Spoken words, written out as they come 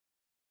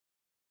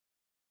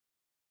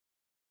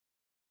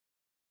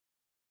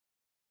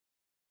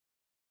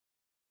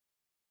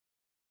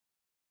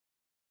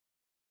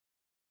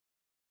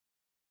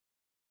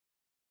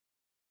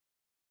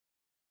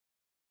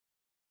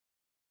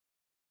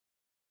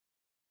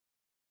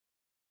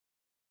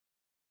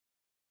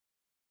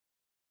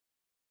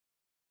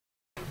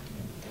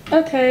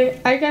Okay,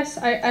 I guess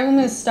I'm going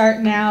to start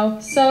now.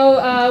 So,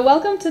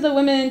 welcome to the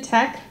Women in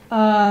Tech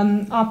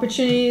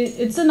opportunity.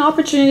 It's an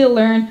opportunity to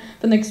learn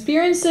from the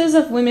experiences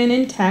of women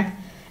in tech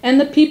and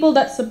the people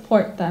that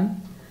support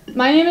them.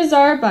 My name is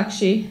Zahra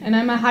Baxi, and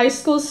I'm a high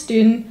school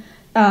student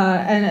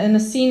and a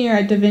senior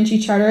at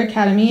DaVinci Charter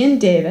Academy in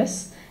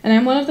Davis, and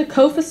I'm one of the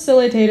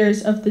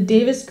co-facilitators of the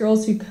Davis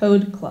Girls Who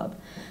Code Club,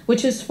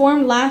 which was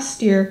formed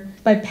last year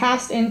by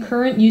past and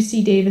current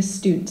UC Davis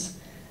students.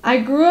 I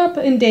grew up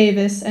in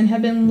Davis and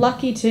have been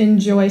lucky to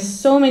enjoy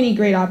so many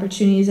great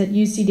opportunities at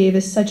UC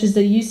Davis, such as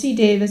the UC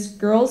Davis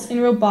Girls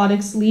in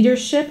Robotics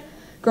Leadership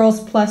Girls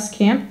Plus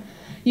Camp,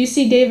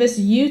 UC Davis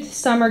Youth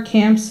Summer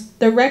Camps,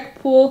 the Rec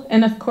Pool,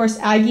 and of course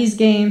Aggie's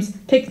Games,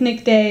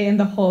 Picnic Day, and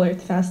the Whole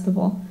Earth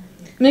Festival.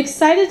 I'm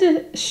excited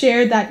to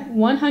share that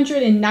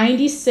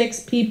 196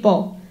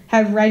 people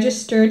have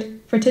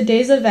registered for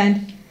today's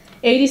event,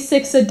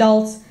 86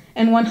 adults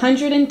and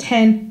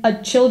 110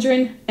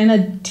 children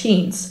and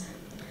teens.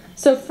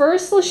 So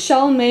first,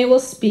 LeShelle May will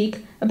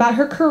speak about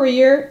her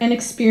career and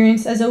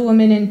experience as a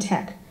woman in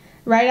tech.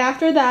 Right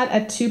after that,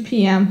 at 2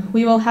 p.m.,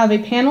 we will have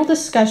a panel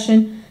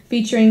discussion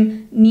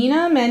featuring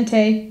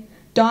Amenta,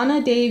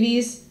 Donna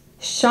Davies,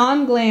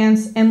 Sean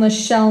Glantz, and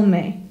LeShelle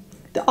May.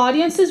 The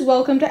audience is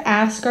welcome to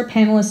ask our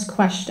panelists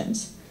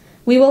questions.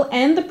 We will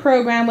end the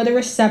program with a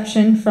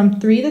reception from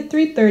 3 to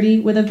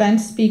 3:30 with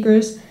event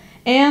speakers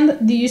and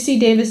the UC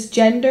Davis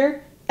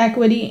Gender,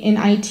 Equity, in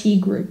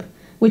IT group,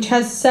 which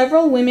has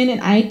several women in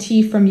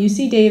IT from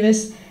UC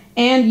Davis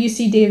and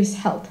UC Davis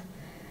Health,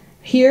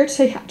 here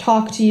to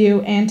talk to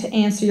you and to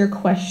answer your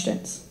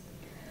questions.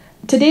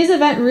 Today's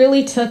event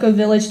really took a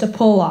village to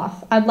pull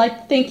off. I'd like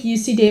to thank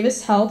UC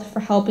Davis Health for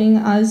helping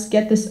us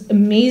get this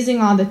amazing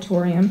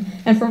auditorium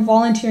and for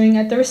volunteering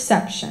at the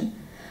reception.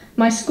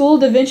 My school,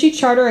 DaVinci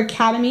Charter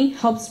Academy,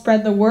 helped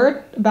spread the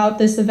word about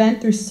this event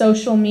through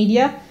social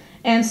media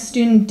and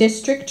student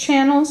district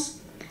channels.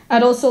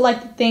 I'd also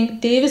like to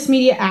thank Davis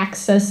Media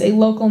Access, a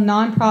local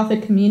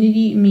nonprofit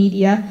community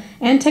media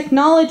and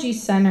technology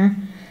center.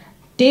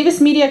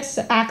 Davis Media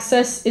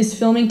Access is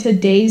filming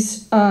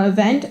today's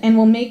event and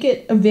will make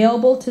it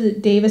available to the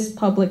Davis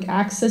Public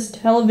Access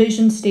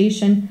television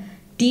station,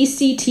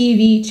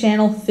 DCTV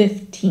Channel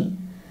 15.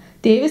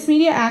 Davis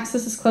Media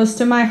Access is close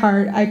to my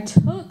heart.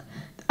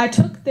 I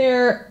took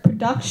their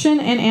production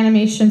and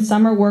animation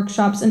summer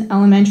workshops in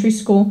elementary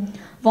school,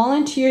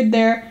 volunteered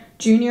there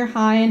junior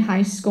high and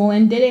high school,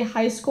 and did a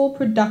high school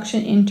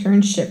production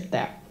internship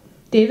there.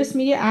 Davis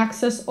Media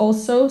Access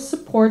also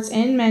supports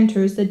and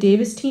mentors the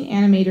Davis Teen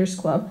Animators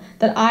Club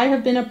that I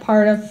have been a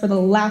part of for the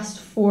last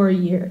 4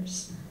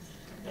 years.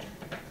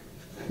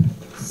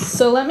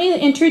 So let me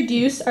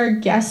introduce our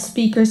guest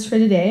speakers for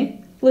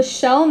today.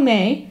 LeShelle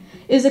May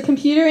is a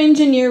computer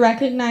engineer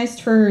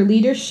recognized for her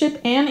leadership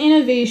and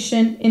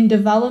innovation in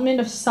development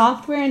of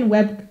software and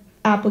web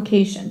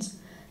applications.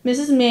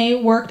 Mrs. May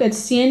worked at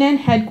CNN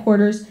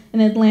headquarters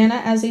in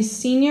Atlanta as a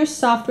senior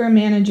software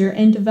manager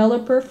and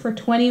developer for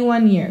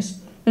 21 years,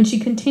 and she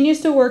continues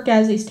to work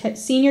as a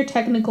senior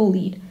technical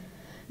lead.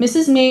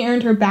 Mrs. May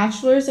earned her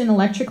bachelor's in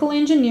electrical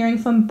engineering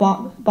from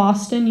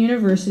Boston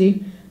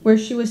University, where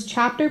she was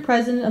chapter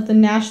president of the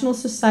National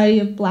Society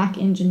of Black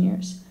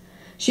Engineers.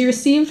 She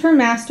received her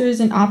master's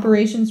in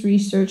operations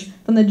research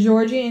from the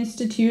Georgia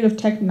Institute of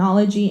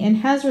Technology and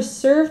has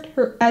served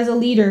as a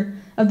leader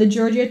of the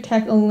Georgia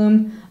Tech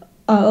Alum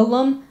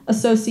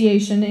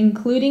Association,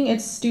 including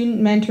its student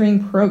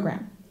mentoring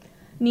program.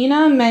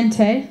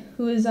 Amenta,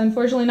 who is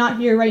unfortunately not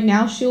here right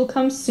now, she will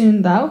come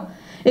soon though,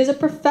 is a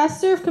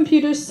professor of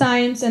computer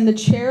science and the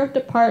chair of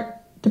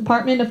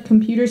Department of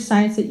Computer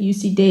Science at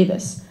UC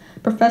Davis.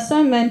 Professor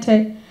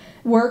Amenta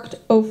worked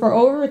for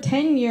over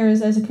 10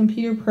 years as a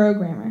computer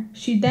programmer.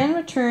 She then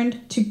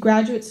returned to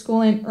graduate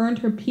school and earned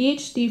her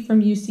PhD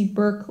from UC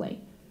Berkeley.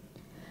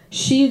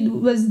 She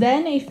was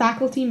then a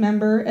faculty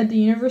member at the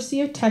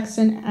University of Texas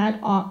at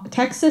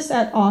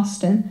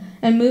Austin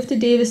and moved to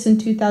Davis in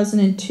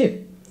 2002.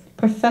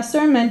 Professor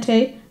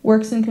Amenta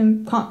works in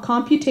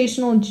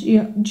computational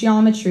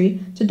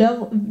geometry to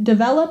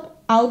develop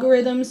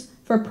algorithms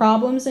for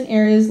problems in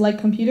areas like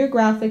computer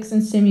graphics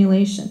and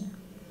simulation.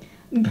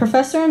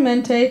 Professor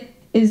Amenta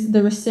is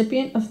the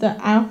recipient of the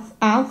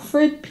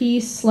Alfred P.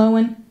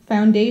 Sloan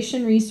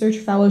Foundation Research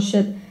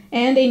Fellowship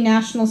and a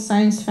National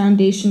Science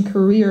Foundation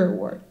Career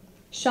Award.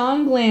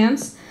 Sean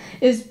Glantz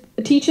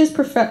teaches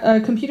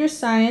computer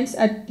science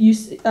at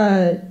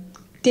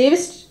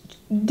Davis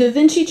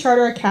DaVinci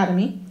Charter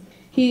Academy.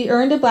 He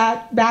earned a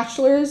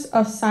Bachelor's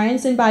of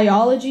Science in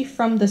Biology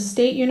from the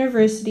State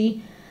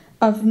University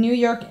of New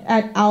York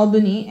at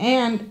Albany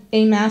and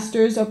a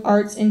Master's of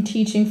Arts in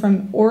Teaching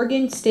from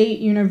Oregon State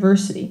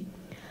University.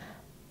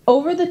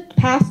 Over the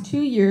past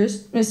 2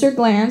 years, Mr.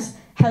 Glantz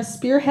has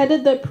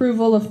spearheaded the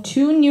approval of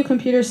 2 new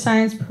computer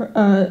science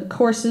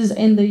courses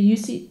in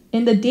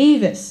the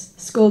Davis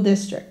School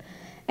District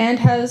and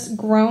has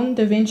grown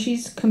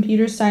DaVinci's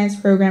computer science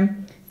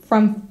program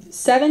from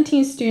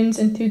 17 students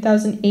in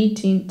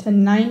 2018 to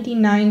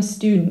 99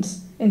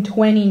 students in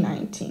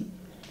 2019.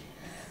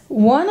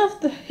 One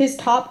of his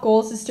top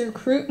goals is to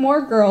recruit more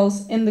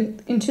girls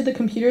into the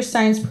computer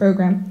science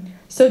program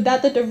so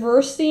that the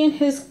diversity in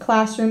his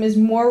classroom is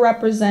more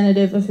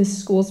representative of his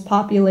school's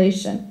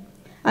population.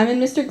 I'm in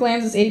Mr.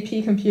 Glantz's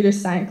AP Computer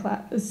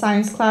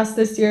Science class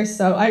this year,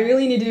 so I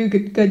really need to do a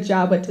good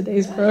job with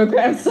today's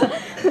program.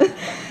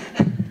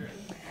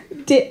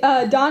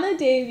 Donna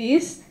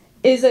Davies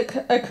is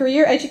a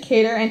career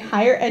educator and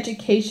higher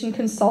education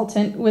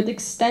consultant with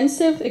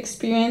extensive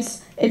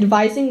experience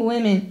advising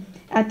women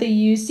at the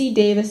UC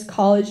Davis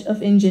College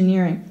of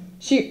Engineering.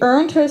 She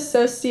earned her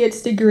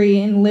associate's degree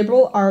in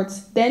liberal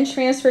arts, then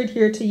transferred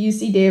here to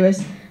UC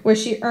Davis, where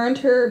she earned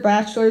her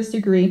bachelor's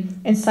degree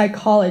in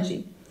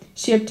psychology.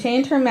 She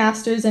obtained her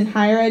master's in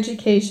higher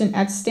education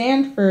at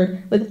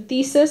Stanford with a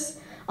thesis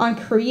on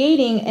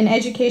creating an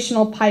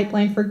educational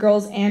pipeline for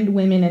girls and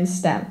women in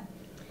STEM.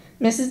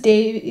 Miss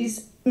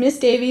Davies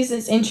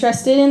is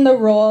interested in the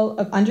role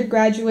of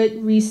undergraduate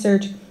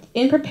research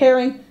in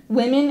preparing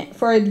women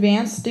for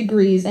advanced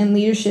degrees and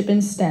leadership in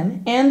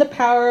STEM, and the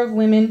power of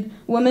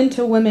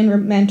women-to-women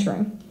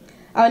mentoring.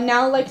 I would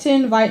now like to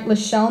invite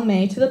LeShelle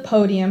May to the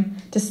podium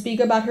to speak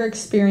about her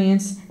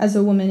experience as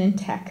a woman in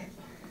tech.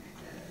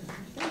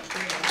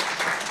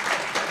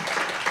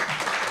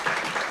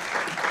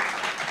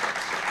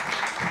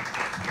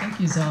 Thank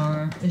you,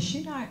 Zahra. Is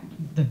she not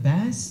the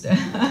best?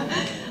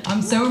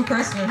 I'm so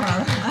impressed with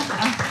her.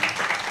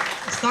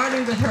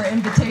 Starting with her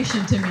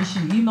invitation to me, she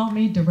emailed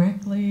me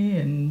directly,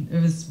 and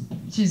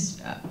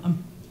she's a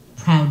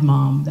proud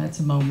mom. That's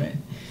a moment.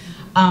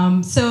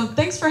 So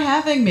thanks for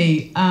having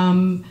me.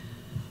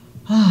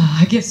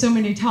 I give so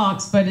many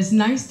talks, but it's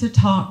nice to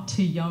talk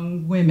to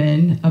young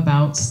women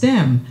about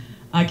STEM.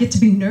 I get to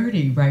be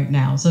nerdy right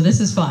now, so this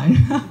is fun.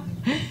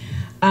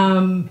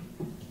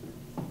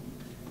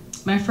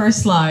 My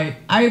first slide,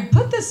 I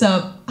put this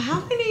up. How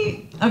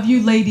many of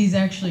you ladies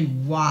actually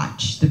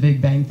watch The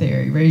Big Bang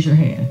Theory? Raise your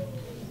hand.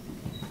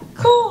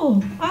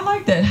 Cool, I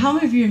like that. How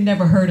many of you have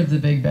never heard of The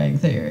Big Bang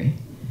Theory?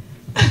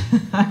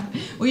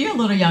 Well, you're a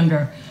little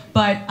younger,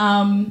 but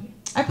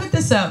I put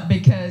this up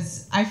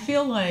because I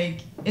feel like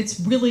it's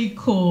really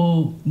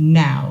cool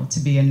now to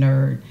be a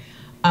nerd.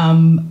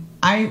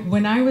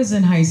 When I was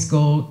in high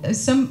school,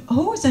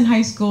 who was in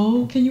high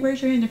school? Can you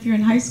raise your hand if you're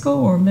in high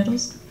school or middle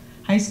school?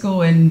 High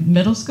school and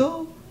middle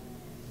school?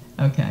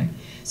 Okay.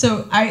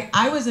 So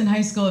I was in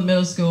high school and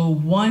middle school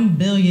 1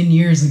 billion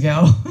years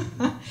ago.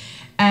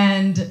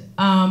 And,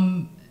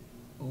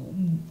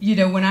 you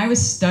know, when I was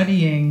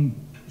studying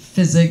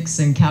physics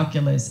and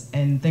calculus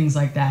and things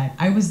like that,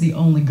 I was the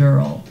only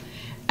girl.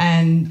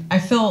 And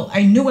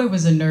I knew I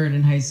was a nerd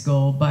in high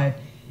school, but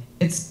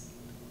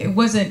it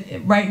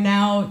wasn't, right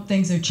now,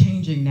 things are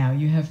changing now.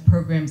 You have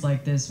programs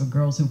like this for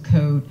girls who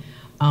code.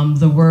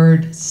 The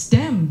word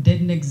STEM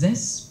didn't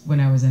exist when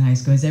I was in high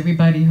school. Has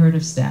everybody heard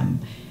of STEM?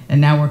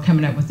 And now we're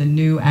coming up with a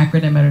new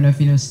acronym. I don't know if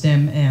you know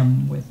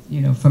STEM with,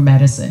 for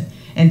medicine,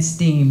 and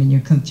STEAM, and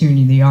you're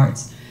continuing the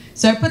arts.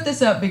 So I put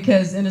this up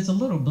because, and it's a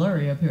little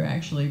blurry up here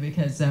actually,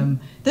 because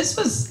this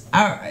was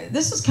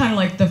kind of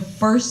like the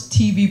first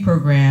TV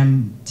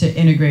program to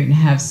integrate and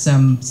have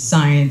some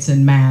science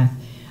and math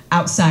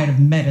outside of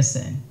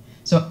medicine.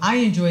 So I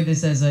enjoyed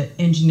this as an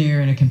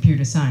engineer and a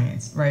computer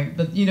science, right?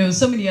 But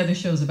so many other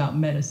shows about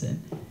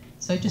medicine.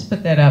 So I just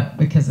put that up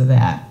because of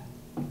that.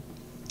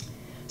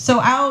 So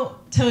I'll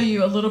tell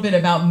you a little bit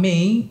about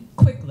me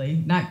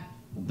quickly. I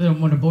don't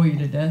want to bore you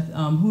to death.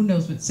 Who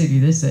knows what city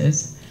this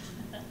is?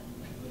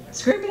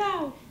 Scream it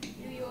out.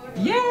 New York.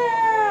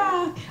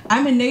 Yeah.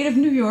 I'm a native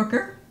New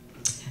Yorker.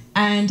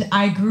 And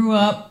I grew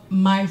up,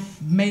 my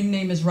maiden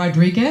name is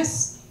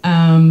Rodriguez.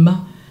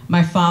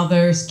 My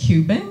father's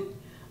Cuban.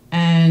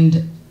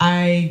 And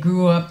I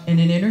grew up in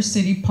an inner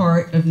city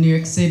part of New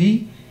York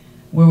City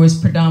where it was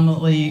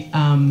predominantly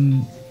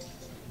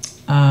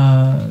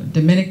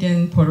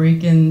Dominican, Puerto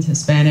Ricans,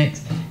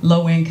 Hispanics,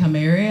 low-income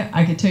area.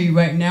 I can tell you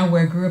right now,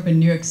 where I grew up in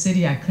New York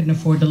City, I couldn't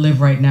afford to live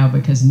right now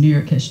because New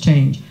York has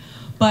changed.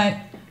 But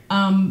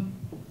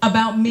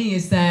about me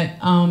is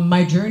that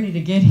my journey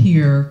to get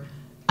here,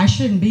 I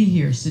shouldn't be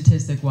here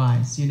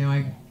statistic-wise.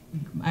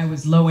 I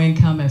was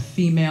low-income, a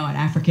female, an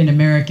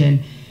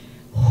African-American.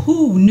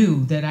 Who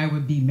knew that I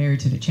would be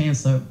married to the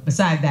chancellor,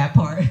 beside that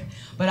part?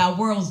 But our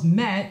worlds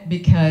met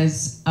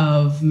because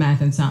of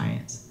math and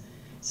science.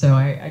 So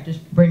I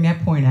just bring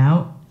that point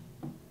out.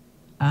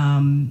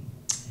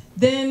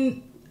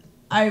 Then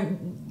my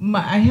mom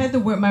had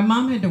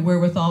the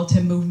wherewithal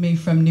to move me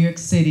from New York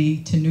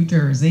City to New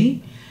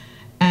Jersey.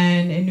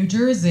 And in New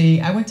Jersey,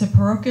 I went to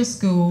parochial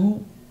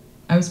school.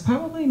 I was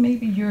probably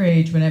maybe your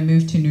age when I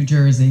moved to New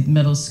Jersey,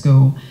 middle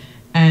school.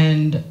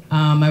 And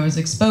I was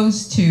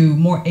exposed to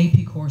more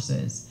AP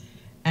courses.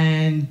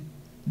 And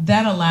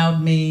that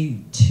allowed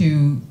me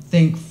to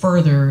think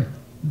further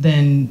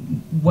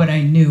than what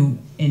I knew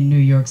in New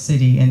York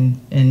City and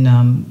in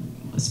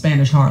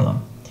Spanish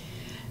Harlem.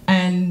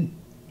 And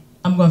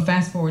I'm going to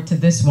fast forward to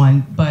this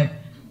one, but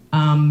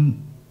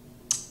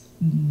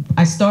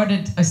I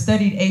studied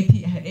AP,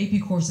 I had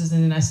AP courses,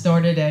 and then I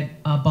started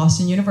at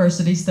Boston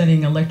University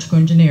studying electrical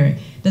engineering.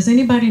 Does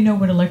anybody know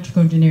what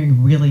electrical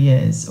engineering really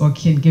is, or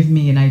can give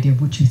me an idea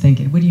of what you think?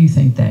 What do you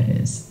think that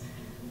is?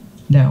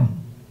 No.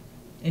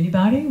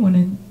 Anybody want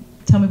to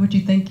tell me what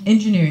you think?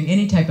 Engineering,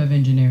 any type of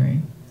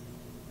engineering.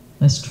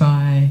 Let's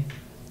try.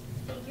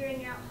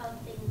 Figuring out how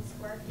things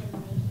work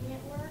and making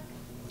it work.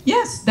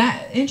 Yes,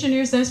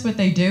 engineers, that's what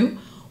they do.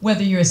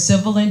 Whether you're a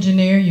civil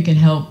engineer, you can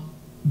help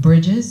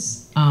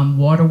bridges,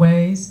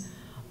 waterways.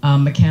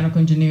 Mechanical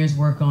engineers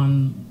work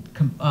on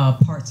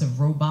parts of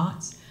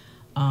robots.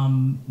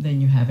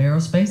 Then you have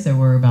aerospace,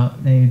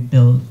 they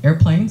build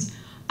airplanes.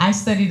 I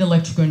studied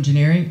electrical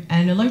engineering,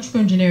 and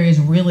electrical engineering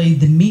is really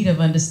the meat of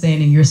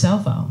understanding your cell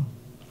phone.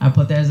 I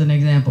put that as an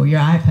example,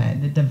 your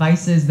iPad, the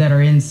devices that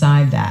are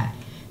inside that.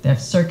 They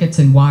have circuits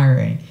and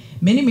wiring.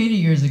 Many, many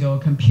years ago, a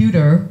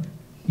computer,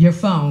 your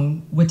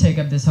phone, would take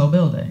up this whole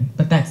building,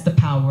 but that's the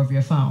power of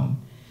your phone.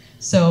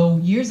 So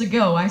years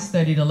ago, I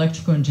studied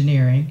electrical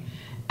engineering,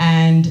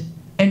 and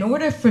in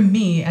order for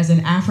me as an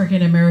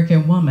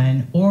African-American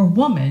woman, or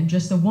woman,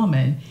 just a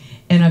woman,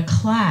 in a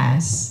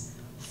class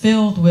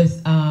filled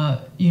with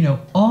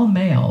all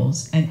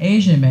males and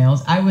Asian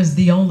males, I was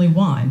the only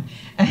one.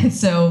 And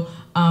so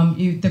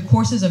the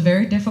courses are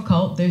very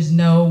difficult.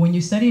 When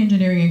you study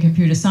engineering and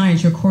computer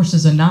science, your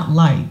courses are not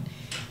light.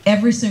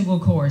 Every single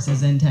course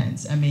is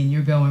intense. I mean,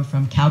 you're going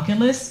from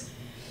calculus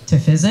to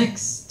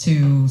physics,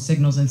 to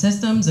signals and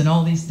systems, and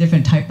all these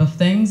different type of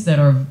things that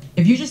are,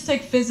 if you just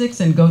take physics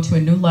and go to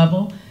a new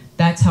level,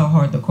 that's how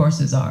hard the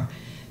courses are.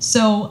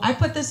 So I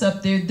put this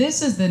up there.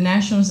 This is the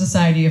National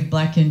Society of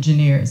Black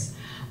Engineers.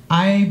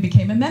 I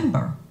became a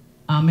member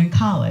in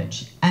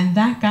college, and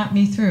that got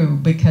me through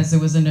because it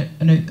was an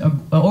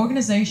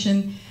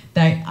organization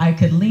that I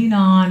could lean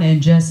on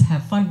and just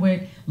have fun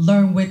with,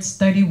 learn with,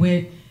 study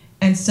with.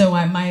 And so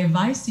my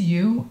advice to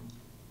you,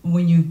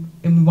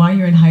 while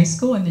you're in high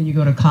school and then you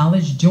go to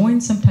college,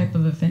 join some type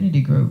of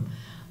affinity group.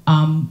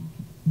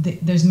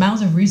 There's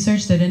amounts of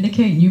research that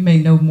indicate, you may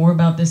know more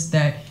about this,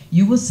 that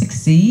you will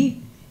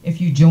succeed if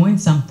you join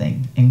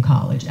something in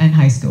college and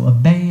high school, a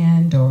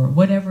band or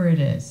whatever it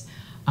is.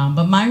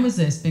 But mine was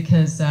this,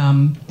 because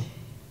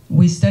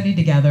we studied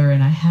together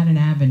and I had an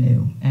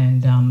avenue,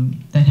 and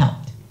that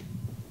helped.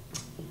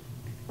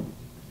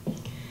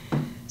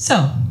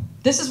 So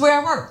this is where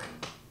I work.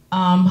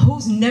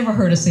 Who's never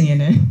heard of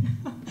CNN?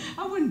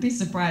 I wouldn't be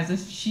surprised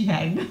if she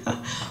hadn't.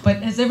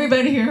 But has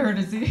everybody here heard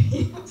of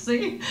CNN?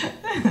 See?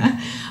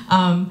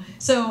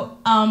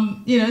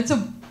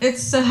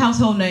 It's a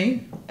household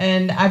name,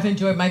 and I've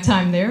enjoyed my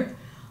time there.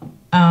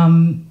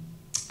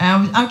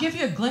 I'll give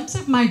you a glimpse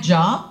of my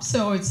job,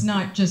 so it's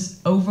not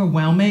just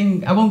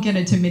overwhelming. I won't get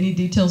into many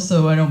details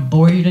so I don't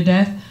bore you to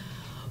death.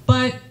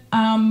 But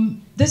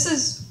this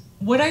is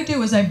what I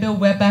do, is I build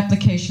web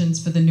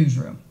applications for the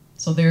newsroom.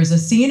 So there's a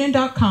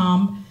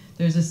CNN.com,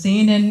 there's a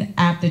CNN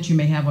app that you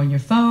may have on your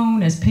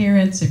phone as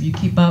parents if you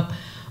keep up.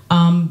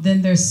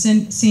 Then there's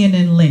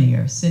CNN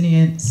Linear.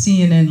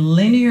 CNN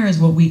Linear is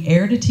what we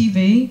air to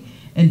TV,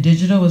 and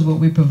digital is what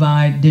we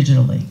provide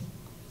digitally.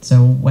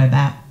 So web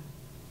app,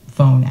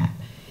 phone app.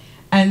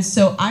 And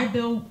so I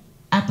build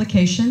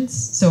applications.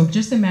 So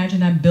just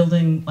imagine I'm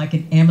building like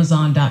an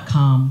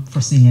Amazon.com for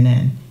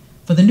CNN,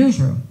 for the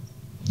newsroom.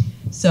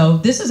 So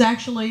this is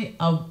actually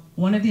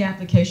one of the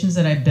applications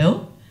that I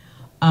built.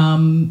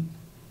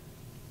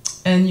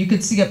 And you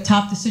could see up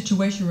top, the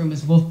Situation Room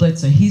is Wolf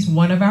Blitzer. He's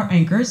one of our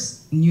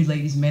anchors. You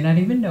ladies may not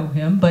even know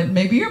him, but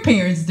maybe your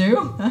parents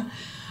do.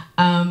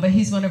 But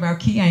he's one of our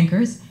key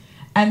anchors.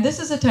 And this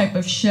is a type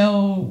of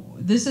show,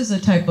 this is a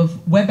type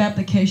of web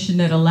application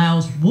that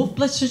allows Wolf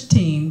Blitzer's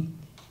team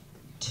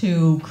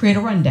to create a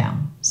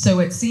rundown. So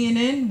at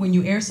CNN, when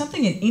you air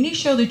something, in any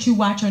show that you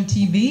watch on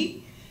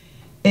TV,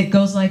 it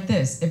goes like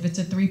this. If it's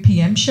a 3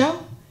 p.m.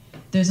 show,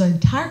 there's an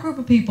entire group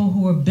of people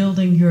who are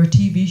building your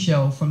TV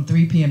show from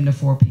 3 p.m. to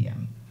 4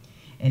 p.m.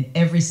 And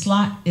every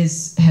slot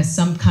has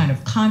some kind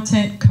of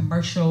content,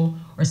 commercial,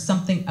 or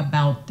something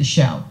about the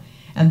show.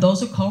 And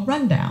those are called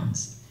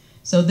rundowns.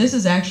 So this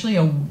is actually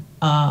a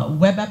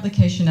web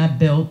application I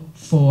built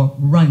for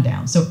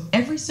rundown. So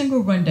every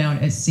single rundown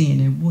at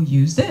CNN will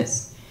use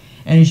this.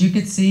 And as you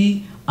can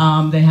see,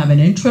 they have an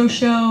intro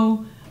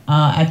show.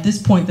 At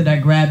this point that I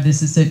grabbed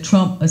this, it said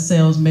Trump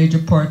assails major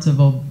parts of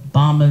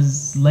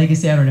Obama's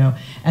legacy, I don't know.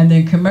 And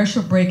then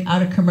commercial break,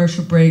 out of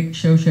commercial break,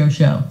 show.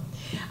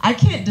 I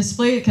can't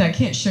display it because I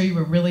can't show you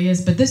what it really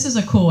is, but this is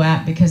a cool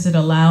app because it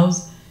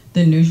allows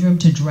the newsroom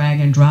to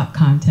drag and drop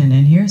content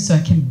in here, so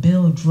I can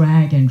build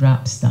drag and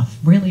drop stuff.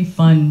 Really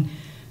fun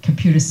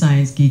computer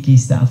science geeky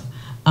stuff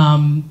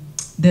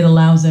that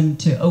allows them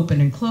to open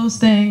and close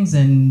things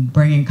and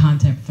bring in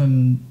content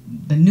from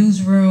the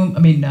newsroom,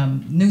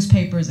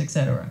 newspapers,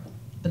 etc.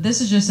 But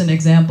this is just an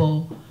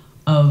example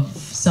of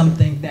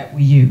something that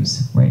we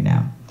use right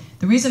now.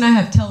 The reason I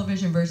have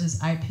television versus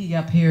IP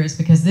up here is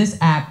because this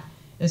app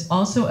is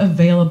also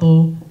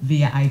available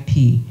via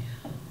IP.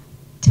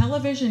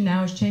 Television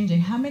now is changing.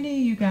 How many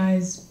of you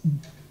guys,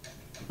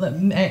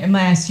 I'm gonna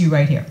ask you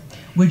right here,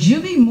 Would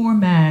you be more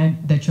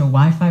mad that your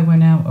Wi-Fi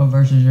went out or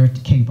versus your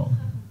cable?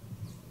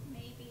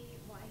 Maybe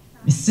Wi-Fi.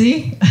 You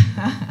see?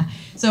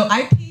 So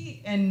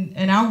IP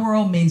in our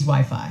world means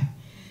Wi-Fi.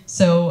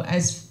 So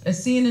as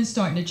CNN is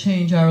starting to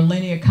change, our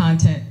linear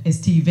content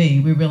is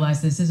TV. We realize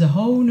this is a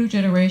whole new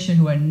generation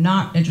who are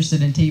not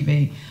interested in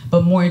TV,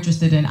 but more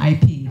interested in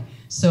IP.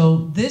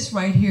 So this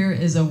right here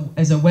is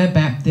a web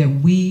app that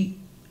we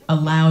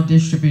allow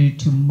distributed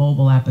to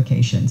mobile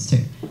applications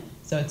too.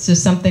 So it's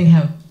just something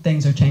how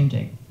things are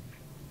changing.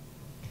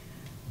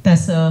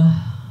 That's a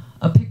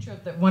picture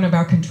of one of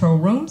our control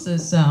rooms.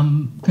 Is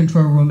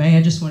control room A.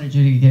 I just wanted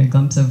you to get a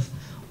glimpse of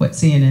what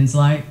CNN's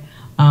like.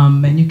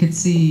 And you can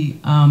see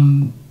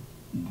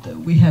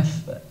we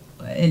have,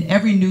 in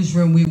every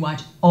newsroom, we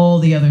watch all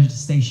the other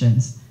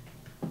stations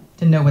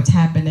to know what's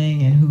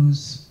happening and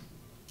who's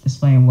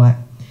displaying what.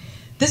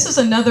 This is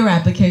another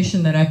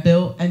application that I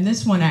built, and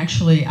this one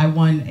actually, I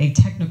won a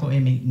technical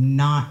Emmy,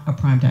 not a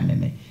primetime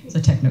Emmy. It's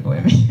a technical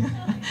Emmy.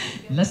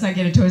 Let's not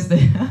get it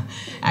twisted.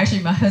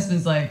 Actually, my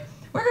husband's like,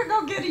 we're gonna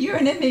go get you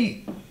an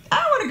Emmy.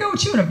 I don't wanna go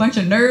with you and a bunch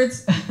of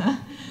nerds.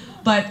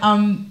 But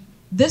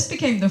this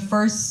became the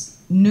first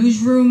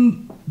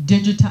newsroom,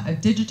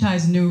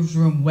 digitized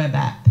newsroom web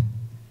app.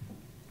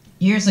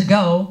 Years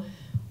ago,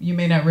 you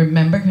may not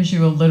remember because you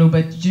were little,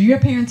 but do your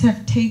parents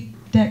have tape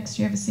decks?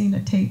 You ever seen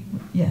a tape?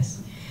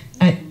 Yes.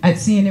 At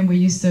CNN, we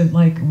used to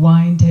like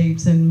wind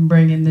tapes and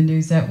bring in the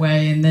news that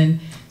way. And then,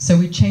 so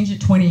we changed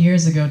it 20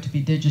 years ago to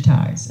be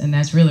digitized. And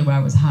that's really why I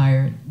was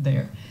hired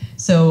there.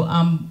 So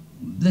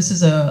this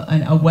is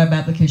a web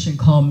application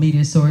called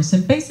Media Source.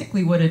 And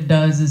basically what it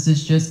does is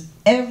it's just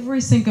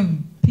every single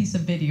piece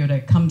of video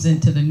that comes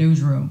into the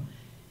newsroom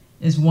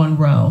is one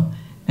row.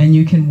 And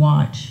you can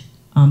watch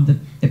the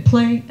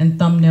play and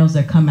thumbnails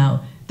that come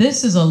out.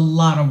 This is a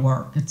lot of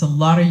work. It's a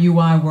lot of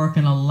UI work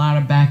and a lot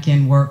of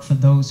back-end work for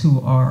those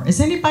who are.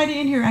 Is anybody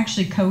in here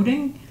actually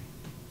coding?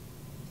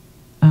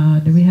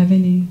 Do we have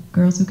any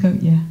girls who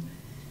code? Yeah.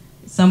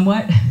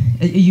 Somewhat?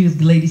 Are you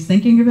ladies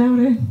thinking about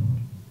it?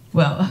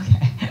 Well,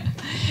 okay.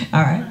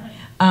 All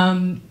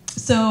right.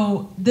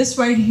 So this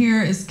right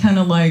here is kind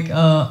of like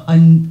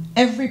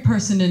every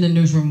person in the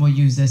newsroom will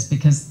use this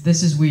because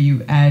this is where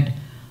you add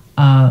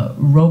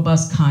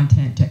robust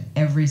content to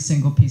every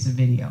single piece of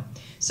video.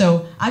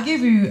 So I'll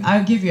give you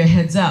a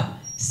heads up.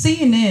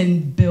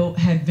 CNN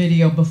had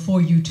video before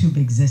YouTube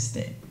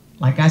existed.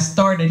 Like I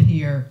started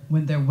here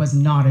when there was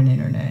not an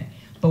internet,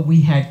 but we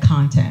had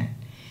content,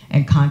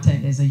 and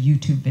content is a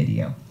YouTube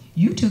video.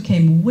 YouTube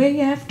came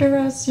way after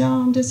us,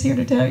 y'all. I'm just here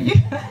to tell you.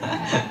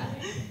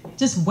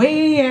 Just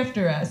way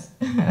after us.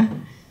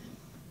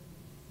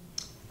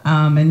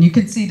 And you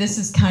can see this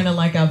is kind of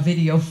like our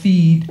video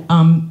feed.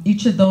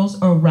 Each of those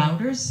are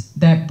routers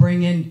that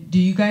bring in, have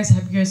you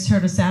guys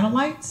heard of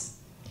satellites?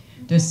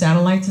 There's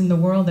satellites in the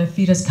world that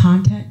feed us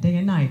content day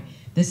and night.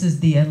 This is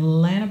the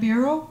Atlanta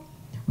Bureau.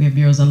 We have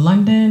bureaus in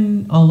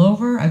London, all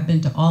over. I've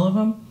been to all of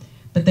them.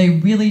 But they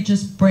really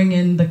just bring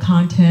in the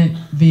content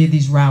via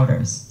these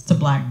routers. It's a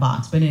black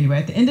box. But anyway,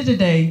 at the end of the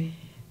day,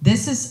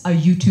 this is a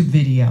YouTube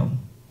video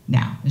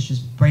now. It's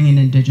just bringing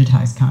in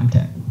digitized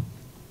content.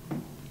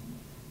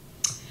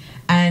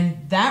 And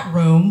that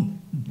room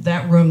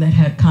that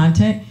had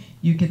content,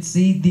 you could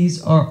see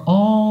these are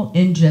all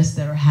ingests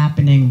that are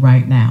happening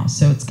right now.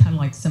 So it's kind of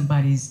like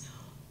somebody's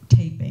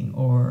taping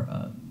or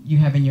you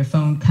having your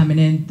phone coming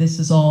in. This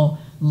is all,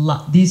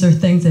 these are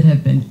things that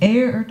have been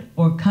aired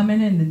or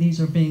coming in, and these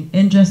are being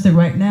ingested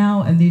right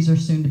now, and these are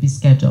soon to be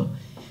scheduled.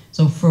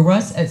 So for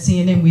us at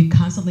CNN, we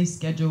constantly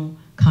schedule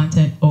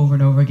content over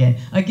and over again.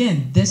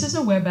 Again, this is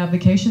a web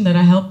application that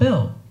I helped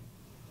build.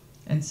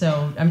 And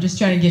so I'm just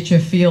trying to get you a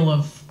feel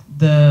of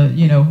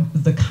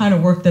the kind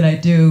of work that I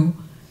do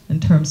in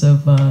terms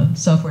of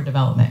software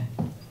development.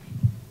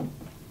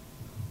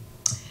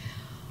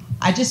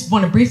 I just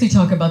want to briefly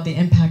talk about the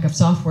impact of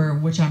software,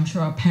 which I'm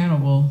sure our panel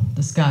will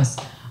discuss.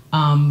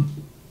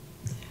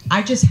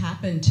 I just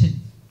happen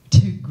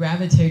to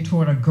gravitate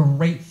toward a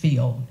great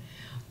field.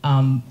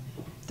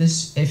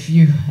 If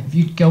you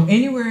go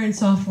anywhere in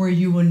software,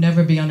 you will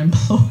never be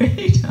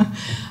unemployed.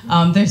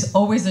 There's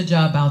always a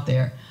job out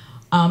there.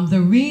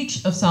 The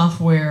reach of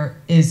software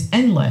is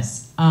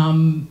endless.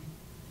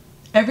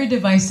 Every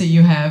device that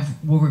you have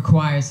will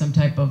require some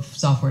type of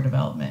software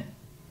development.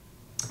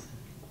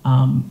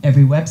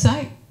 Every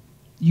website,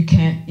 you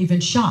can't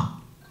even shop.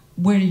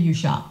 Where do you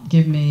shop?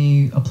 Give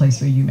me a place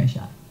where you may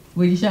shop.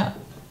 Where do you shop?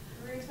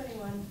 Room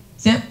 21.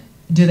 Yep.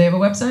 Do they have a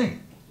website?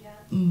 Yeah.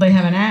 They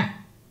have an app?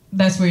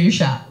 That's where you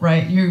shop,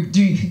 right?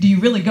 Do you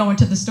really go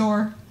into the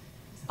store?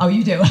 Oh,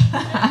 you do.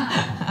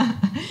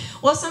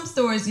 Well, some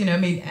stores, I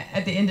mean,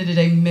 at the end of the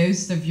day,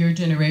 most of your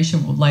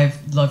generation will love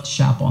to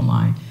shop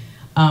online.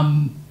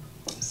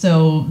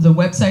 So the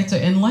websites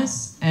are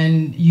endless,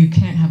 and you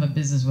can't have a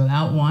business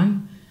without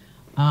one.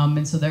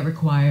 And so that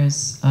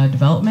requires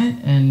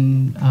development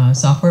and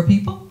software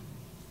people.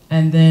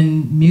 And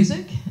then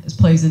music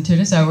plays into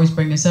this. I always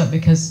bring this up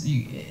because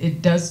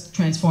it does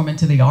transform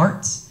into the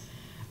arts.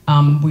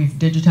 We've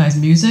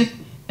digitized music,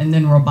 and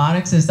then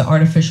robotics is the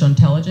artificial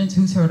intelligence.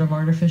 Who's heard of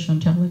artificial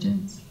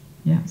intelligence?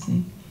 Yeah,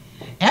 see?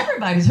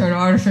 Everybody's heard of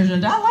artificial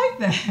intelligence. I like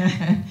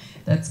that.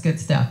 That's good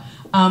stuff.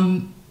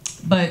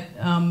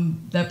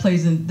 That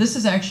plays in, this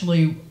is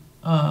actually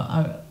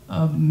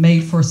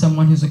made for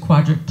someone who's a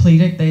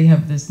quadriplegic. They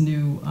have this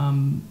new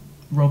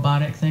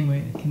robotic thing where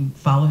it can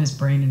follow his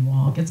brain and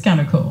walk. It's kind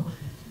of cool.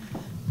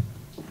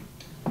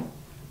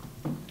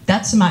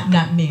 That's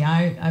not me.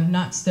 I've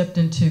not stepped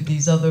into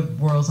these other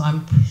worlds.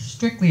 I'm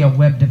strictly a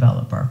web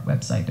developer,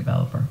 website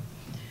developer.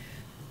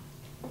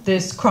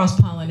 There's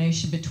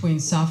cross-pollination between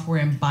software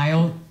and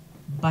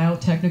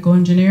biotechnical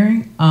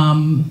engineering.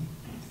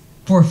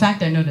 For a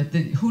fact, I know that,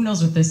 who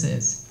knows what this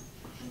is?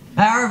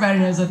 Everybody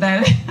knows what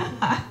that is.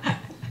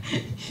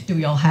 Do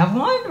we all have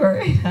one?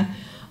 Or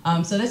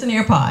so that's an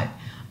AirPod.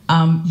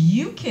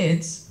 You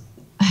kids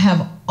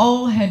have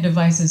all had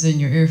devices in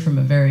your ear from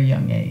a very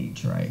young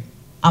age, right?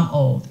 I'm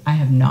old. I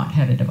have not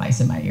had a device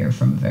in my ear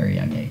from a very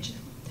young age.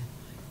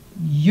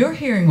 Your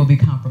hearing will be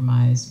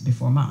compromised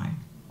before mine.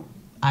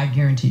 I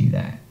guarantee you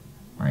that,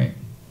 right?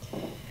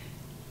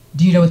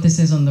 Do you know what this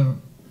is on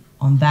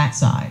that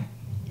side?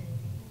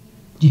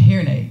 Your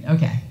hearing aid,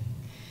 okay.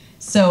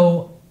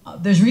 So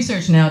there's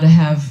research now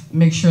to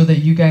make sure that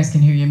you guys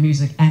can hear your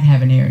music and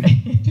have an hearing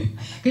aid,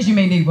 because you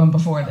may need one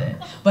before then.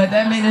 But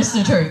I mean, it's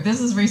the truth.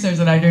 This is research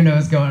that I do know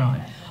is going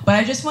on. But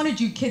I just wanted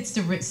you kids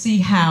to see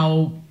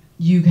how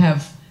you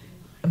have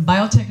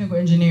biotechnical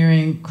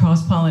engineering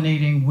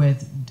cross-pollinating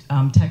with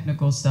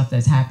technical stuff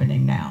that's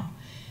happening now.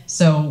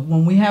 So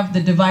when we have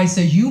the device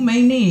that you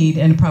may need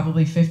in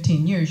probably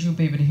 15 years, you'll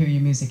be able to hear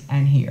your music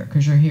and hear,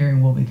 because your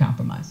hearing will be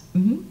compromised.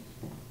 Mm-hmm.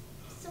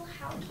 So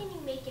how can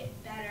you make it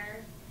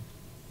better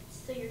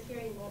so your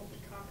hearing won't be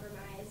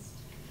compromised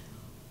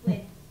with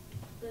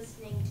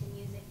listening to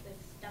music with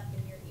stuff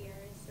in your ear?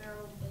 Is there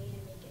a way to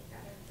make it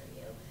better for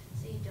you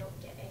so you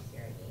don't get a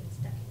hearing aid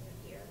stuck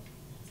in your ear?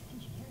 It's an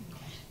engineering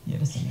question. Yeah,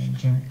 that's an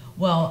engineering.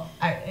 Well,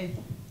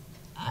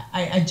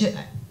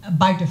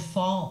 by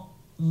default,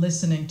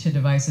 listening to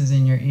devices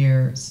in your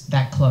ears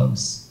that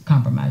close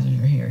compromises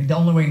your hearing. The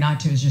only way not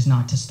to is just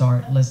not to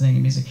start listening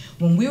to music.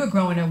 When we were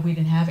growing up, we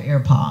didn't have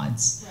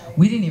AirPods. Right.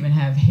 We didn't even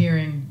have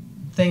hearing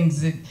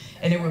things and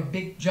there were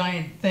big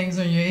giant things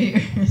on your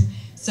ears.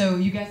 So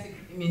you guys,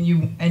 I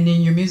mean, and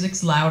then your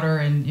music's louder,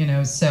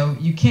 and so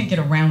you can't get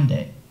around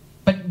it.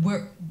 But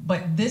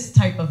this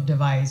type of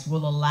device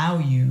will allow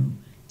you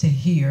to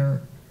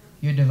hear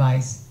your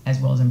device as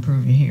well as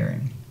improve your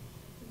hearing.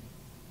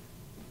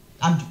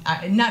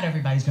 Not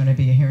everybody's going to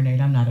be a hearing aid.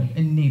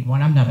 Need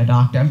one. I'm not a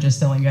doctor. I'm just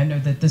telling you. I know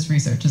that this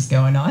research is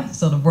going on,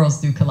 so the worlds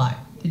do collide.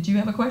 Did you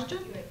have a question?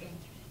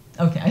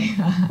 Okay.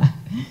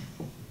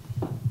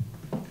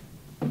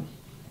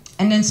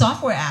 And then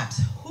software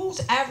apps. Who's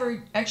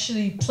ever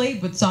actually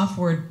played with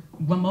software,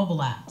 mobile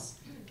apps?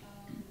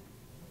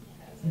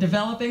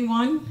 Developing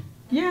one?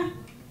 Yeah.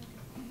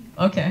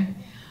 Okay.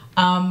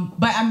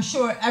 But I'm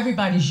sure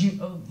everybody's.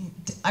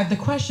 The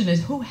question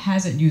is, who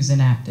hasn't used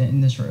an app in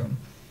this room?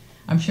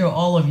 I'm sure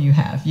all of you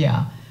have,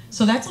 yeah.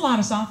 So that's a lot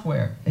of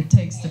software it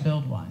takes to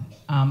build one.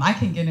 I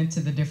can get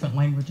into the different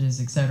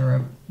languages,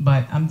 etc.,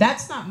 but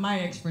that's not my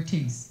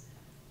expertise.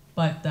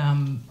 But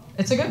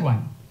it's a good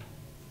one.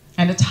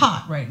 And it's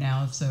hot right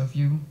now, so if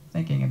you're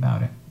thinking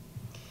about it.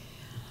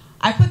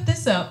 I put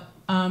this up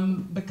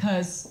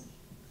because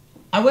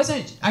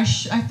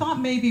I thought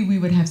maybe we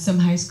would have some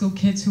high school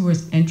kids who were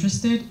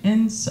interested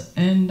in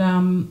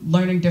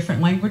learning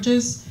different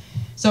languages.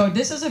 So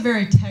this is a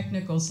very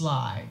technical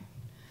slide.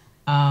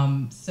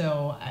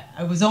 So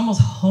it was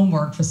almost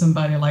homework for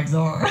somebody like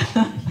Zahra.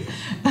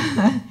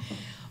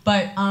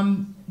 But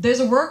there's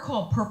a word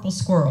called purple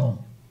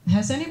squirrel.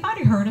 Has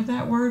anybody heard of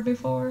that word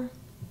before?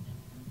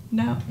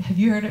 No? Have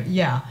you heard of it?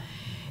 Yeah.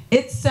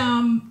 It's,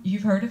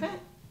 you've heard of it?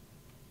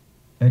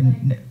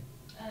 No.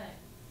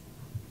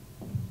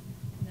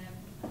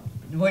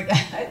 Wait,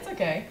 it's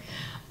okay.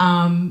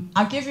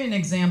 I'll give you an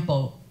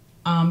example.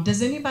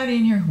 Does anybody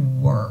in here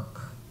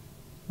work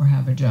or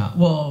have a job?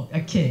 Well,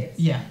 a kid,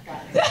 yeah.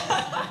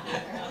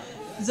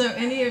 So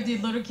any of the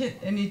little kids,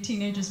 any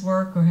teenagers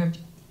work or have?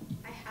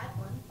 I had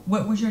one.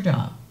 What was your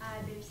job? I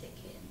babysit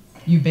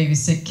kittens. You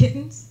babysit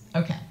kittens?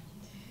 Okay.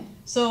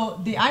 So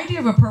the idea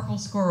of a purple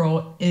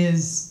squirrel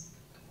is,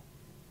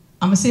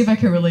 I'm gonna see if I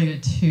can relate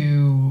it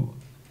to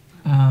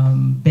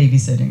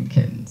babysitting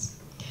kittens.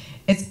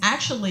 It's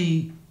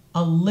actually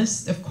a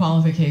list of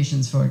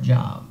qualifications for a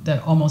job that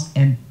are almost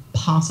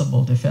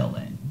impossible to fill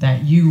in,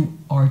 that you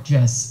are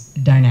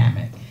just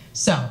dynamic.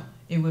 So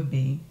it would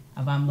be,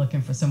 if I'm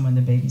looking for someone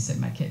to babysit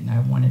my kitten, I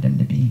wanted them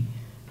to be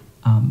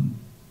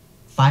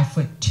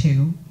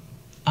 5'2",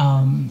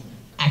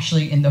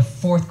 actually in the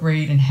 4th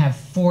grade and have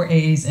 4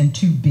 A's and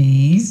 2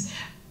 B's,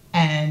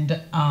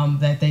 and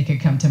that they could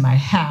come to my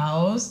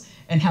house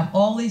and have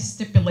all these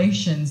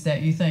stipulations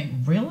that you think,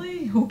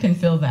 really? Who can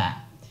fill that?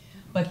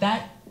 But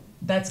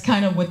that's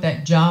kind of what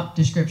that job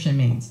description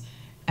means.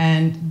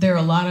 And there are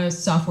a lot of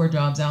software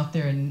jobs out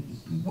there, and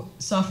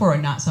software or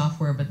not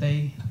software, but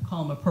they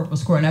call them a purple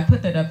squirrel. And I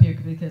put that up here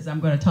because I'm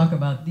going to talk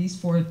about these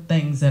 4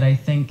 things that I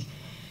think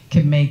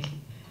can make,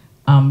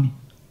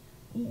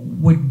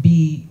 would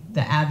be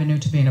the avenue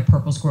to being a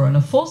purple squirrel. And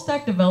a full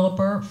stack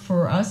developer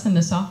for us in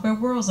the software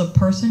world is a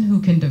person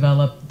who can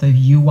develop the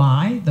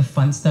UI, the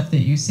fun stuff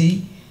that you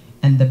see,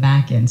 and the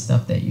back end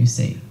stuff that you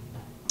see.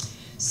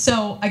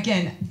 So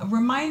again,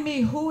 remind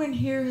me, who in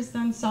here has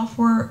done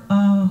software,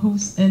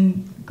 who's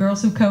in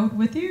Girls Who Code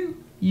with you?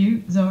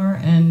 You, Zahra,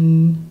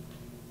 and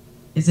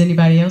is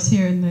anybody else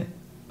here in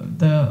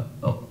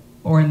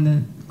or in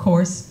the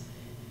course?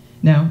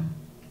 No?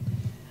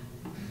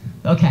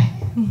 Okay.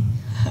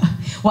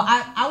 Well,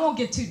 I won't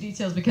get too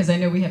details because I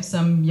know we have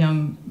some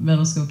young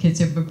middle school kids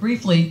here, but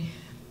briefly,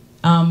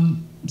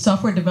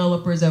 software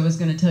developers, I was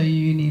going to tell you,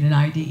 you need an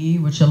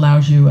IDE, which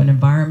allows you an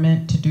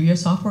environment to do your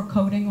software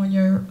coding on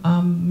your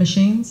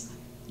machines,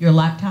 your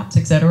laptops,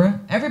 etc.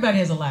 Everybody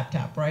has a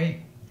laptop, right?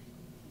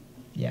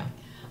 Yeah.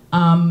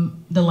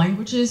 The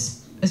language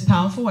is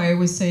powerful. I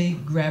always say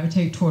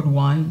gravitate toward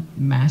one,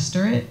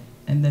 master it,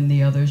 and then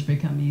the others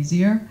become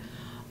easier.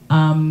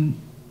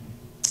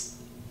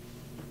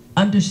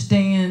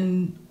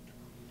 Understand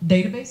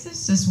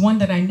databases is one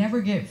that I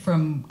never get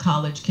from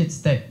college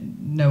kids that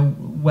know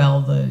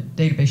well the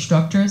database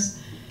structures.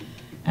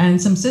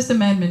 And some system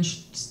admin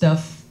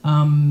stuff.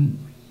 I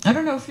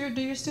don't know if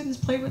do your students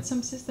play with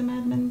some system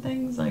admin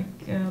things like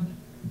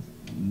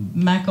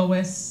Mac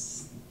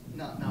OS?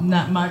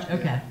 Not much.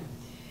 Okay.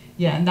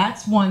 Yeah, and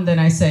that's one that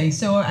I say.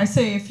 So I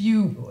say if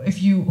you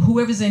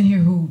whoever's in here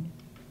who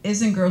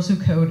is in Girls Who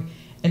Code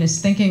and is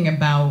thinking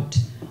about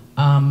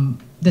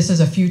this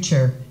as a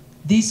future,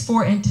 these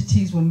 4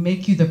 entities will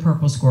make you the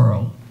purple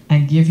squirrel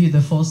and give you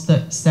the full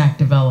stack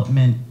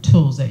development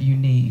tools that you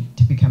need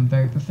to become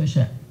very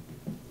proficient.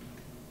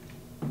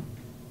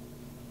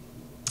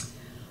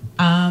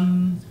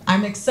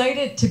 I'm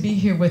excited to be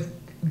here with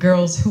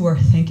girls who are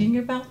thinking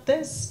about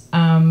this.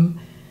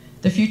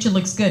 The future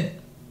looks good.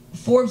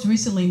 Forbes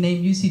recently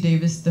named UC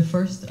Davis the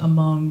first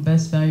among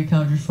best value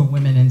colleges for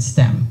women in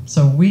STEM.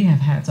 So we have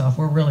hats off.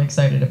 We're really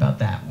excited about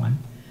that one.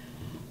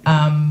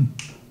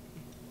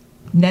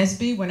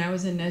 NSBE, when I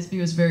was in NSBE,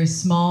 was very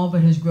small,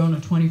 but has grown to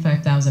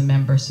 25,000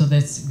 members, so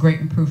that's great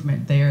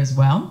improvement there as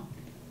well.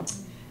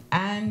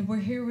 And we're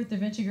here with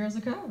DaVinci Girls Who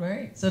Code,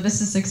 right? So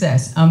this is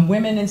success.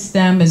 Women in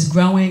STEM is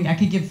growing. I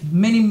could give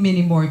many,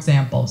 many more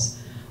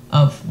examples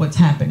of what's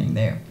happening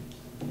there.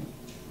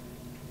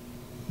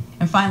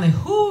 And finally,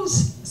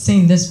 who's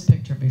seen this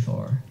picture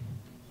before?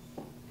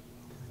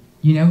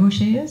 You know who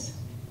she is?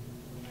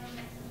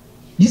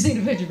 You've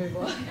seen the picture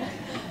before.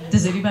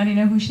 Does anybody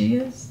know who she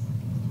is?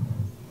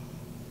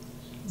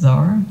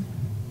 Zahra?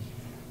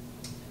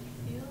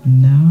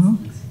 No?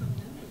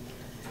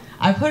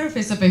 I put her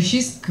face up there.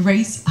 She's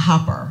Grace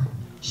Hopper.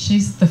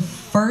 She's the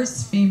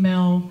first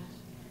female,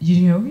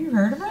 you know, you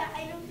heard of her? Yeah,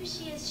 I know who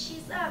she is.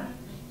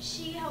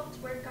 She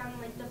helped work on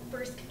like the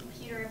first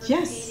computer ever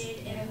Yes.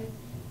 created, and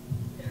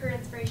her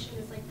inspiration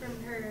is like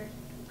from her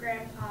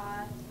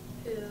grandpa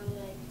who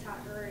like taught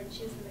her, and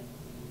she was in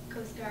the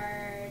Coast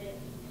Guard and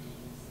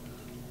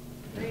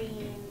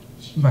Marine.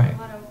 She did Right. a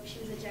lot of, she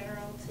was a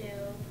general too.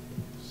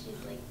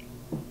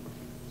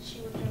 She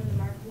worked on the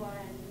Mark I.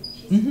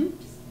 She's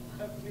just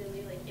a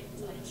really like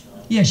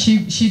influential. Yeah,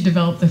 she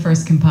developed the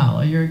first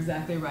compiler. You're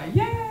exactly right.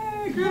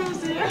 Yay,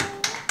 girls! Yeah.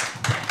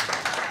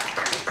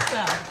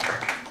 So,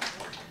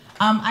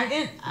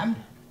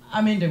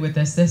 I'm into with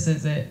this. This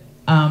is it.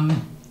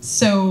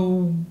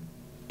 So,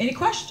 any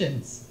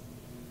questions?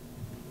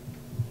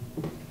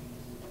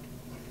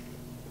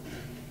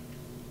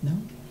 No.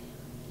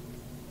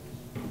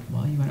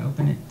 Well, you want to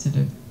open it to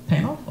the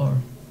panel, or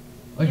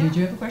did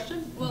you have a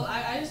question? Well,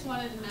 I just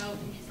wanted to know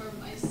for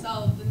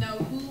myself, to know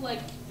who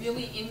like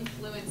really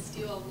influenced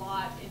you a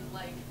lot in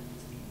like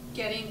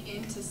getting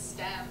into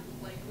STEM.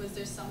 Like, was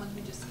there someone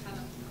who just kind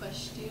of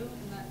pushed you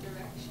in that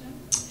direction?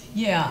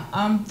 Yeah,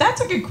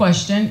 that's a good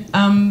question.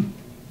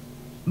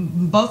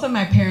 Both of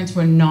my parents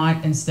were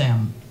not in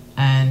STEM,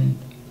 and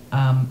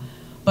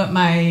but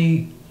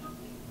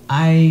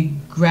I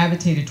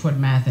gravitated toward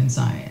math and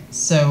science.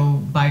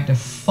 So by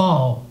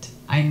default,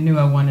 I knew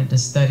I wanted to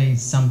study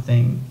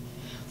something.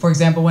 For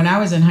example, when I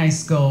was in high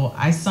school,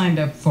 I signed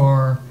up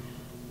for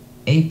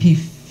AP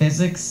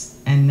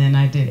Physics, and then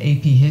I did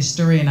AP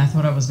History, and I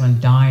thought I was going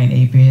to die in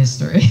AP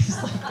History. It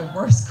was like the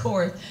worst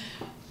course.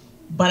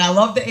 But I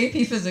loved the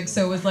AP Physics,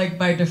 so it was like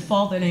by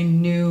default that I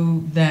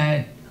knew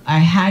that I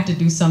had to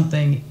do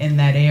something in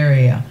that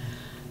area.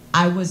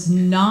 I was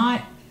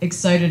not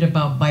excited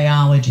about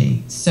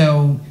biology.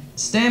 So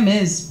STEM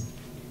is,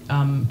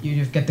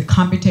 you've got the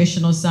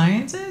computational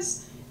sciences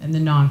and the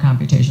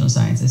non-computational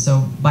sciences.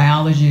 So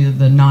biology is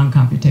the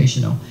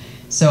non-computational.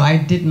 So I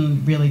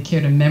didn't really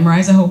care to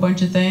memorize a whole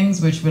bunch of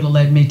things, which would have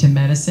led me to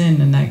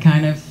medicine and that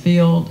kind of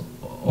field,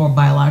 or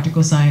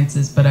biological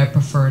sciences, but I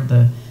preferred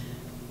the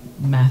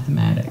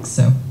mathematics,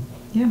 so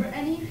yeah. Were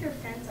any of your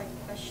friends like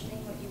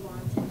questioning what you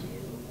wanted to do,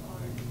 or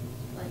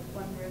like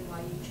wondering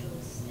why you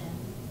chose STEM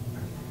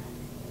or math,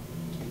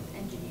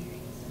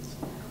 engineering, and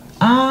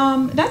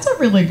stuff? That's a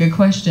really good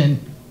question.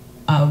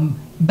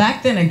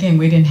 Back then, again,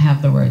 we didn't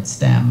have the word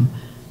STEM,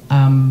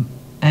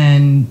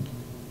 and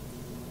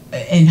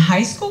in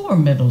high school or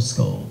middle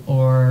school,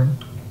 or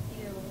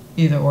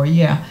Either or,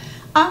 yeah.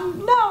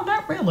 No,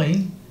 not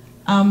really.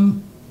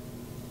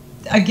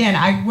 Again,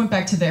 I went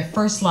back to that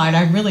first slide.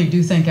 I really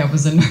do think I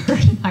was a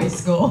nerd in high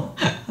school.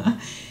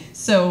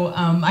 So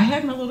I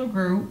had my little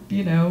group,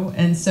 you know,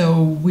 and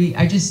so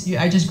I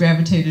just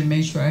gravitated and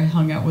made sure I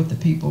hung out with the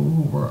people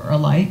who were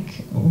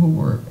alike, who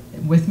were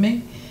with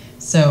me.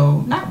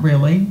 So not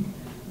really. Do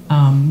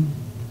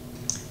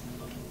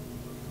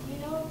you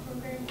know a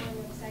program or a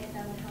website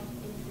that would help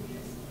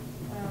introduce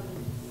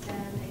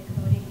STEM and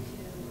coding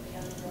to a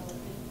young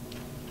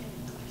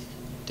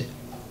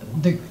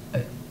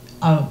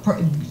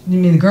girl? You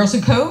mean the Girls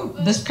Who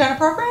Code? This kind of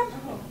program?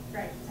 Oh,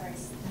 right, sorry.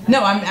 No,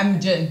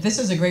 this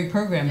is a great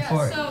program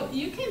for it. So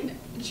you can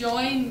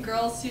join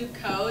Girls Who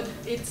Code.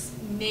 It's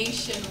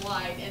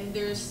nationwide, and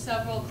there's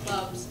several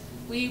clubs.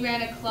 We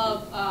ran a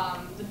club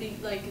the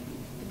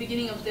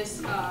beginning of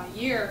this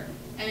year,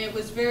 and it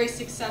was very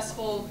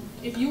successful.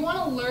 If you want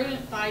to learn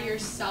it by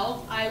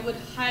yourself, I would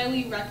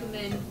highly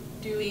recommend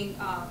doing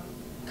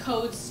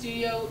Code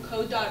Studio,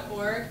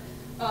 code.org.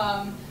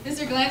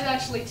 Mr. Glantz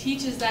actually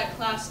teaches that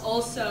class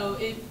also.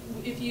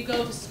 If you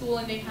go to school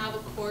and they have a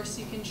course,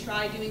 you can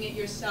try doing it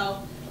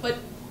yourself. But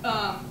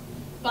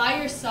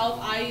by yourself,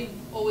 I've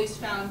always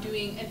found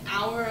doing an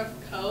hour of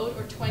code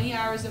or 20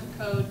 hours of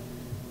code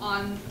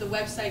on the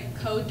website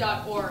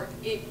code.org.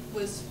 It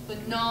was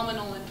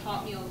phenomenal and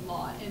taught me a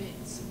lot, and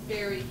it's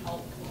very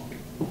helpful.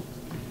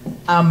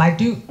 I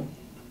do.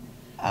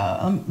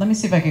 Let me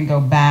see if I can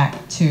go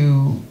back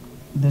to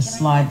the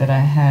slide that I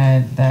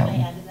had. That.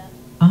 Can I add to that?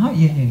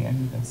 Yeah.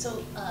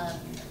 So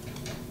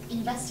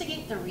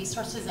investigate the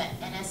resources at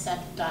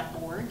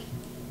nsf.org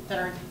that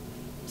are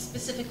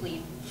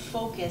specifically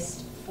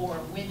focused for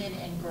women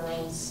and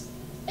girls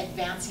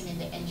advancing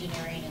into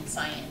engineering and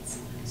science.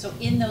 So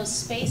in those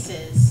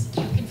spaces,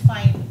 you can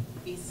find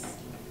these,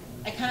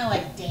 I kind of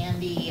like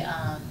dandy,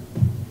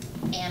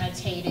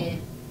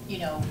 annotated, you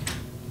know,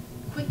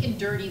 quick and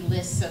dirty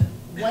lists of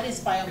what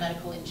is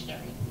biomedical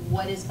engineering,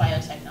 what is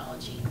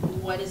biotechnology,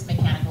 what is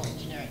mechanical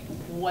engineering,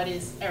 what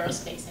is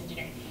aerospace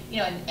engineering, you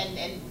know,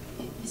 and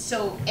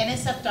so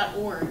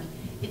nsf.org,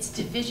 it's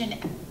division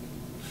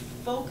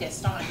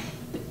focused on,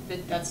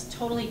 that's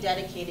totally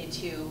dedicated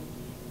to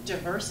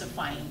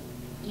diversifying,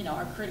 you know,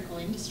 our critical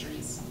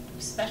industries,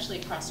 especially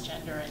across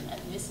gender and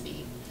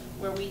ethnicity,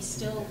 where we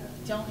still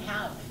don't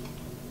have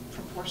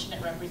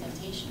proportionate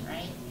representation,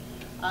 right?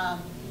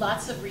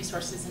 Lots of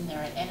resources in there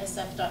at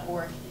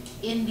nsf.org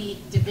in the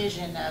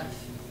division of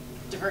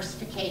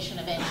diversification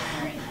of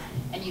engineering.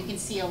 And you can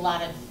see a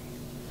lot of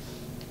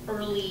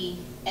early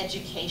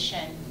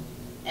education,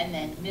 and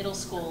then middle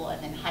school,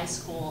 and then high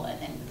school, and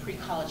then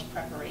pre-college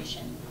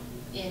preparation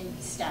in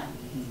STEM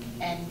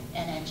and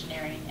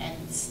engineering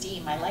and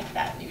STEAM. I like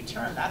that new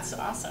term. That's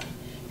awesome.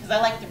 Because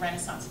I like the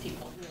Renaissance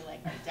people who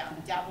like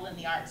dabble in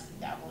the arts and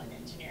dabble in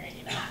engineering,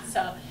 you know.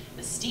 So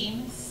the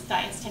STEAM,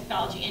 science,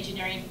 technology,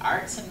 engineering,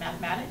 arts, and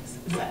mathematics.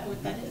 Is that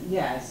what that is?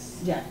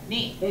 Yes. Yeah.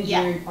 Neat.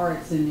 Engineering,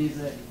 arts, and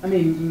music. I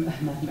mean,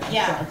 mathematics.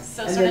 Yeah. Sorry.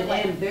 So and sort then of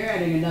like they're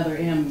adding another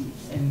M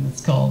in the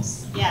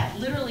skulls. yeah,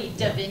 literally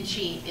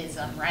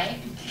DaVinci-ism, right?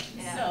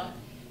 Yeah. So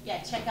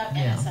yeah, check out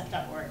Yeah.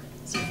 nsf.org.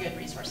 Some good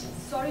resources.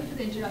 Sorry for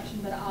the interruption,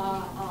 but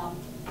our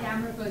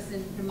camera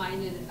person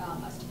reminded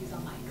us to use our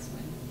mics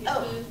when.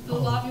 Oh. The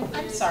lobby I'm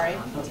players sorry. are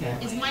on. Okay.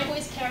 Is my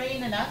voice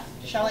carrying enough?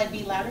 Shall I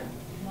be louder?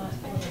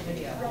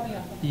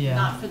 Yeah.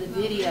 Not for the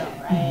video,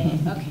 right?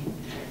 Okay.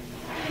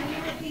 Can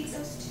you repeat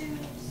those two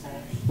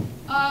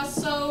sites?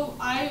 So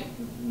I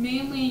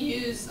mainly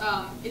use,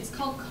 it's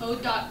called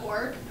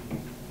code.org.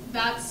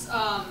 That's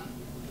a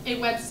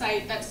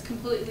website that's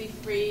completely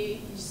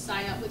free. You just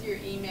sign up with your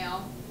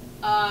email.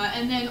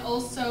 And then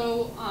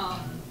also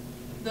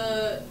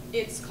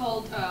it's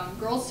called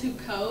Girls Who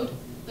Code,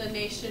 the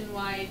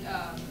nationwide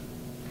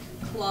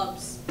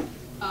clubs.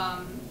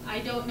 I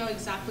don't know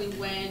exactly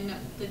when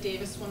the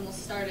Davis one will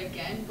start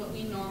again, but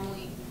we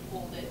normally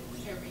hold it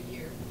every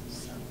year.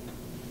 So.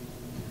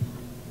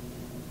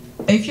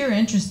 If you're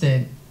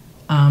interested,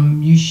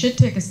 you should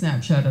take a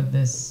snapshot of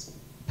this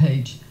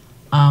page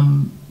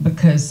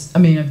because,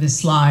 of this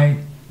slide.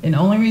 And the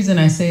only reason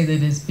I say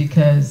that is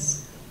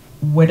because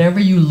whatever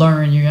you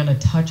learn, you're going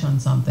to touch on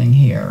something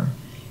here.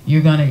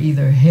 You're going to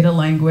either hit a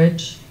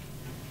language.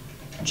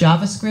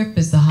 JavaScript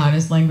is the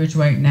hottest language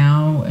right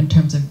now in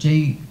terms of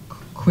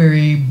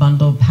jQuery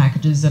bundle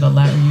packages that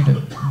allow you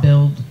to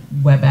build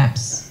web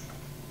apps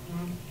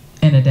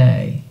in a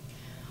day.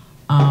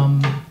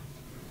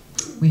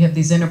 We have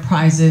these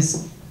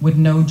enterprises with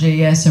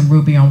Node.js and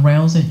Ruby on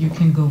Rails that you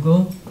can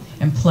Google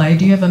and play.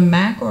 Do you have a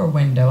Mac or a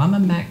Windows? I'm a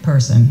Mac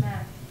person.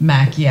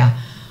 Mac, yeah.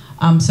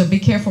 So be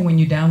careful when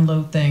you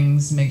download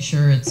things. Make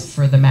sure it's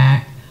for the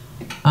Mac.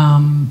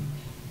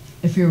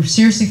 If you're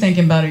seriously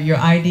thinking about it, your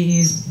IDE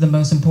is the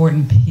most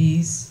important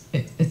piece.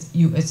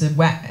 It's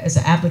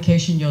an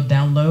application you'll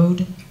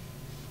download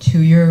to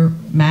your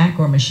Mac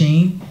or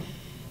machine,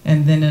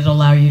 and then it'll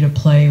allow you to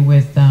play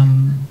with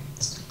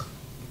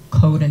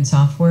code and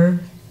software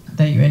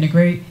that you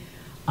integrate.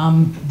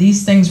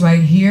 These things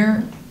right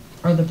here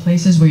are the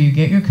places where you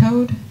get your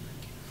code.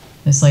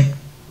 It's like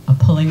a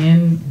pulling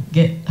in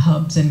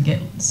GitHubs and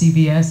Get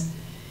CVS.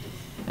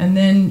 And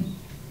then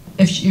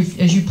as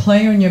you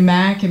play on your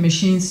Mac and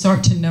machines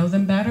start to know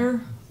them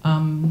better,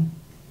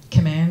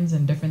 commands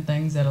and different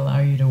things that allow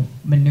you to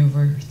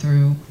maneuver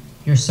through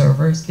your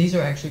servers. These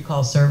are actually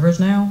called servers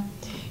now.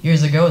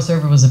 Years ago, a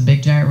server was a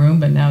big giant room,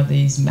 but now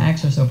these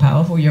Macs are so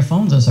powerful, your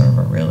phone's a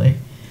server, really.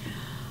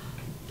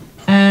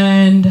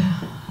 And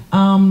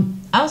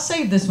I'll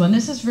save this one.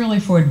 This is really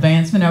for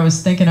advancement. I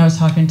was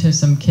talking to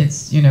some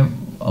kids, you know,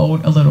 a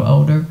little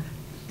older.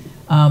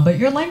 But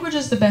your language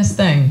is the best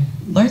thing.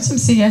 Learn some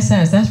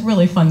CSS. That's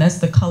really fun. That's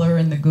the color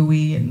and the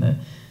GUI and the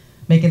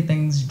making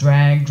things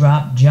drag,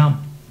 drop,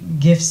 jump,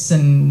 GIFs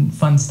and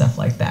fun stuff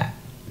like that.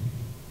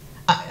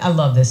 I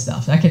love this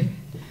stuff.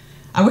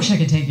 I wish I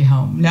could take you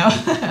home. No.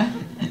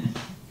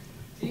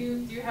 Do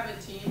you have a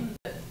team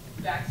that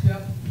backs you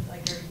up?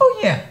 Like oh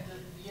yeah.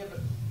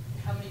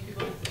 How many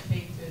people does it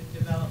take to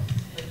develop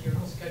like your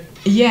whole schedule?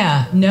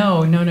 Yeah.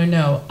 No.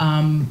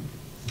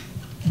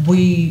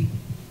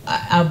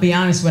 I'll be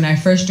honest. When I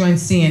first joined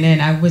CNN,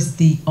 I was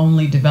the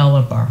only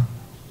developer.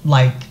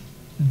 Like,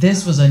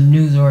 this was a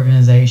news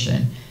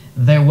organization.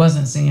 There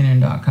wasn't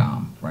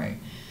CNN.com, right?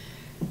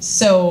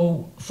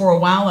 So for a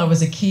while, I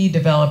was a key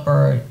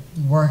developer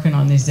working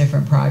on these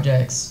different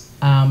projects.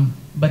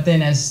 But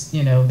then as,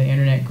 you know, the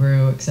internet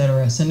grew, et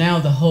cetera. So now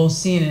the whole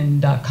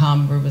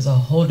CNN.com group is a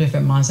whole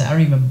different mindset. I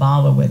don't even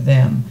bother with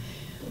them.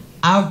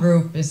 Our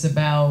group is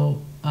about,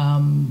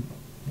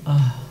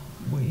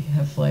 we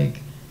have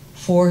like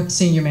 4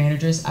 senior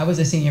managers. I was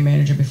a senior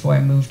manager before I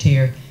moved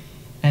here.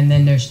 And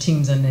then there's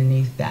teams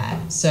underneath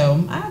that.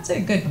 So I'd say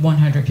a good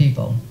 100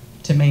 people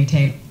to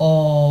maintain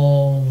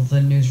all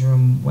the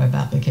newsroom web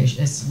applications.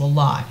 It's a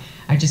lot.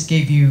 I just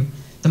gave you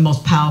the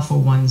most powerful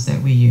ones that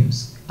we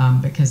use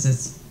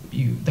because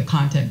the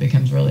content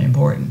becomes really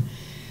important.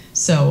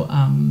 So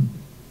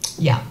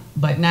yeah,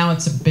 but now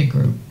it's a big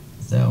group.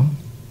 So,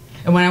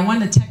 and when I won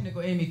the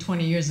Technical Emmy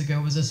 20 years ago,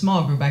 it was a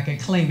small group. I could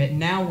claim it.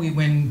 Now we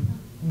win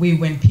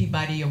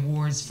Peabody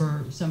Awards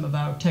for some of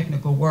our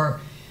technical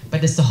work,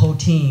 but it's the whole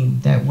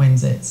team that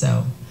wins it.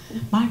 So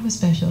mine was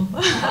special.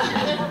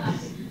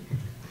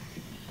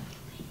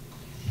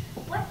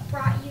 What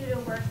brought you to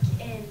work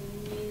in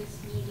news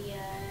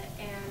media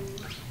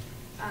and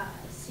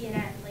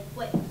CNN? Like,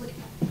 what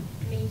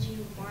made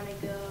you want to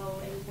go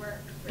and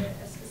work for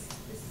this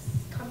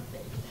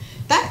company?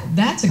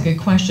 That's a good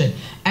question.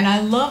 And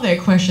I love that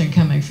question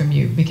coming from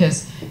you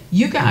because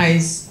you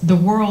guys, the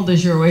world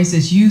is your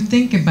oasis. You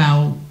think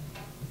about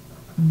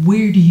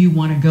where do you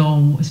want to go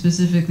and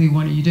specifically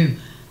what do you do?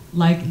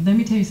 Like, let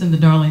me tell you something,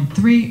 darling.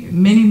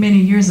 Many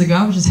years ago,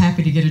 I was just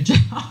happy to get a job.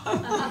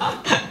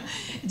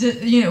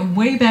 You know,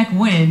 way back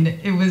when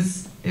it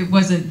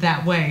wasn't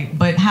that way.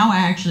 But how I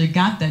actually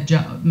got that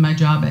job, my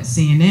job at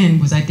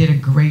CNN, was I did a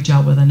great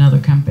job with another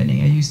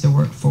company. I used to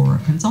work for a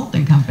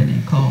consulting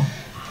company called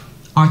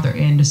Arthur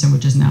Anderson,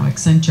 which is now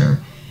Accenture.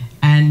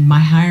 And my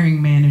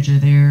hiring manager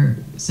there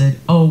said,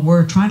 "Oh,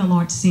 we're trying to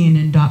launch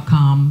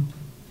CNN.com.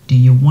 Do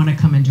you want to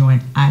come and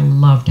join? I'd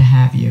love to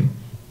have you."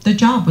 The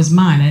job was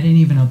mine. I didn't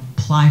even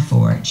apply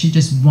for it. She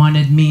just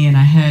wanted me, and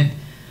I had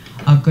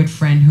a good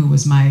friend who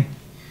was my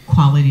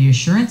quality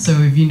assurance.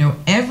 So if you know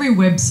every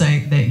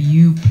website that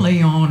you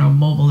play on or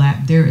mobile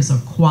app, there is a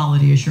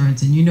quality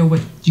assurance. And you know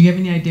what, do you have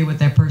any idea what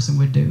that person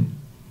would do?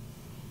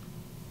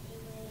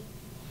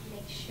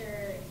 Make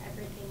sure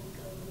everything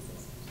goes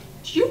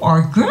as You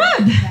are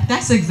good.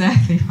 That's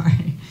exactly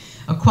right.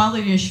 A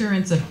quality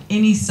assurance of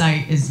any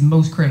site is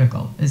most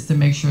critical, is to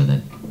make sure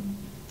that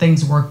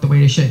things work the way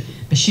they should.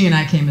 But she and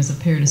I came as a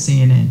pair to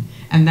CNN.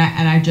 And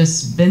I've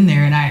just been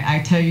there, and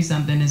I tell you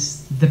something,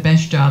 it's the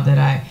best job that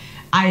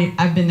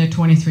I've been there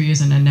 23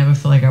 years and I never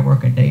feel like I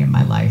work a day in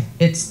my life.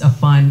 It's a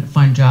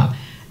fun job.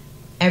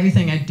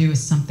 Everything I do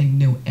is something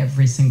new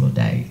every single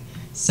day.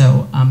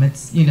 So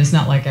it's, you know, it's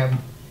not like I'm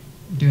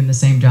doing the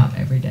same job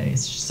every day.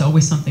 It's just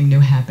always something new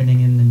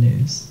happening in the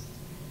news.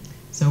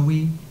 So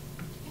okay.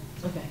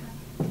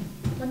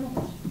 One more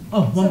question.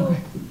 Oh, one more.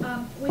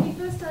 When you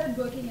first started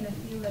working in a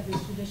field that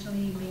was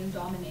traditionally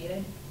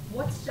male-dominated,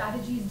 what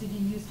strategies did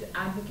you use to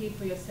advocate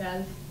for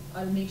yourself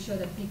or make sure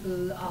that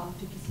people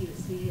took you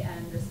seriously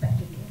and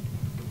respected you?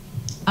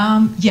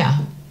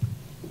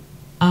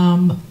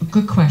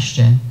 Good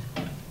question.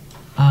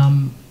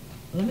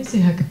 Let me see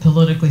how I could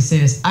politically say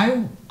this.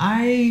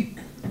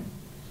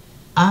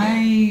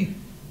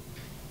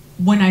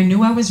 When I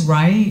knew I was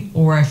right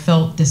or I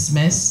felt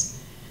dismissed,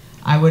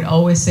 I would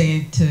always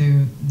say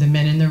to the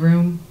men in the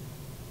room,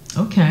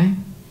 okay,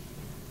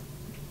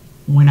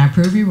 when I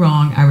prove you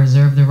wrong, I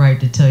reserve the right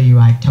to tell you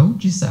I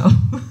told you so.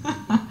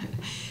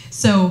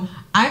 So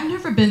I've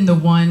never been the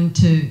one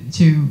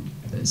to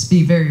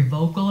be very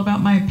vocal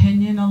about my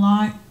opinion a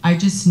lot. I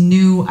just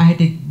knew I had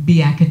to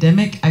be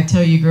academic. I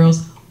tell you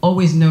girls,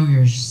 always know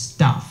your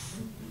stuff.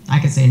 I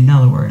could say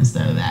another word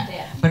instead of that.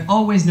 Yeah. But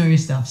always know your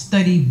stuff.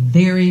 Study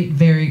very,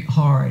 very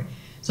hard.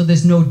 So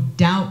there's no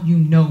doubt you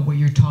know what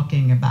you're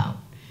talking about.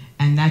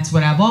 And that's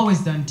what I've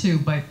always done too.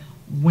 But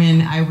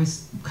when I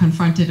was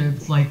confronted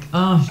of like,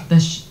 oh,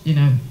 that's, you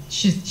know,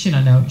 she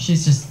don't know.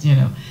 She's just, you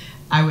know.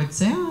 I would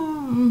say,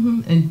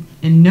 and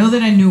know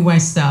that I knew my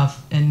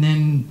stuff, and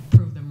then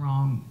prove them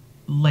wrong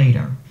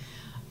later.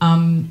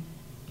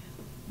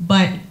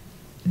 But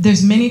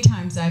there's many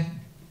times I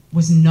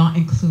was not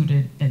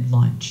included in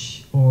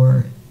lunch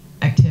or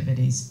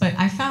activities, but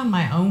I found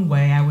my own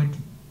way. I would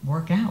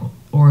work out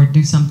or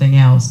do something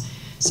else.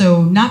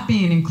 So not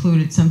being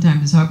included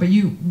sometimes is hard, but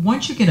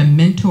once you get a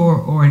mentor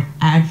or an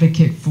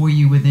advocate for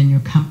you within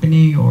your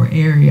company or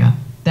area,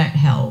 that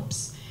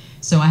helps.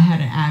 So I had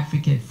an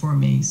advocate for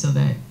me, so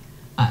that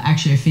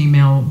actually a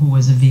female who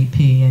was a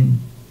VP, and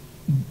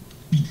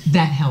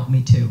that helped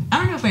me too. I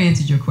don't know if I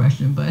answered your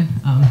question, but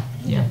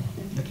yeah.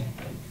 Okay.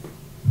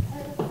 I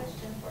have a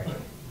question for you.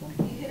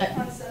 You hit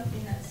upon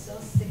something that's so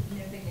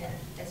significant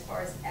as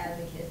far as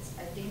advocates.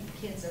 I think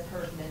kids have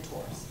heard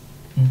mentors,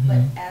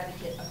 but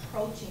advocate,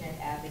 approaching an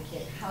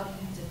advocate, how do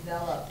you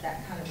develop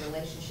that kind of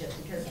relationship?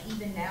 Because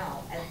even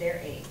now, at their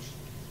age,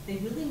 they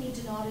really need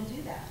to know how to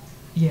do that.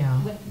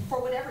 Yeah. For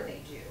whatever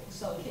they do.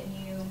 So can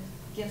you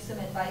give some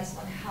advice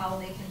on how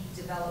they can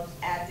develop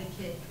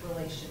advocate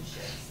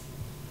relationships?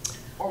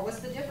 Or what's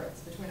the difference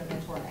between a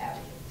mentor and an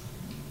advocate?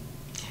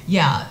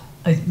 Yeah,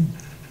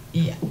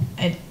 yeah.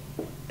 And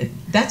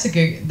that's a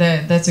good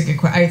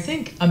question. I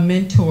think a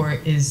mentor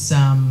is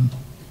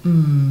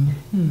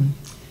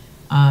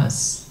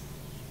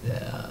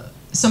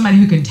somebody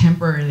who can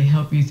temporarily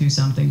help you through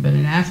something, but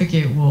an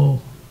advocate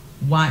will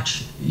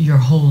watch your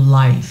whole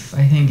life.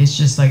 I think it's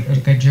just like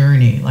a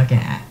journey, like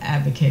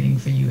advocating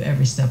for you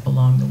every step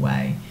along the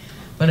way.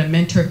 But a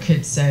mentor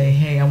could say,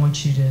 hey, I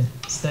want you to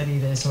study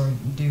this or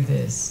do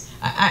this.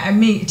 I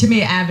mean, to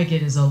me, an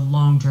advocate is a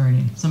long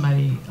journey,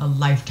 somebody, a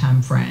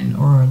lifetime friend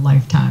or a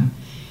lifetime,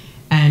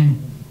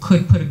 and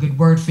could put a good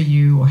word for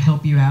you or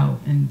help you out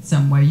in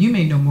some way. You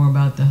may know more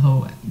about the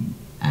whole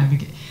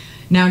advocate.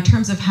 Now, in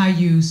terms of how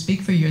you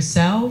speak for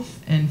yourself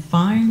and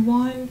find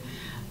one,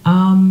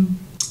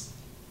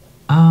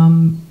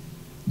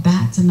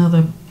 that's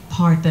another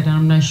part that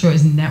I'm not sure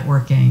is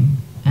networking,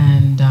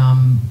 and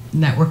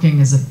networking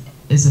is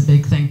a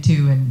big thing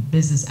too, and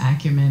business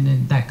acumen,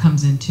 and that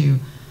comes into,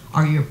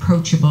 are you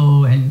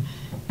approachable, and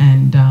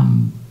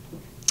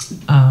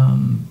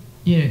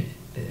you know,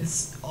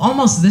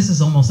 this is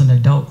almost an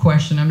adult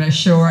question. I'm not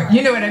sure,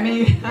 you know what I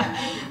mean.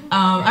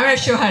 I'm not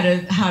sure how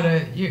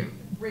to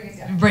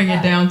bring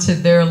it down to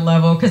their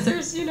level, because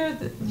there's, you know,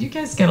 you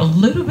guys get a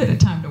little bit of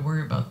time to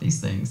worry about these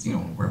things. You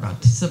don't worry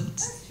about this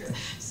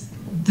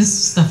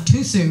stuff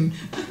too soon.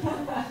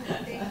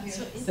 Thank you.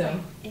 So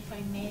if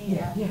I may,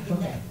 go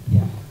ahead.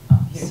 Yeah.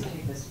 Here,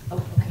 take this. Oh,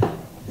 okay.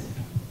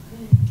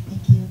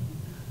 Thank you.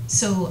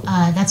 So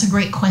that's a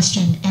great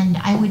question, and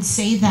I would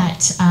say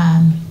that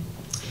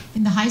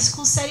in the high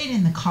school setting,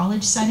 in the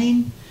college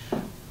setting,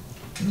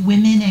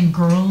 women and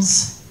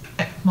girls,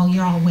 well,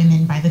 you're all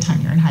women by the time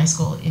you're in high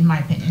school, in my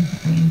opinion.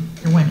 I mean,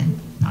 you're women,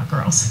 not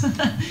girls.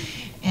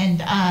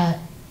 And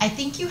I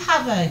think you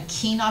have a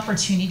keen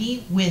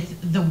opportunity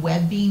with the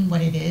web being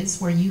what it is,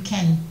 where you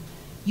can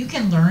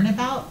learn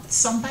about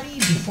somebody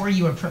before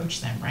you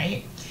approach them,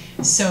 right?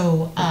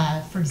 So,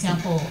 for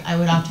example, I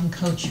would often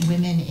coach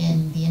women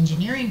in the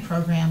engineering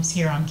programs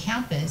here on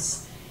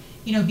campus.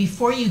 You know,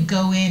 before you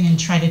go in and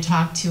try to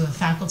talk to a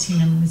faculty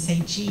member and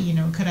say, gee, you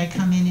know, could I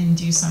come in and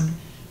do some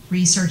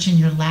research in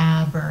your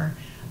lab, or,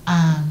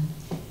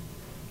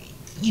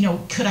 you know,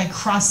 could I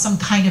cross some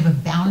kind of a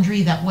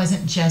boundary that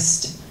wasn't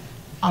just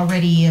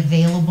already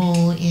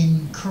available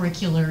in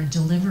curricular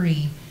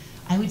delivery?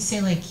 I would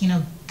say, like, you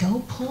know,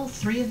 go pull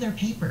 3 of their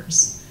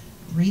papers,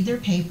 read their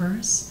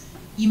papers.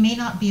 You may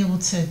not be able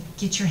to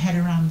get your head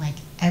around like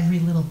every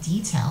little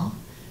detail,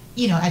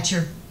 you know, at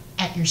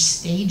your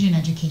stage in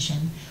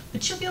education,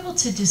 but you'll be able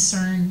to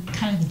discern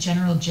kind of the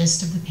general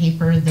gist of the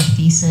paper, the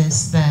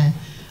thesis, the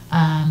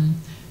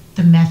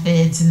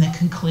methods and the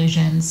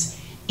conclusions.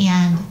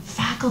 And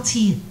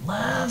faculty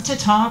love to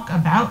talk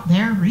about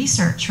their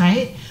research,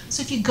 right?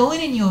 So if you go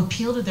in and you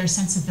appeal to their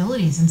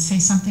sensibilities and say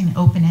something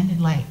open-ended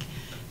like,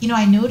 you know,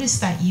 I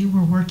noticed that you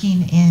were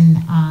working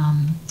in,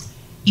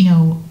 you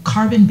know,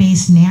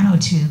 carbon-based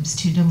nanotubes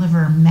to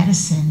deliver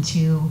medicine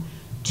to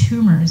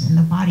tumors in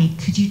the body.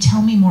 Could you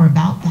tell me more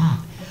about that?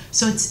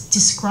 So it's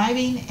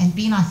describing and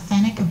being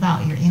authentic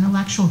about your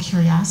intellectual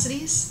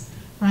curiosities,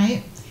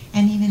 right?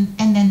 And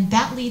then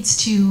that leads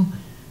to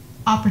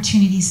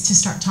opportunities to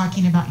start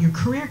talking about your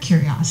career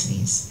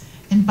curiosities.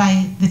 And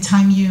by the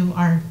time you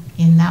are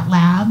in that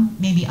lab,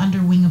 maybe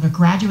under wing of a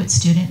graduate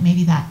student,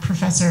 maybe that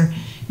professor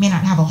may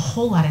not have a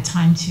whole lot of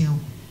time to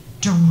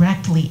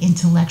directly,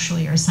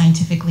 intellectually, or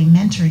scientifically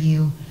mentor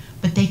you,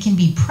 but they can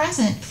be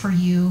present for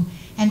you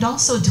and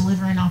also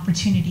deliver an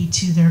opportunity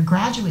to their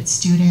graduate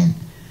student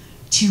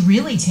to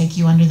really take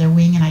you under their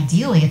wing. And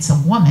ideally, it's a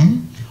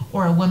woman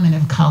or a woman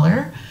of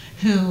color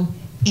who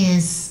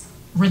is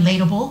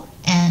relatable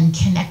and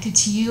connected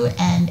to you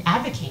and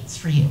advocates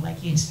for you, like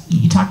you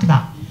talked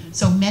about.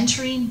 So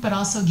mentoring, but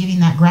also giving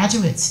that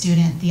graduate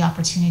student the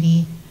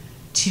opportunity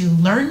to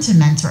learn to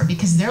mentor,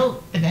 because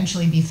they'll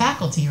eventually be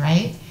faculty,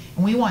 right?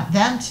 And we want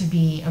them to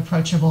be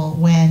approachable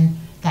when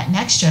that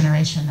next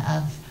generation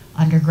of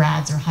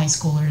undergrads or high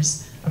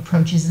schoolers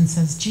approaches and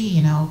says, gee,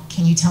 you know,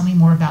 can you tell me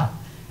more about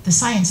the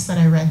science that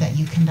I read that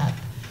you conduct?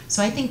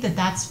 So I think that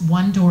that's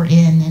one door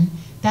in, and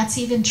that's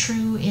even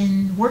true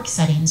in work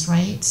settings,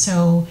 right?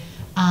 So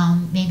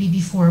maybe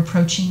before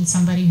approaching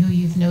somebody who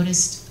you've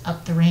noticed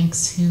up the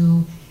ranks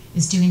who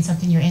is doing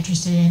something you're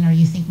interested in or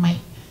you think might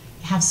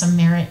have some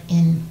merit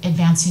in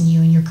advancing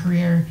you in your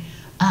career,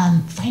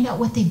 find out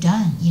what they've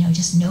done, you know,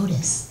 just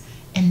notice,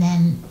 and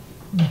then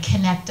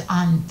connect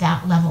on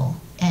that level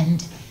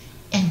and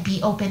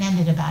be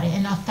open-ended about it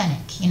and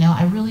authentic. You know,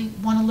 I really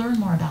want to learn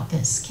more about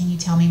this. Can you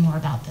tell me more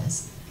about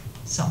this?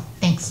 So,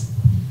 thanks.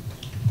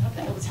 I hope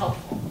that was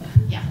helpful.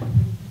 Yeah.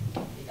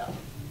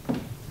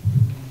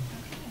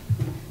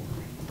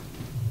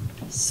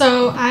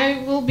 So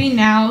I will be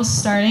now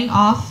starting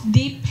off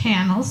the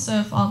panel, so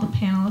if all the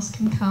panelists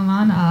can come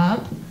on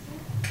up.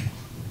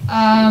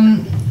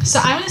 So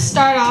I'm going to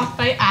start off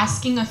by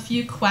asking a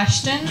few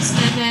questions,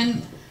 and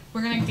then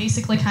we're going to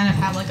basically kind of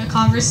have like a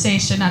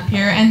conversation up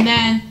here. And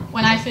then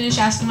when I finish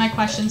asking my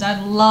questions,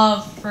 I'd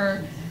love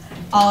for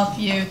all of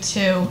you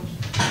to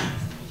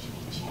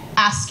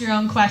ask your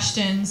own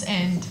questions,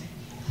 and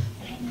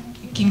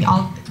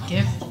I'll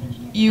give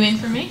you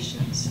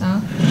information.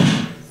 So.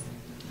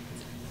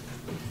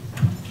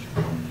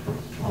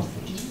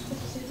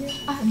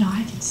 No,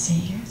 I can see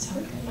here. It's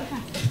okay.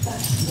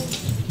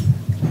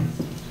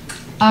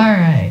 All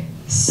right.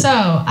 So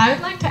I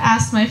would like to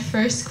ask my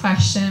first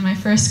question. My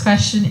first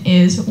question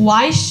is,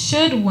 why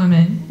should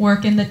women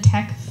work in the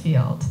tech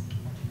field?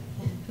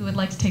 Who would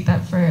like to take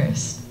that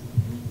first?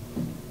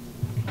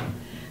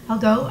 I'll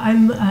go.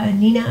 I'm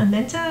Nina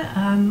Amenta.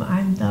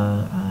 I'm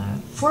the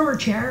former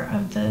chair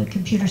of the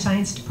computer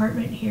science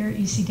department here at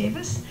UC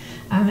Davis,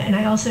 and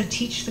I also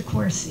teach the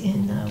course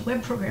in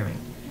web programming.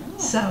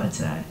 So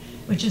it's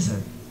which is a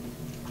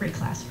great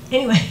class.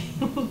 Anyway,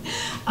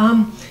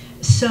 I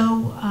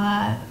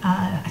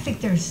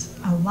think there's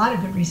a lot of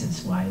good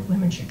reasons why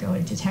women should go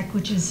into tech,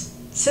 which is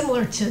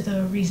similar to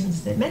the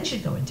reasons that men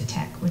should go into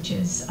tech, which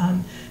is,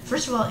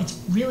 first of all, it's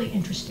a really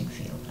interesting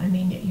field. I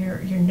mean,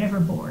 you're never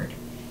bored.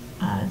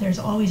 There's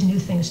always new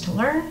things to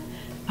learn.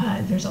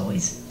 There's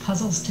always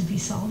puzzles to be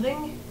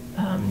solving.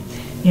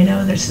 You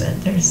know,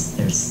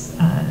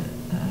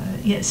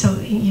 yeah, so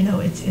you know,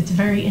 it's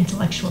very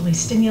intellectually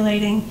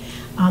stimulating.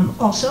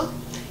 Also,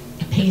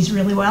 it pays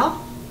really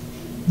well.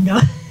 No,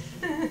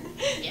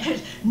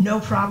 there's no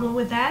problem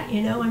with that.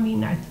 You know, I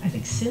mean, I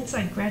think since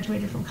I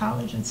graduated from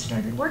college and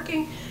started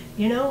working,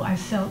 you know, I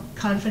felt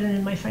confident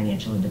in my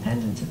financial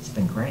independence. It's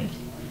been great.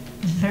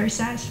 It's very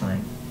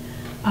satisfying.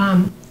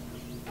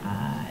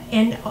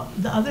 And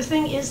the other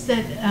thing is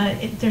that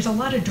there's a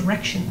lot of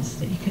directions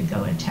that you could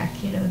go in tech.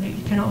 You know, that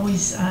you can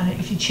always,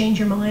 if you change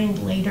your mind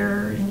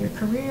later in your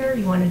career,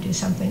 you want to do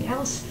something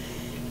else,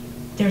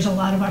 there's a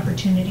lot of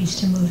opportunities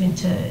to move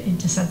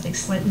into something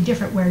slightly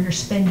different where you're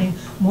spending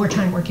more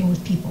time working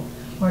with people,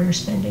 or you're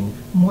spending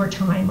more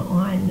time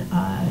on,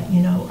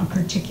 you know, a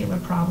particular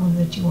problem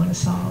that you want to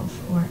solve,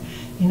 or,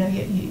 you know,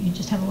 you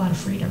just have a lot of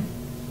freedom.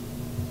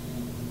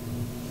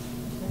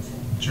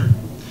 Sure.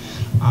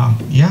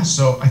 Yeah,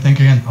 so I think,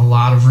 again, a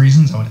lot of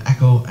reasons. I would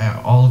echo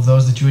all of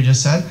those that you had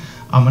just said.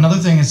 Another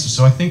thing is,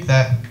 so I think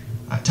that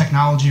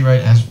technology,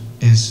 right,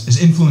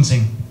 is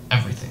influencing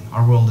everything.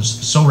 Our world is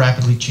so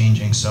rapidly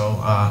changing. So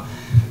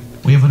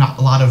we have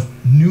a lot of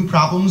new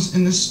problems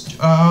in this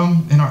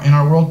in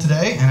our world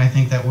today, and I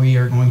think that we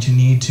are going to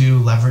need to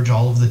leverage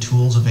all of the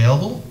tools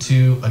available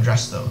to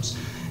address those.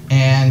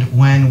 And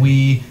when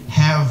we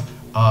have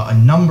a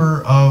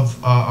number of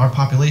our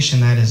population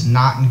that is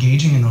not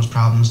engaging in those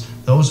problems,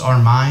 those are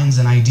minds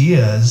and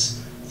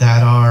ideas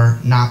that are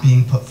not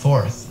being put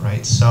forth,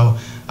 right? So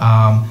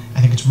I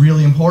think it's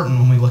really important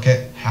when we look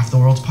at half the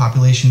world's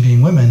population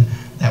being women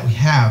that we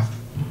have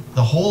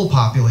the whole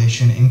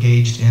population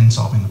engaged in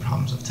solving the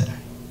problems of today.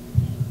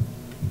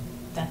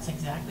 That's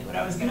exactly what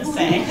I was going to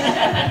say.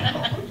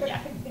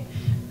 Yeah.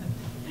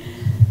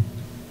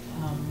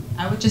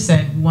 I would just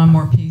add one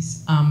more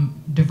piece,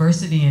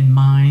 diversity in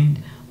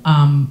mind.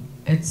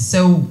 It's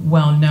so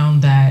well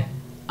known that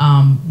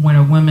when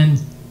a woman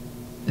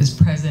is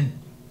present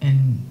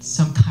in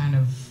some kind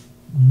of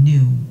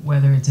new,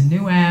 whether it's a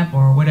new app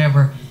or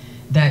whatever,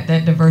 that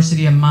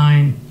diversity of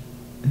mind,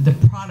 the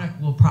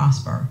product will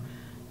prosper.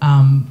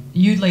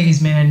 You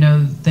ladies may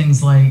know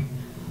things like,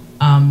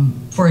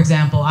 for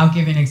example, I'll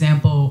give you an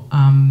example.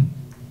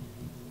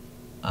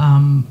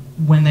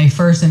 When they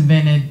first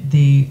invented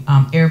the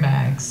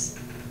airbags,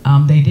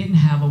 they didn't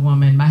have a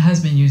woman. My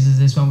husband uses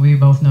this one. We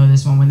both know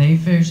this one. When they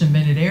first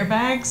invented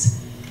airbags,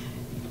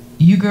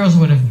 you girls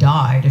would have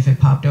died if it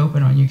popped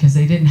open on you because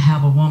they didn't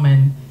have a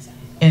woman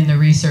in the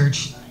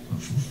research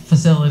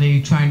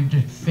facility trying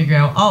to figure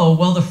out, oh,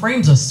 well, the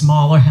frames are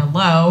smaller,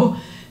 hello.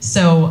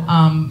 So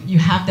you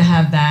have to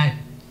have that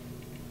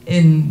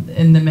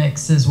in the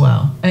mix as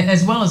well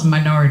as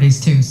minorities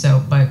too.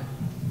 So, but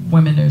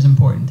women is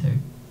important too.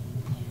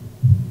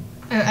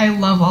 I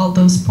love all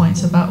those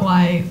points about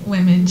why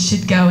women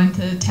should go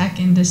into the tech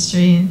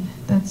industry, and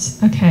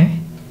that's okay.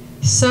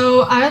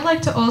 So I would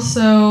like to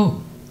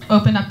also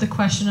open up the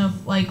question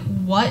of like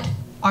what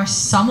are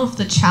some of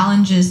the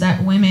challenges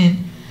that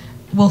women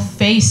will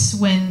face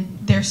when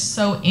they're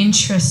so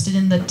interested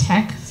in the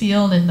tech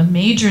field and the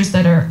majors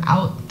that are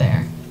out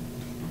there?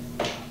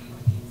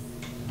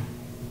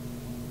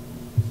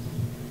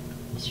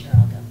 Sure,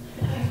 I'll go.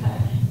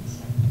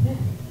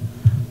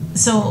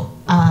 So,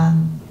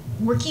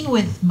 working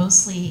with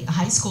mostly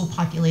high school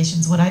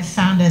populations, what I've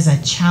found as a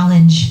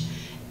challenge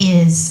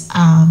is,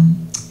 I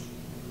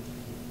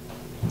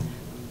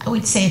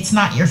would say it's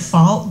not your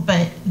fault,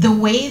 but the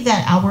way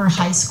that our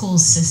high school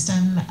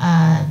system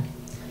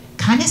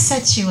kind of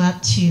sets you up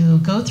to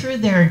go through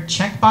their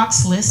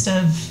checkbox list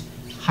of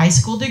high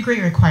school degree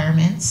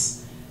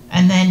requirements,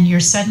 and then you're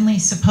suddenly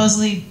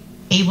supposedly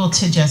able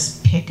to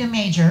just pick a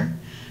major,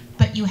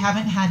 but you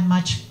haven't had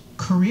much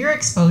career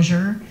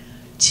exposure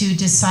to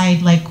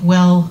decide, like,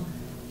 well,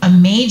 a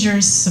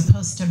major's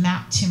supposed to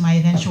map to my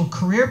eventual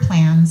career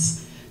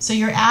plans. So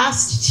you're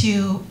asked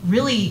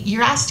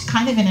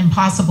kind of an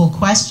impossible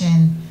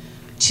question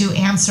to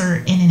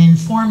answer in an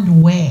informed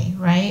way,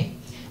 right?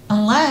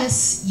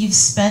 Unless you've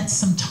spent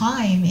some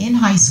time in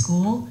high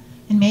school,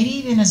 and maybe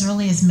even as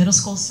early as middle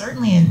school,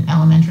 certainly in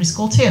elementary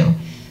school too.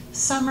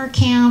 Summer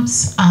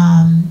camps,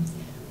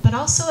 but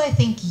also I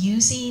think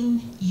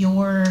using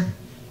your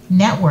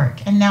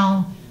network. And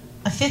now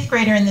a fifth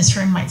grader in this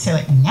room might say,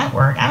 like,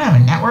 network? I don't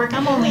have a network,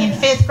 I'm only in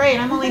fifth grade,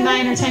 I'm only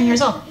 9 or 10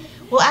 years old.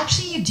 Well,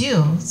 actually you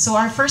do. So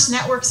our first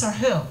networks are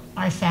who?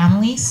 Our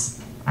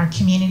families, our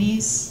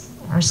communities,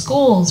 our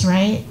schools,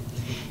 right?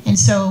 And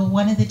so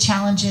one of the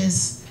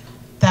challenges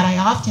that I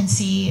often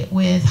see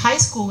with high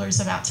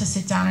schoolers about to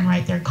sit down and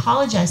write their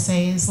college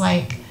essay is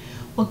like,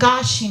 well,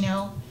 gosh,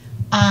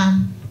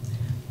 I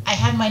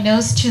had my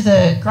nose to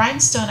the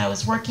grindstone. I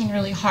was working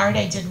really hard.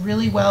 I did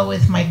really well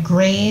with my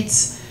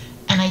grades.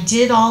 And I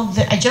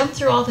jumped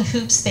through all the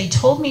hoops they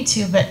told me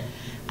to, but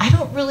I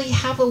don't really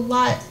have a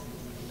lot.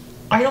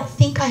 I don't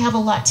think I have a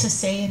lot to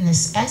say in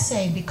this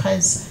essay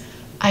because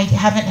I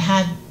haven't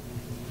had,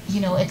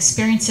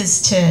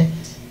 experiences to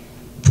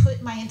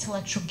put my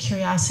intellectual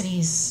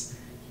curiosities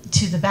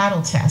to the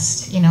battle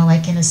test,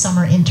 like in a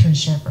summer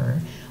internship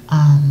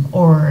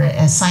or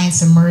a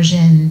science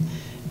immersion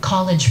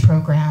college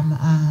program.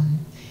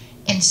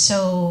 And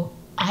so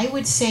I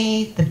would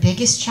say the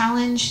biggest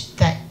challenge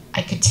that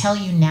I could tell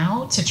you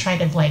now to try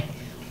to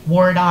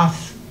ward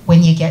off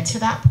when you get to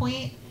that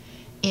point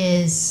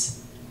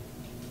is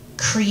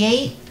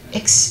create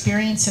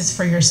experiences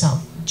for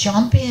yourself.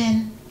 Jump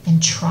in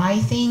and try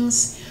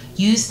things.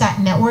 Use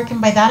that network.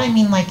 And by that I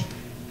mean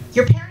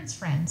your parents'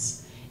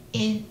 friends.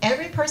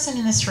 Every person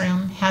in this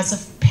room has a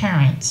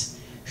parent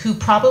who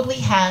probably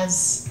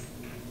has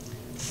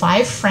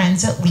 5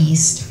 friends at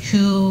least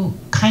who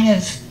kind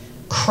of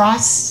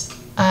cross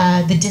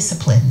the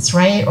disciplines,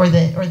 right? Or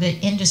the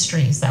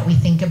industries that we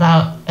think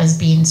about as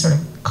being sort of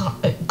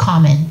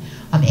common.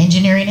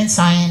 Engineering and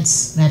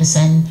science,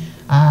 medicine,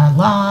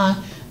 law,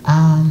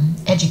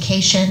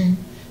 education,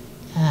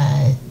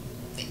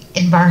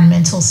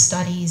 environmental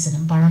studies and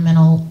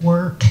environmental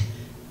work,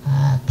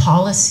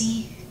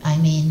 policy.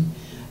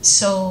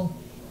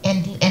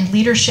 And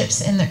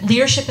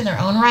leadership in their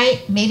own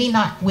right, maybe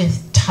not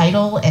with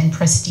title and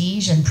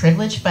prestige and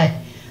privilege, but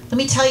let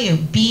me tell you,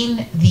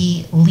 being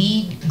the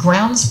lead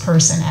grounds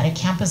person at a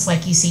campus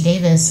like UC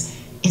Davis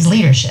is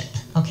leadership,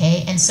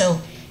 okay? And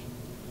so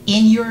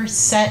in your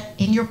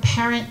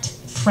parent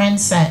friend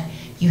set,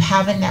 you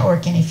have a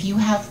network, and if you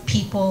have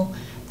people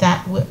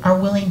that are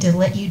willing to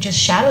let you just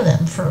shadow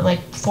them for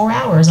 4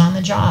 hours on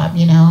the job,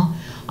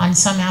 on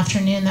some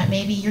afternoon that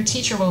maybe your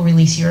teacher will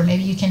release you, or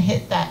maybe you can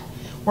hit that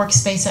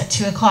workspace at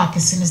 2 o'clock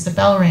as soon as the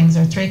bell rings,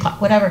 or 3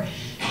 o'clock, whatever.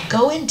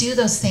 Go and do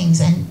those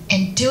things,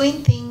 and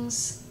doing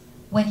things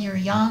when you're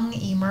young,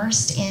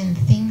 immersed in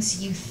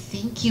things you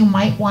think you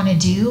might want to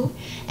do,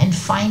 and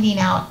finding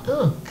out,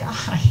 oh God,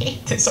 I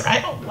hate this, or I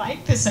don't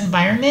like this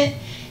environment,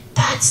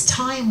 that's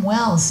time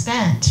well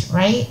spent,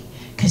 right?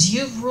 Because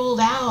you've ruled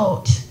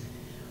out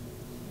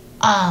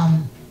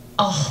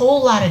a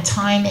whole lot of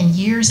time and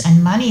years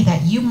and money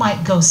that you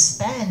might go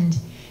spend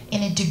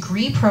in a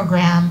degree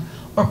program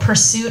or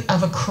pursuit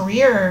of a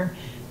career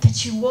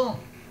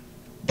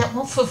that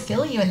won't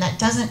fulfill you and that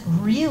doesn't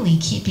really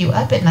keep you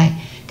up at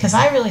night. Because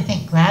I really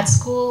think grad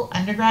school,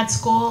 undergrad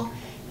school,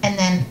 and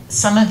then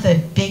some of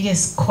the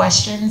biggest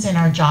questions in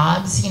our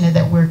jobs,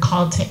 that we're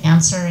called to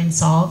answer and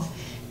solve,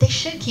 they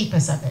should keep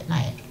us up at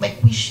night.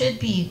 We should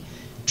be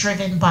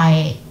driven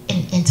by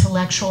an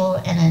intellectual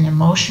and an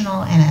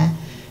emotional and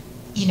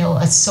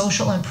a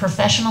social and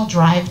professional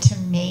drive to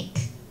make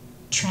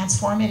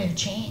transformative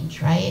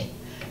change, right?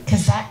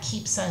 Because that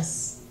keeps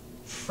us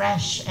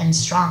fresh and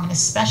strong, and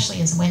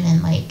especially as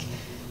women,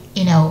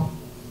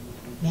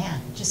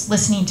 man, just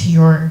listening to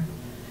your,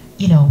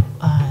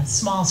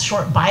 small,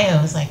 short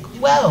bio is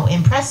whoa,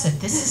 impressive.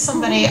 This is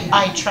somebody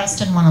I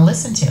trust and want to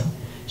listen to.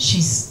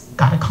 She's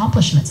got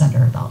accomplishments under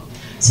her belt.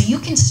 So you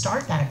can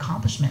start that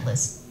accomplishment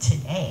list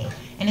today,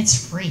 and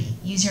it's free.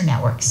 Use your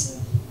networks.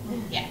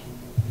 Yeah.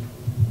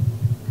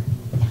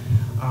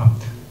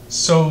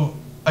 So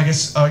I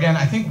guess, again,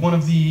 I think one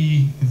of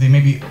the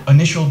maybe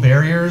initial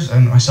barriers,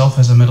 and myself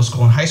as a middle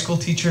school and high school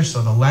teacher,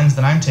 so the lens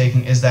that I'm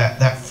taking is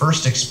that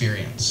first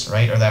experience,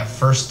 right? Or that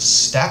first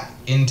step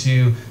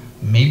into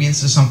maybe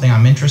this is something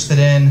I'm interested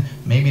in,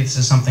 maybe this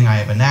is something I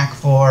have a knack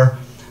for.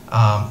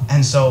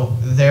 And so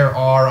there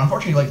are,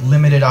 unfortunately, like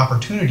limited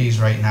opportunities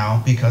right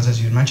now because,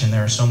 as you mentioned,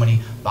 there are so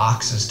many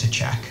boxes to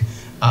check.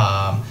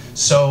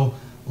 So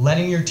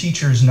letting your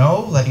teachers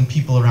know, letting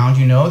people around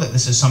you know that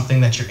this is something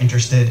that you're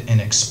interested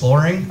in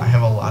exploring. I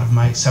have a lot of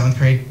my 7th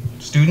grade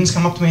students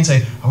come up to me and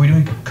say, are we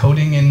doing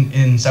coding in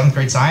 7th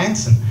grade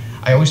science? And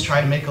I always try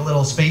to make a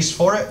little space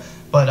for it,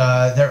 but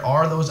there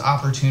are those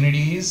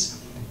opportunities.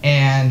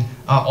 And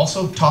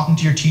also talking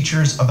to your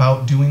teachers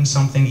about doing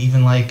something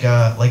even like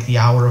the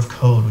hour of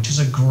code, which is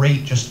a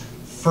great just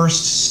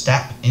first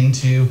step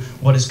into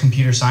what is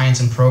computer science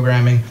and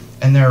programming.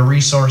 And there are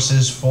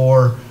resources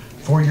for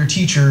your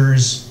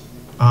teachers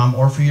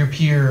or for your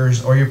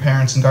peers or your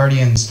parents and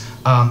guardians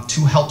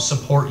to help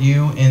support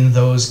you in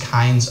those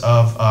kinds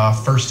of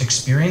first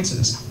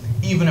experiences,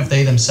 even if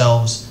they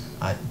themselves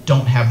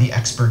don't have the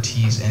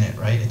expertise in it,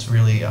 right? It's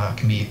really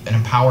can be an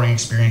empowering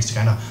experience to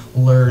kind of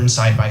learn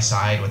side by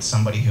side with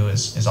somebody who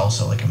is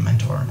also like a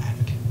mentor and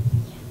advocate.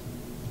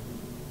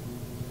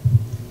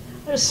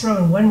 I'll just throw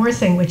in one more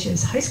thing, which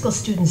is high school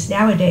students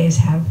nowadays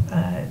have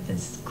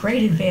this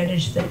great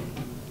advantage that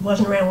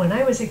wasn't around when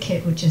I was a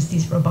kid, which is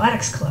these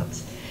robotics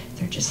clubs.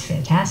 They're just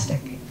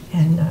fantastic,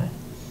 and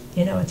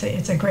you know,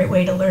 it's a great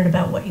way to learn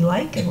about what you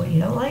like and what you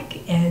don't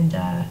like, and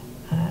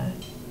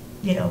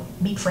you know,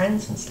 meet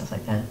friends and stuff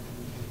like that.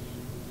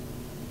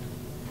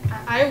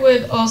 I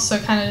would also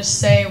kind of just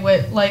say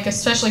what, like,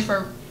 especially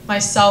for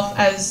myself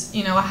as,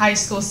 you know, a high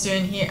school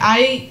student here,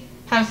 I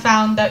have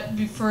found that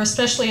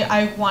especially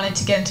I wanted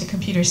to get into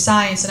computer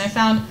science, and I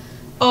found,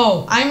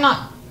 oh, I'm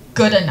not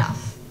good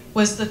enough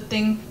was the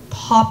thing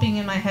popping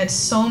in my head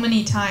so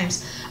many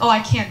times. Oh, I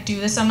can't do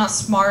this, I'm not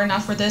smart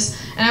enough for this.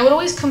 And I would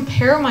always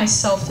compare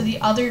myself to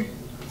the other,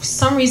 for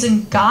some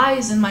reason,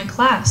 guys in my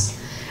class.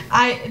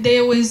 They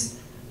always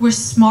were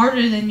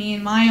smarter than me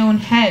in my own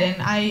head,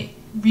 and I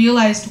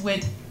realized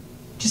with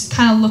just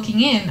kind of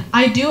looking in,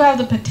 I do have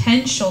the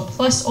potential,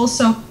 plus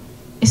also,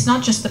 it's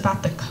not just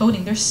about the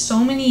coding. There's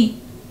so many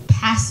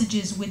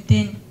passages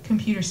within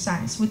computer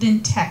science,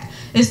 within tech.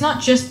 It's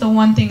not just the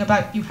one thing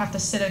about you have to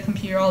sit at a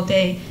computer all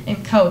day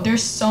and code.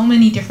 There's so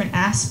many different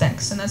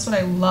aspects, and that's what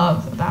I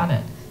love about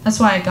it. That's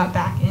why I got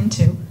back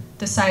into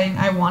deciding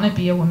I want to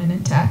be a woman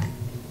in tech.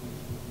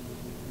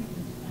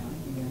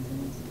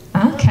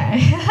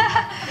 Okay.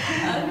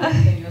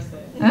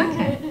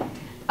 Okay.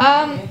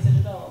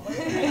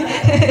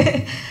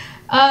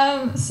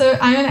 So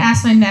I'm going to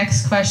ask my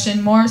next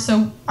question more.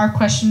 So our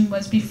question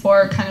was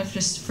before kind of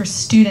just for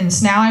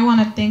students. Now I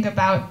want to think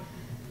about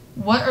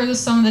what are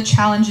some of the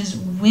challenges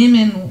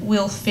women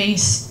will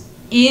face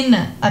in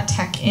a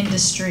tech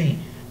industry?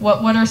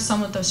 What are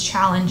some of those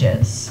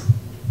challenges?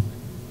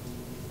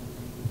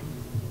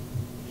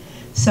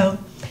 So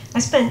I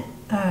spent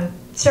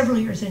several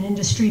years in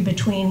industry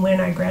between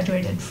when I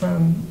graduated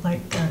from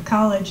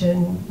college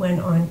and went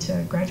on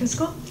to graduate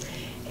school.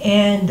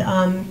 And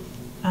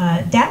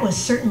that was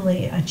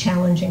certainly a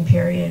challenging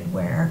period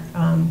where,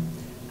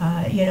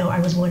 you know, I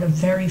was one of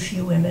very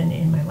few women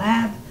in my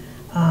lab.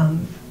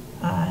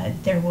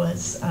 There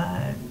was,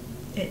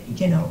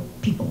 you know,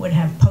 people would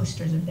have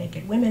posters of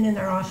naked women in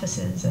their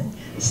offices and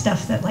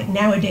stuff that like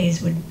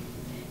nowadays would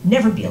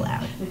never be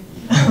allowed.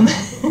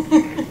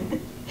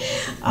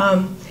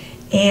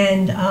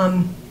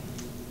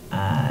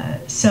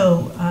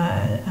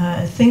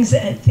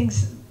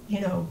 Things you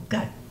know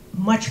got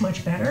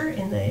much better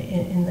in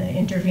the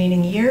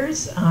intervening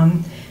years.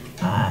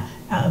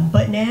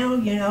 But now,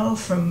 you know,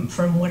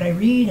 from what I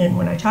read and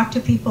when I talk to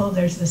people,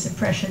 there's this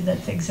impression that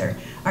things are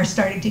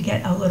starting to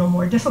get a little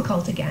more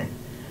difficult again,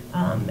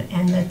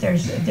 and that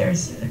there's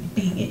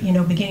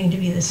beginning to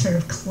be this sort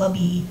of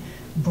clubby,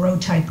 bro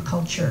type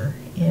culture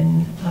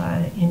in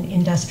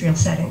industrial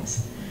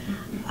settings.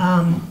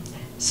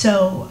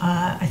 So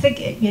I think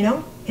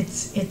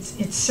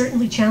it's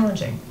certainly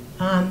challenging,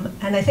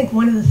 and I think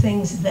one of the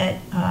things that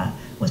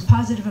was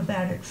positive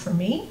about it for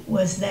me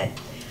was that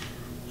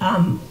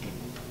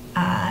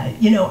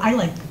you know, I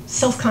like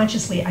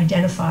self-consciously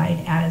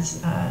identified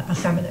as a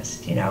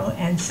feminist, you know,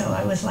 and so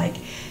I was like,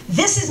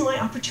 this is my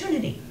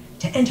opportunity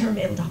to enter a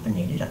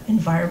male-dominated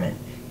environment,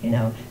 you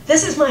know.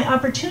 This is my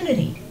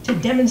opportunity to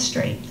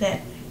demonstrate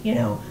that, you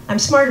know, I'm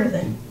smarter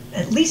than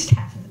at least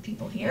half of the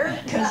people here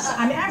because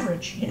I'm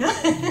average, you know.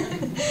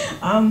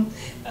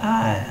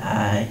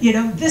 You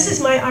know, this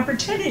is my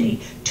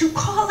opportunity to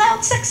call out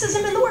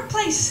sexism in the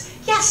workplace.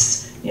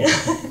 Yes, you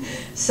know.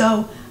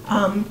 So.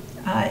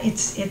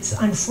 It's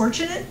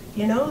unfortunate,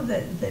 you know,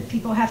 that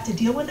people have to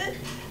deal with it,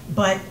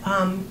 but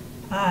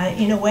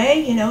in a way,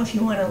 you know, if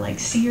you want to like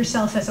see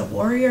yourself as a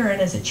warrior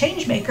and as a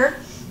change maker,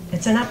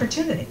 it's an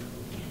opportunity.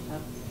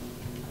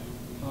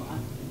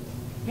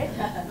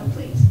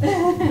 Please.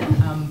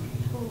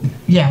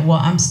 Yeah, well,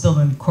 I'm still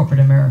in corporate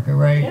America,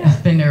 right? Yeah.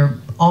 I've been there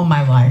all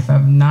my life.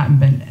 I've not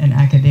been in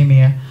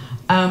academia.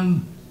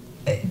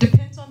 it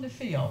depends on the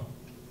field.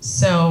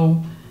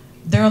 So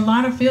there are a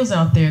lot of fields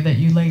out there that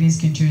you ladies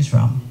can choose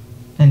from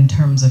in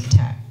terms of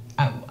tech.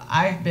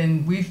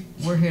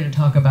 We're here to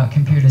talk about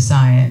computer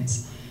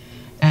science,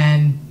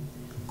 and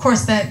of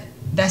course that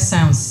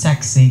sounds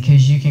sexy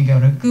because you can go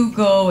to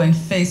Google and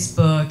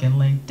Facebook and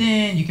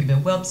LinkedIn. You can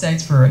build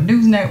websites for a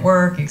news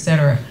network,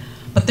 etc.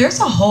 But there's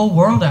a whole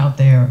world out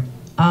there.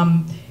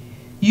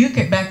 You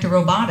get back to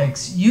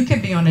robotics. You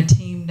could be on a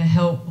team to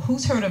help.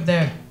 Who's heard of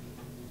that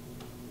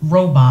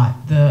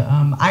robot, the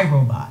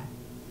iRobot?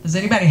 Does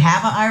anybody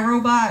have an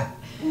iRobot?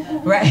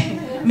 Right?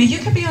 I mean, you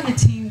could be on a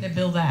team to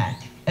build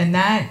that. And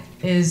that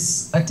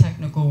is a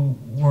technical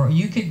world.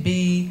 You could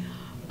be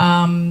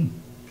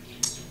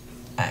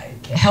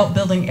help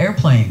building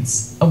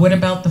airplanes. What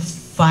about the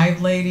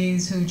 5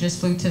 ladies who just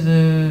flew to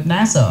the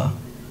NASA?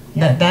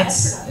 Yeah,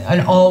 that's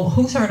an all.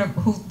 Who's heard of?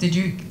 Who did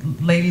you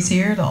ladies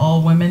here? The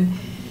all women.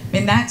 I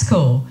mean, that's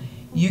cool.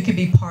 You could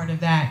be part of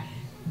that.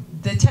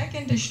 The tech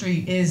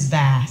industry is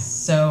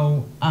vast,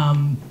 so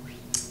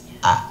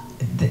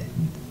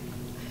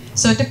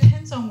so it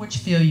depends on which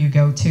field you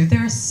go to.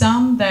 There are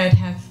some that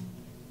have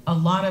a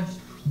lot of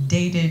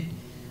dated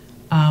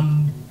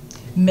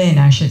men,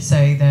 I should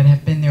say, that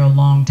have been there a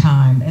long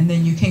time. And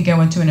then you can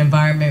go into an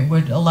environment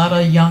with a lot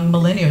of young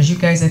millennials. You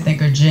guys, I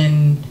think, are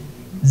Gen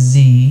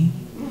Z.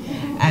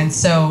 And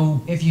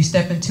so if you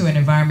step into an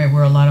environment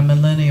where a lot of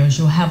millennials,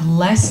 you'll have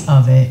less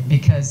of it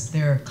because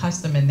they're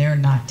accustomed and they're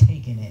not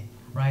taking it,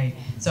 right?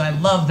 So I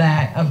love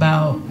that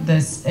about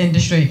this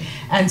industry.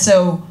 And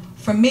so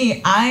for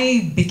me,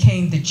 I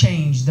became the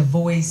change, the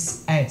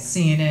voice at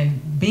CNN.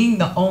 Being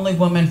the only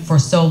woman for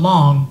so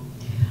long,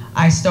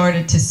 I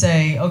started to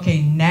say,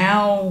 okay,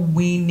 now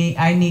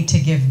I need to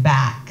give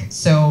back.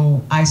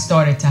 So I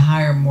started to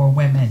hire more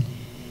women.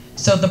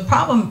 So the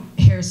problem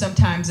here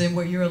sometimes, and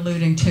what you're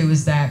alluding to,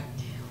 is that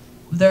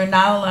there are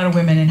not a lot of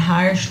women in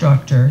higher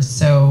structures.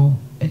 So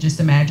just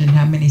imagine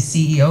how many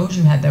CEOs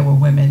you had that were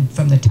women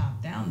from the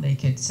top down. They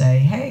could say,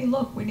 hey,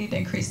 look, we need to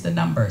increase the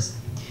numbers.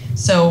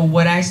 So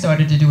what I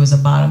started to do was a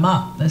bottom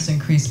up. Let's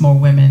increase more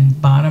women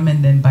bottom,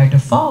 and then by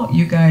default,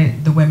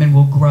 the women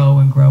will grow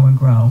and grow and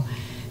grow.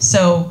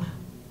 So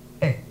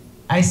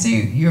I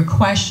see your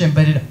question,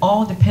 but it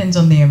all depends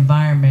on the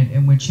environment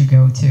in which you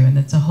go to, and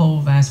it's a whole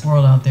vast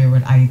world out there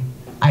with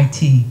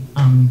IT.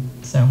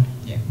 So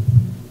yeah.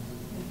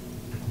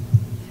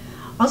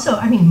 Also,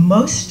 I mean,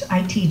 most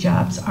IT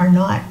jobs are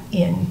not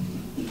in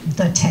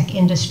the tech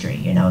industry.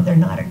 You know, they're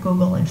not at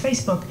Google and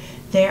Facebook.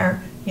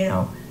 They're, you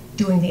know,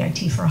 doing the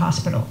IT for a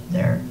hospital.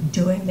 They're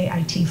doing the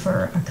IT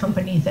for a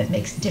company that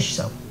makes dish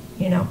soap.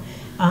 You know,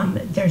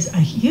 there's a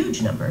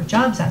huge number of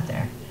jobs out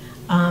there,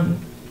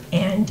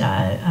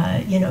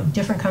 you know,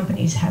 different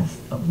companies have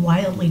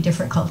wildly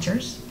different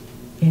cultures.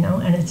 You know,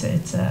 and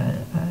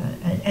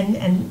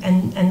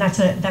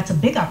that's a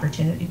big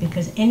opportunity,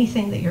 because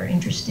anything that you're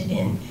interested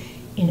in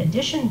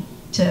addition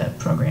to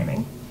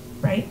programming,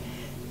 right?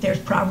 There's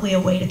probably a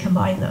way to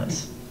combine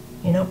those.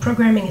 You know,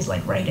 programming is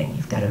like writing.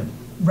 You've got to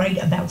write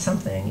about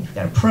something. You've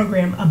got to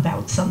program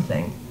about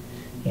something.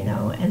 You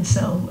know, and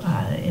so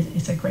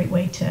it's a great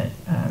way to,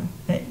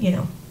 you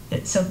know,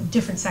 so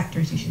different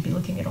sectors. You should be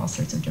looking at all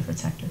sorts of different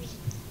sectors.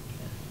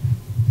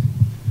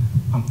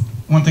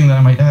 One thing that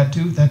I might add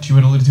to that you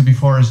had alluded to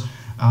before is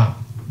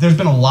there's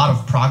been a lot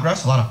of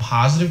progress, a lot of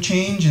positive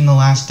change in the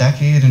last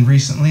decade and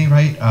recently,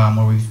 right?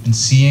 Where we've been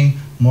seeing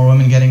more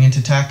women getting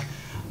into tech.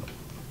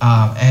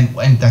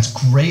 And that's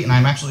great, and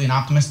I'm absolutely an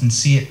optimist and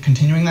see it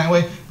continuing that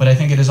way. But I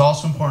think it is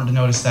also important to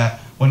notice that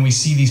when we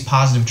see these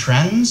positive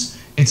trends,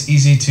 it's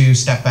easy to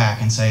step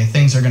back and say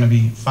things are going to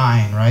be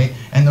fine, right?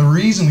 And the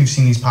reason we've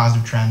seen these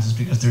positive trends is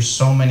because there's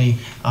so many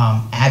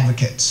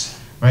advocates,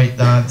 right?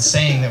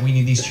 Saying that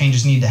these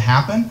changes need to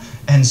happen.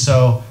 And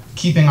so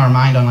keeping our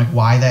mind on like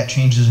why that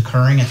change is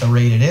occurring at the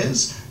rate it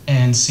is,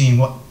 and seeing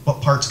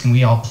what parts can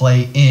we all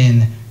play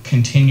in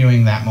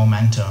continuing that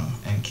momentum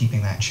and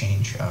keeping that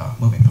change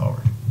moving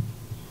forward.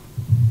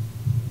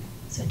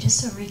 So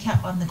just to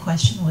recap on the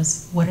question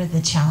was, what are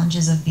the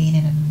challenges of being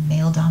in a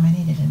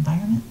male-dominated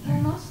environment?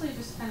 And mostly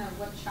just kind of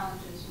what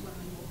challenges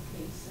women will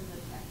face in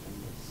the tech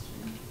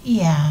industry.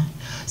 Yeah.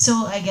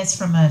 So I guess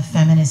from a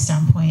feminist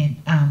standpoint,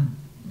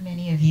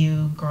 many of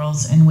you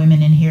girls and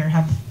women in here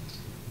have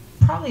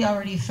probably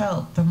already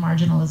felt the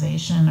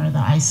marginalization or the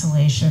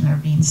isolation or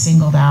being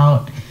singled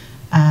out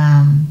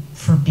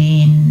for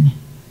being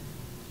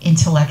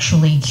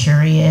intellectually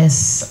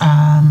curious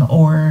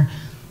or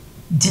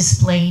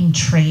displaying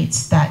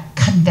traits that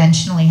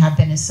conventionally have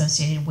been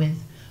associated with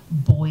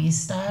boy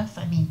stuff.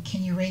 I mean,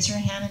 can you raise your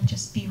hand and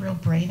just be real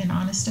brave and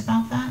honest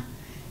about that?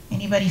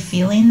 Anybody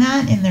feeling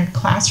that in their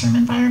classroom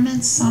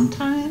environments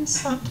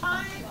sometimes?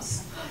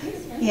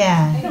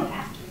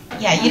 Yeah.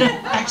 Yeah, you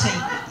don't actually,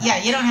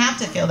 yeah, you don't have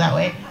to feel that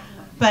way.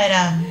 But,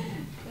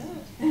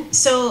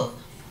 so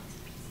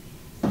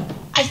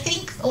I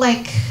think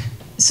like,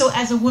 so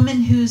as a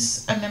woman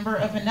who's a member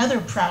of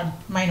another proud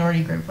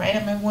minority group, right?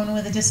 I'm a woman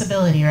with a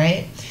disability,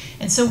 right?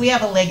 And so we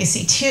have a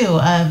legacy too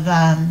of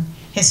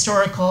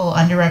historical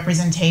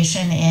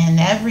underrepresentation in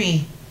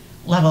every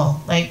level,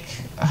 like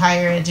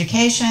higher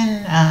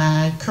education,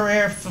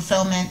 career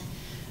fulfillment,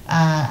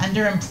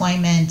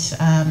 underemployment,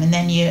 and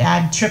then you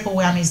add triple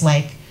whammies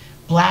like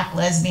black,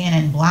 lesbian,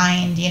 and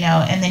blind, you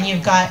know, and then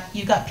you've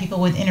got people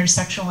with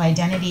intersectional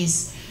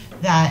identities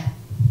that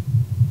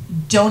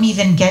don't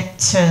even get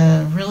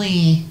to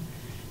really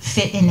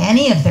fit in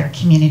any of their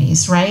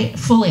communities, right,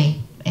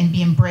 fully, and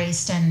be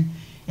embraced and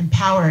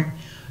empowered.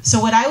 So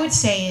what I would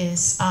say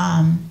is,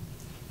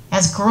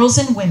 as girls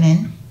and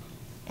women,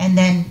 and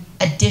then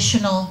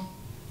additional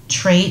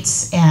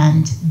traits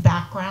and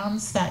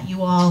backgrounds that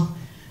you all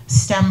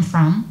stem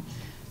from,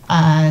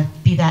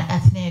 be that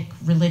ethnic,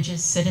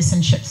 religious,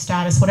 citizenship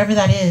status, whatever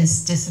that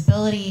is,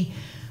 disability,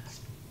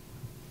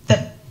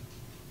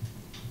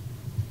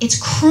 it's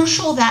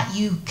crucial that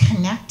you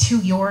connect to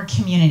your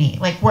community.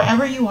 Like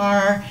wherever you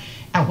are,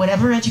 at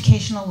whatever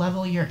educational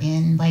level you're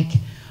in, like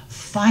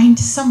find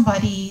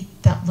somebody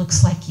that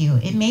looks like you.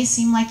 It may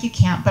seem like you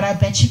can't, but I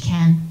bet you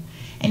can.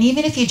 And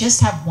even if you just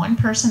have one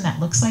person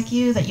that looks like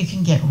you that you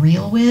can get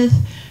real with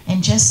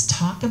and just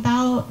talk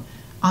about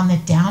on the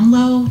down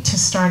low to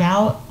start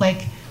out,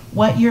 like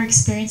what you're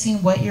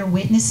experiencing, what you're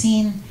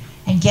witnessing,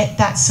 and get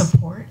that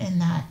support and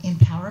that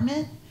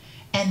empowerment,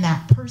 and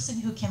that person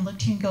who can look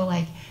to you and go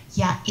like,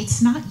 yeah,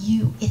 it's not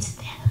you, it's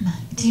them.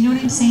 Do you know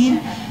what I'm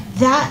saying?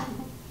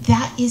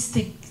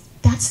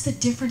 That's the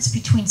difference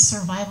between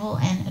survival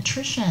and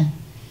attrition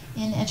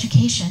in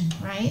education,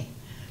 right?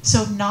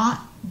 So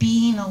not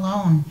being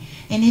alone.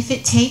 And if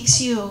it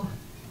takes you,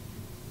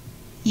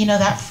 you know,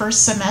 that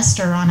first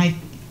semester on a,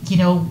 you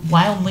know,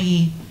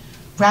 wildly,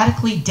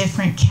 radically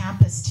different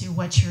campus to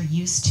what you're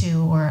used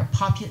to, or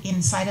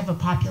inside of a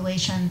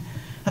population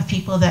of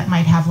people that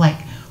might have like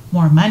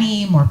more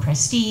money, more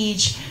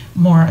prestige,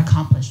 more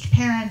accomplished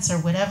parents, or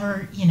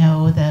whatever, you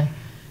know, the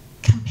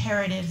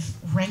comparative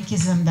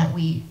rankism that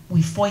we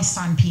foist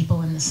on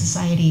people in the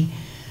society.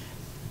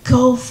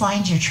 Go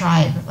find your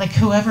tribe, like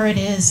whoever it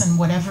is and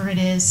whatever it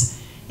is.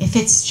 If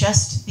it's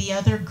just the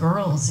other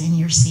girls in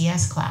your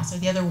CS class, or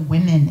the other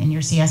women in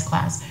your CS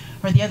class,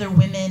 or the other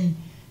women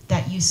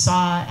that you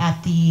saw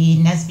at the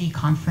NSBE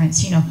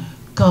conference, you know,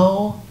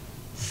 go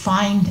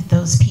find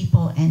those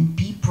people and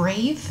be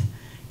brave.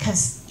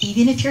 Because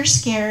even if you're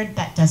scared,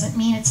 that doesn't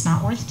mean it's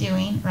not worth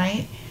doing,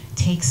 right?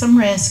 Take some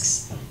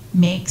risks,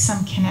 make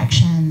some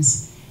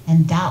connections,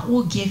 and that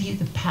will give you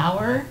the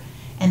power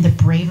and the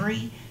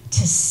bravery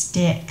to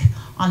stick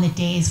on the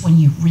days when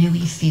you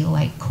really feel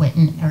like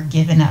quitting or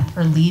giving up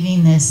or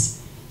leaving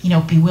this, you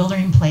know,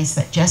 bewildering place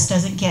that just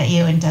doesn't get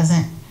you and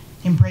doesn't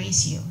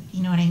embrace you.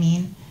 You know what I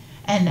mean?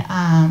 And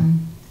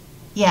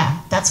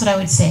yeah, that's what I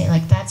would say.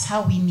 Like that's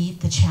how we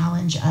meet the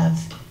challenge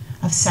of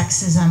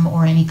sexism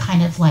or any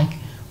kind of like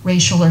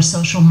racial or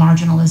social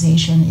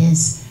marginalization,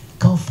 is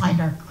go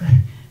find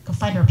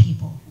our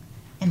people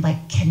and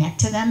like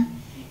connect to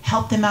them,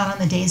 help them out on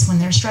the days when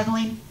they're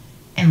struggling,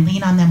 and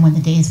lean on them when the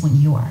days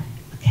when you are.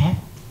 Okay?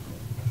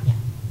 Yeah.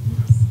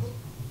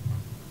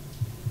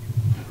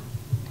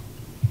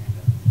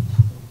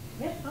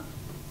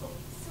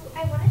 So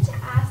I wanted to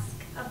ask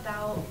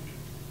about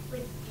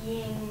like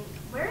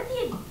where are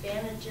the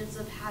advantages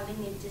of having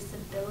a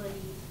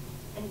disability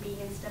and being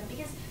in STEM?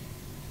 Because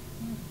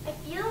I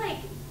feel like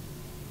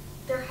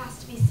there has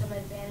to be some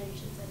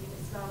advantages. I mean,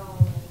 it's not all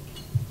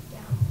like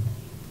down.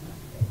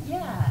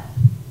 Yeah.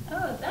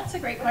 Oh, that's a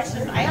great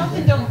question. I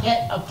often don't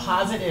get a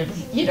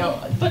positive, you know,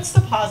 what's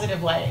the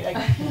positive light? Like,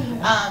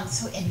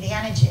 so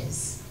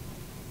advantages.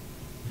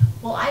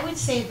 Well, I would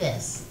say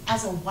this,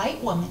 as a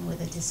white woman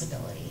with a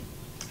disability,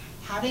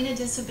 having a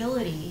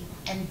disability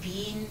and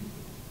being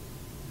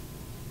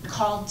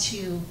called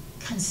to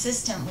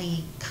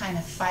consistently kind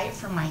of fight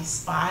for my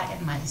spot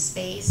and my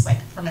space,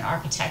 like from an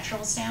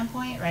architectural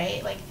standpoint,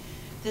 right? Like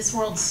this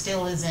world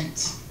still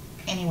isn't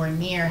anywhere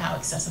near how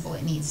accessible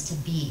it needs to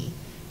be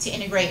to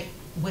integrate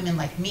women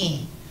like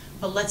me.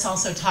 But let's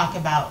also talk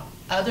about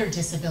other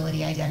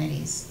disability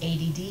identities,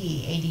 ADD,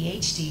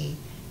 ADHD,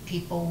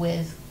 people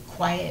with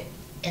quiet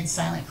and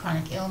silent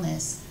chronic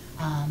illness,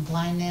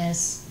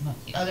 blindness,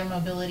 other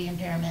mobility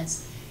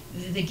impairments,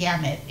 the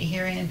gamut,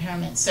 hearing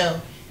impairment.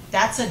 So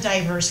that's a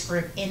diverse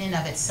group in and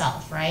of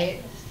itself,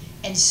 right?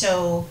 And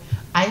so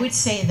I would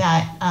say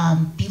that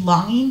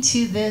belonging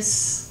to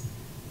this,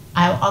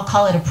 I'll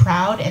call it a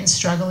proud and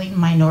struggling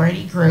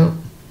minority group,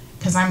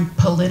 because I'm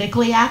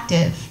politically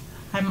active.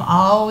 I'm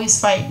always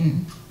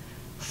fighting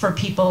for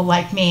people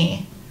like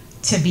me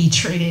to be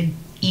treated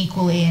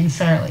equally and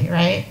fairly,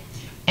 right?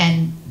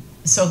 And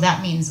so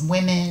that means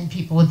women,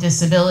 people with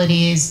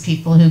disabilities,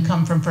 people who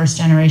come from first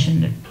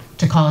generation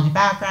to college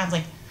backgrounds,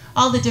 like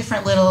all the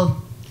different little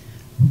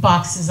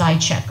boxes I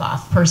check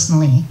off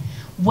personally.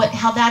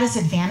 How that has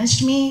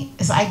advantaged me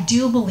is I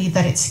do believe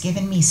that it's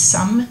given me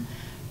some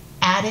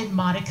added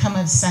modicum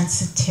of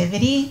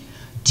sensitivity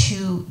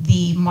to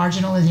the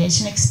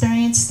marginalization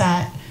experience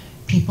that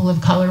people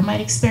of color might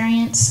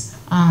experience,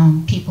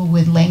 people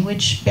with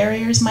language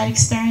barriers might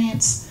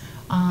experience,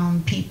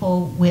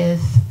 people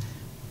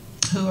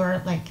who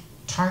are like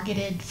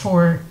targeted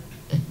for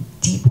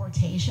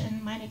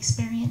deportation might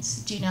experience,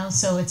 do you know?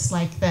 So it's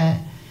like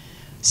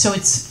So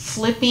it's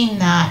flipping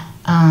that,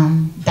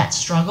 that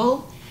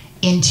struggle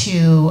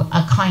into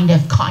a kind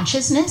of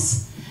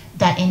consciousness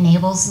that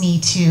enables me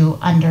to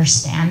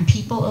understand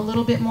people a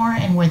little bit more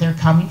and where they're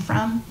coming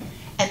from,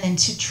 and then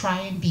to try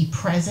and be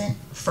present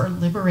for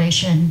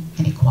liberation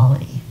and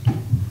equality.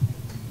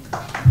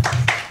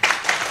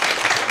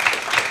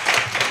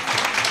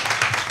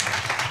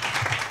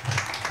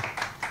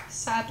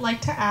 So I'd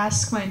like to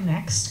ask my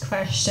next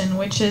question,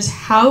 which is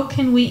how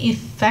can we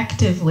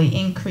effectively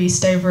increase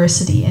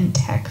diversity in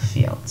tech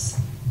fields?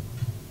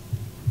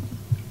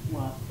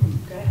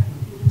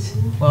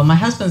 Well, my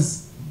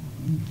husband's,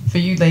 for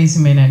you ladies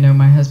who may not know,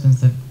 my husband's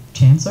the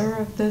chancellor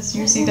of this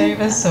UC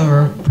Davis,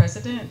 or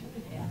president.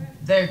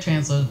 Their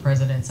chancellor,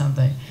 president,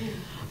 something.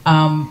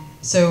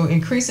 So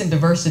increasing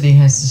diversity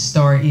has to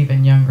start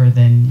even younger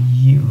than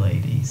you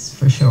ladies,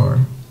 for sure.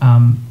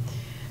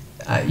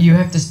 You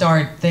have to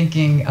start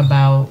thinking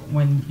about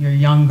when you're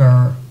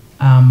younger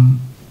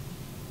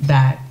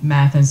that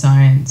math and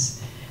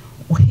science.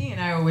 He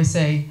and I always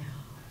say,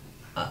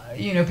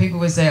 you know, people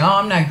would say, oh,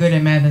 I'm not good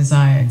at math and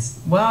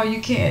science. Well, you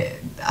can't,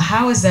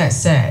 how is that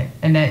said?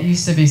 And that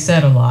used to be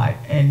said a lot.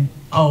 And,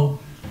 oh,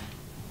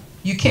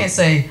 you can't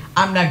say,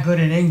 I'm not good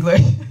at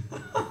English.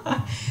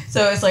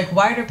 So it's like,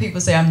 why do people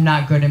say I'm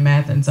not good at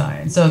math and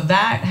science? So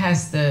that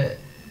has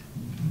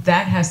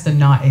to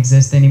not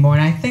exist anymore.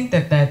 And I think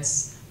that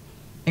that's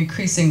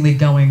increasingly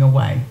going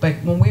away. But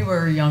when we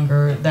were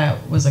younger,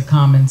 that was a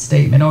common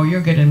statement. Oh,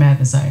 you're good at math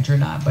and science, you're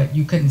not. But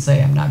you couldn't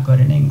say I'm not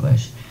good at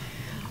English.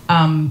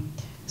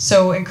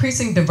 So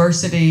increasing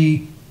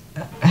diversity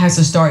has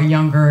to start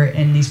younger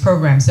in these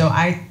programs. So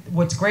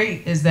what's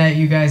great is that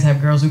you guys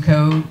have Girls Who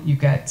Code, you've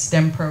got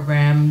STEM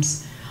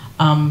programs.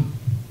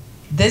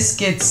 This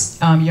gets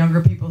younger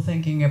people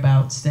thinking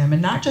about STEM,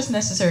 and not just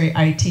necessarily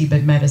IT,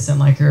 but medicine,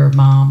 like your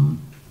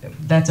mom.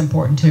 That's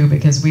important too,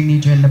 because we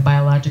need you in the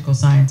biological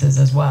sciences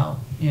as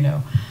well, you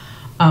know.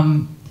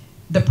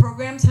 The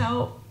programs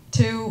help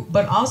too,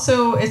 but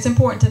also it's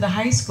important to the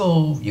high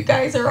school. You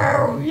guys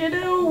are, you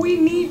know, we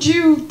need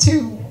you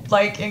to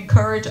like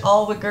encourage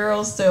all the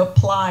girls to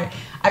apply.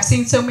 I've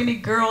seen so many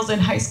girls in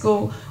high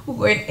school who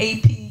were in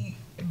AP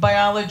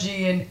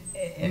biology and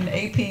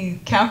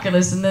AP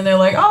calculus, and then they're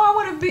like,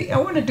 oh, I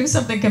want to do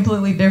something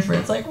completely different.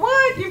 It's like,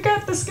 what? You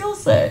got the skill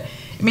set.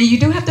 I mean, you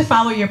do have to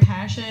follow your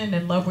passion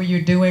and love what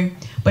you're doing,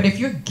 but if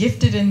you're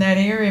gifted in that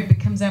area, it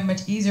becomes that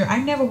much easier. I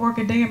never work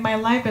a day in my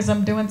life because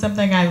I'm doing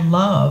something I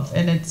love,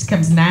 and it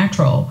comes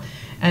natural.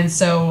 And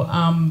so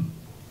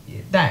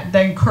that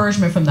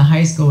encouragement from the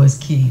high school is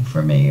key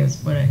for me,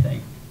 is what I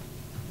think.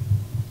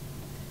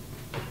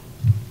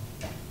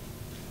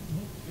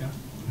 You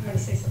want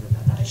to say something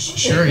about the high school?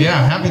 Sure,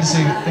 yeah, I'm happy to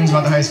say things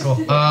about the high school.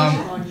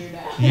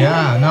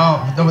 Yeah,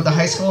 no, with the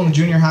high school and the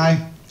junior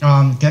high,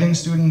 getting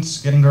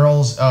students, getting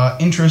girls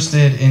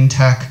interested in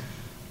tech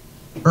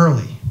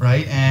early,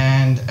 right?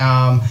 And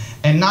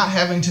not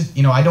having to,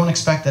 you know, I don't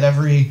expect that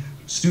every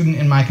student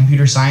in my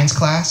computer science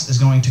class is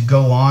going to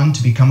go on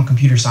to become a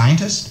computer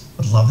scientist.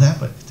 Would love that,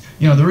 but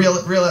you know, the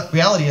real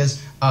reality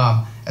is,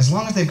 as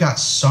long as they've got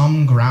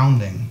some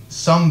grounding,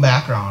 some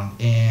background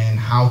in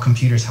how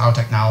computers, how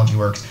technology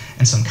works,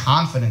 and some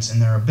confidence in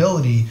their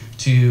ability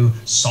to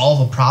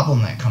solve a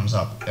problem that comes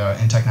up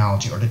in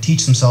technology, or to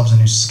teach themselves a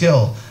new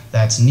skill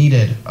that's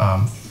needed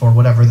for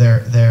whatever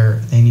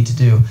they need to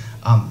do.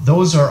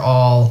 Those are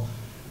all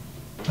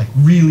like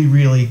really,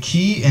 really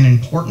key and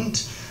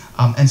important.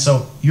 And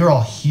so you're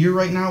all here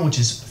right now, which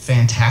is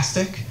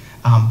fantastic.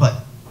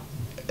 But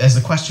as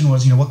the question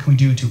was, you know, what can we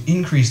do to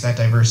increase that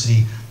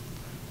diversity?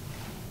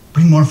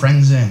 Bring more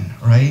friends in,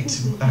 right?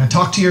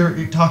 Talk to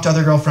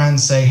other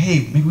girlfriends. Say,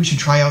 hey, maybe we should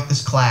try out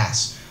this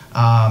class.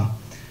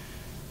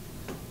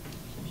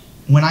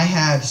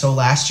 So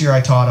last year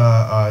I taught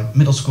a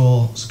middle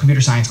school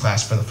computer science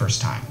class for the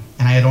first time,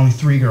 and I had only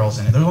 3 girls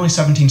in it. There were only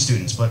 17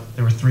 students, but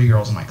there were 3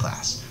 girls in my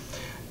class.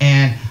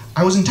 And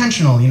I was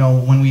intentional, you know,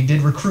 when we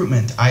did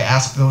recruitment, I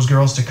asked those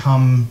girls to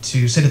come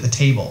to sit at the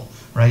table,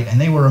 right? And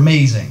they were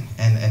amazing,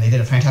 and they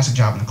did a fantastic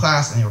job in the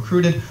class, and they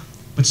recruited.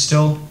 But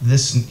still,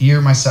 this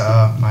year, my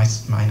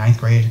 9th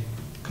grade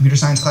computer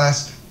science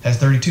class has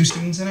 32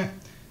 students in it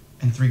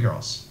and 3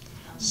 girls.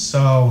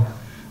 So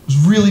I was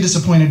really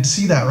disappointed to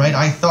see that, right?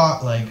 I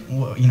thought, like,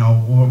 you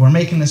know, we're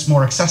making this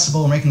more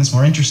accessible, we're making this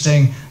more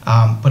interesting,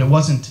 but it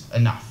wasn't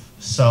enough.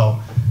 So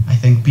I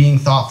think being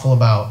thoughtful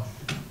about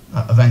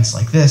events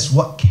like this,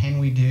 what can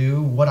we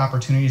do? What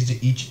opportunities do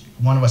each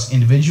one of us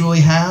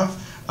individually have?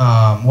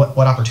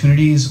 What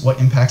opportunities, what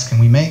impacts can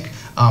we make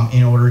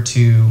in order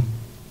to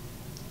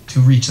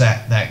reach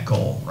that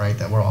goal, right,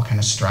 that we're all kind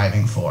of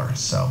striving for.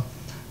 So,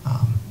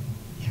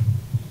 yeah.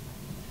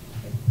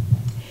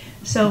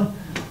 So,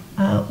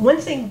 one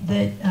thing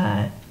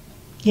that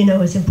you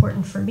know is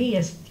important for me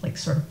as like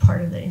sort of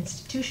part of the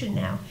institution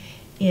now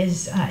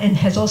is, and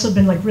has also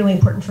been like really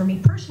important for me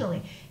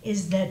personally,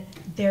 is that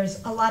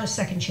there's a lot of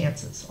second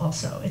chances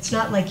also. It's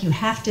not like you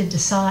have to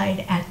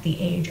decide at the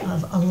age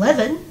of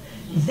 11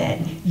 that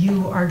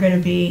you are going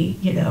to be,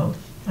 you know,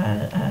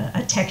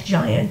 a tech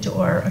giant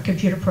or a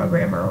computer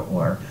programmer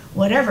or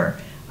whatever.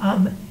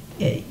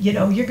 you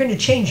know, you're going to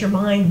change your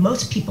mind.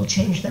 Most people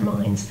change their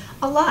minds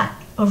a lot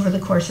over the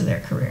course of their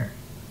career,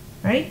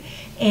 right?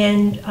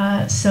 And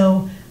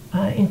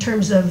in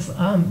terms of,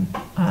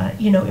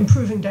 you know,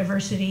 improving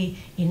diversity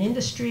in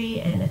industry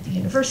and at the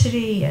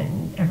university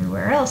and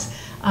everywhere else,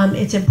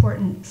 it's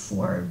important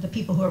for the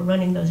people who are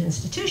running those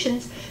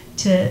institutions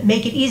to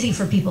make it easy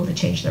for people to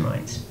change their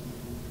minds,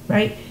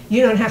 right?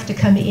 You don't have to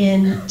come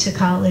in to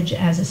college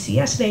as a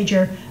CS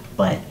major,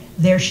 but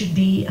there should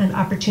be an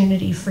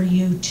opportunity for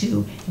you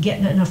to get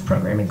enough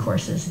programming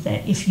courses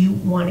that if you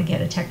want to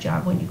get a tech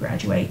job when you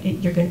graduate,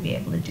 you're going to be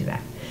able to do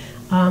that.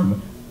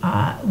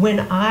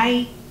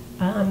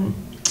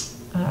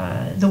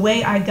 The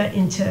way I got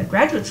into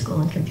graduate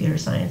school in computer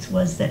science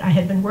was that I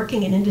had been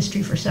working in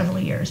industry for several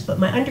years, but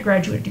my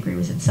undergraduate degree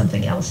was in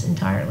something else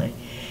entirely.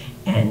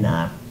 And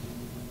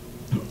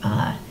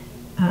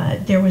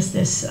there was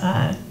this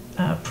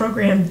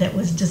program that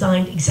was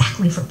designed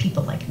exactly for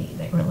people like me.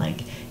 They were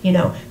like, you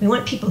know, we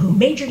want people who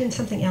majored in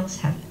something else,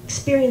 have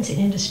experience in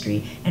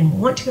industry, and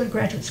want to go to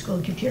graduate school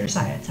in computer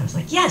science. I was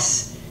like,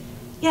 yes,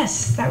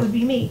 yes, that would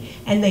be me.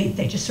 And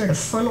they just sort of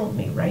funneled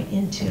me right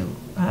into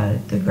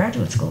good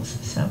graduate schools.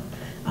 So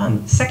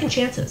second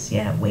chances,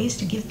 yeah, ways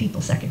to give people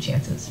second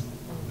chances.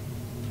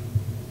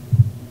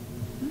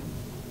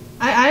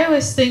 I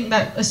always think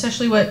that,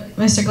 especially what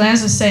Mr.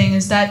 Glantz was saying,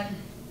 is that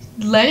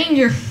letting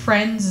your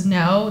friends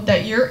know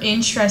that you're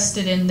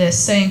interested in this,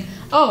 saying,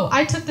 oh,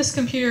 I took this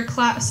computer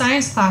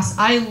science class,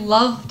 I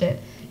loved it.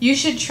 You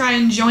should try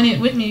and join it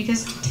with me,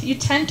 because you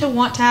tend to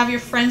want to have your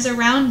friends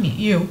around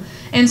you.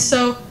 And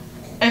so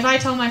if I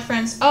tell my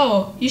friends,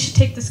 oh, you should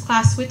take this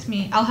class with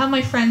me, I'll have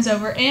my friends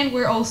over, and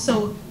we're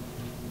also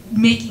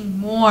making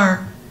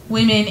more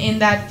women in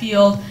that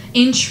field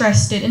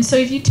interested. And so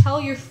if you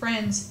tell your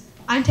friends,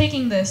 I'm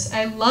taking this,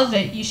 I love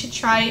it, you should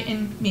try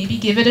and maybe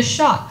give it a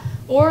shot.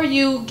 Or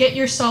you get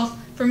yourself,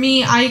 for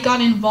me, I got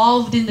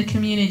involved in the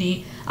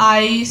community.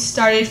 I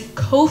started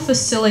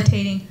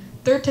co-facilitating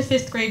 3rd to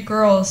 5th grade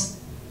girls.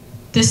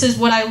 This is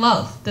what I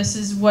love. This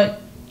is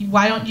what,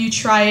 why don't you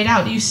try it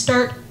out? You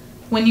start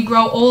when you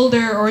grow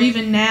older, or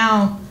even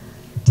now,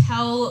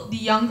 tell the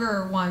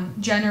younger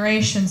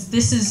generations,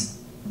 this is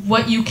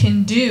what you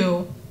can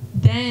do.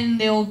 Then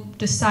they'll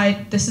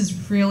decide, this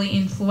is really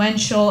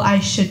influential, I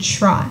should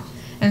try.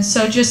 And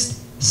so just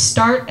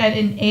start at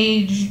an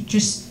age,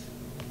 just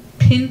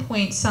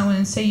pinpoint someone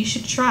and say, you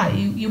should try,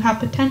 you have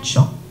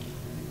potential.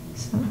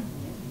 So,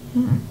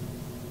 yeah.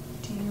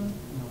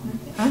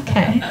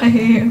 Okay.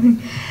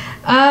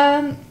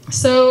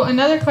 So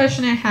another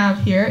question I have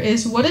here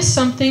is, what is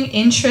something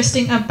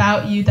interesting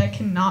about you that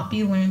cannot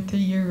be learned through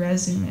your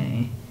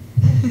resume?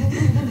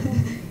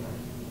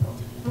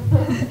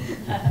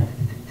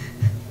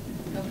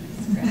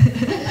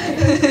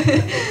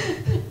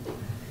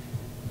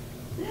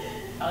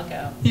 I'll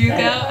go. You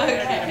go?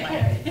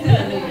 Okay.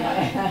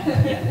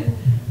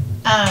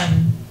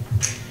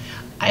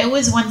 I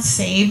was once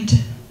saved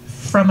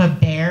from a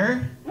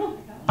bear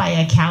by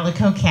a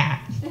calico cat.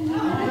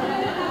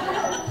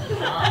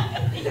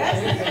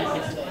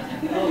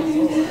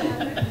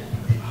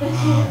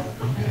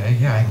 Okay,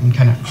 yeah, I can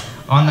kind of,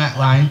 on that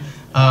line,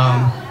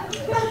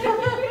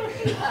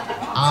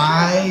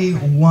 I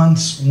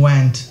once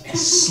went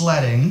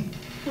sledding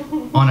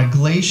on a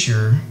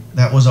glacier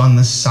that was on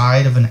the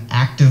side of an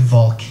active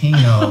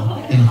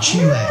volcano in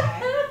Chile.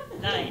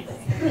 Nice.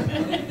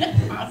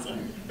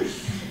 Awesome.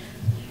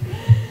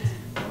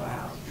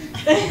 Wow.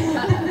 I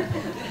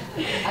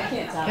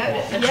can't top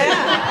that.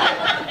 Yeah.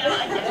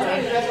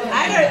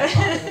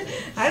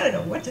 I don't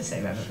know what to say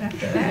about it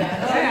after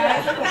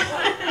that.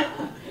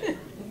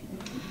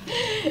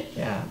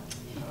 Yeah.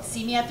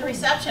 See me at the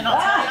reception. I'll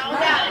tell you all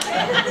about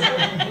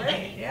it.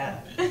 Great,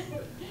 yeah.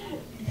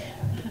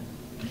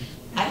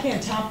 I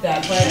can't top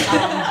that, but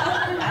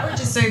I would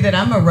just say that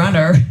I'm a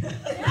runner.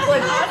 It's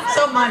like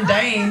so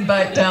mundane,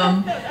 but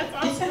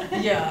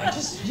yeah,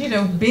 just, you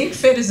know, being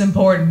fit is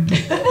important.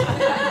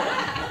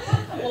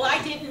 Well,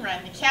 I didn't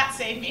run. The cat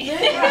saved me.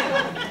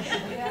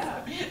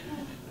 yeah.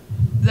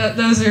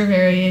 Those are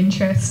very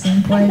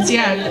interesting points.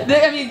 Yeah,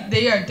 I mean,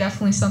 they are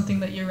definitely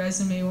something that your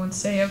resume won't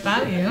say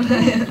about you.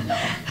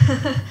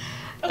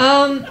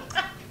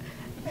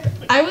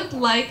 I would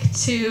like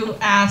to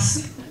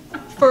ask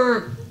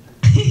for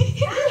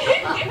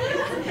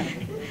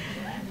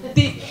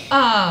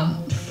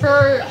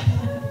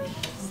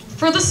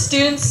for the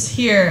students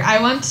here. I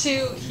want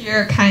to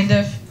hear kind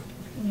of,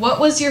 what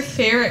was your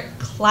favorite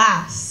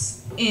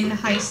class in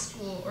high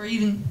school or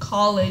even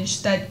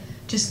college that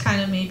just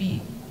kind of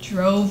maybe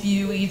drove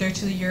you either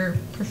to your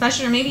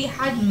profession or maybe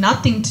had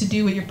nothing to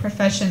do with your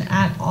profession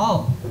at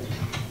all?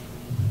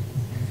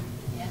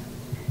 Yeah.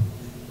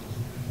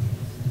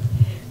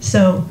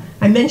 So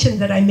I mentioned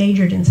that I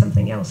majored in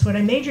something else. What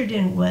I majored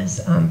in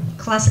was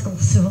classical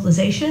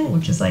civilization,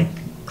 which is like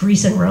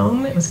Greece and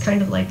Rome. It was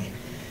kind of like,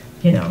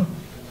 you know,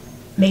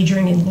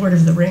 majoring in Lord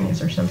of the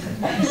Rings or something.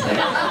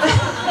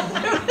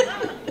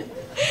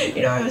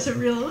 You know, I was a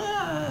real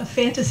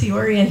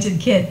fantasy-oriented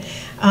kid.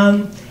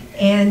 So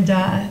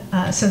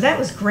that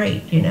was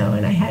great, you know,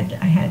 and I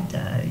had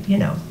you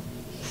know,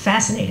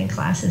 fascinating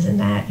classes in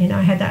that. You know,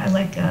 I had that,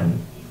 like,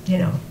 you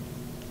know,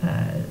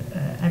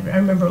 I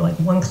remember like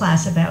one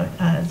class about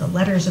the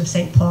letters of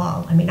St.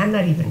 Paul. I mean,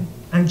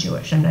 I'm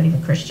Jewish, I'm not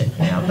even Christian,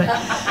 you know, but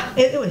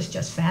it was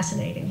just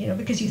fascinating, you know,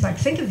 because you like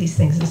think of these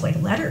things as like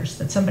letters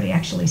that somebody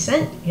actually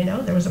sent, you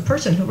know. There was a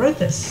person who wrote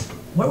this.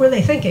 What were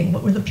they thinking?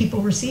 What were the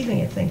people receiving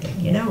it thinking?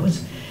 You know, it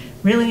was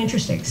really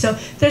interesting. So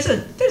there's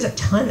a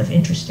ton of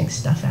interesting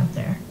stuff out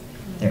there.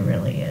 There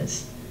really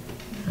is.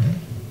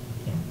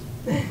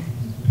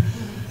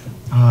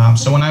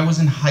 So when I was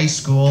in high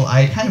school,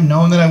 I had kind of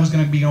known that I was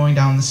going to be going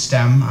down the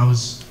STEM. I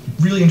was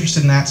really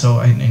interested in that, so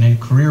in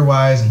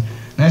career-wise, and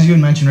as you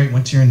had mentioned, right,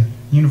 once you're in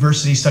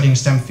university studying a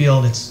STEM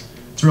field, it's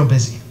real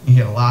busy. You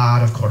get a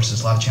lot of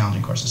courses, a lot of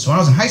challenging courses. So when I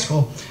was in high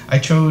school, I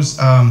chose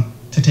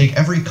to take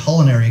every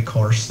culinary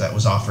course that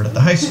was offered at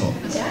the high school.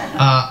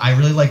 I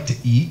really like to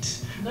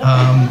eat.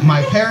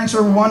 My parents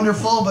were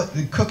wonderful, but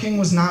cooking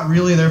was not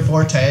really their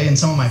forte, and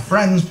some of my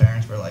friends'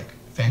 parents were like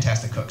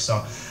fantastic cooks.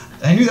 So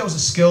I knew that was a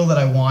skill that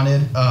I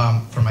wanted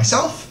for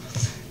myself,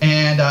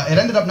 and it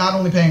ended up not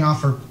only paying off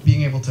for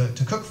being able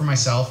to cook for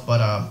myself,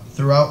 but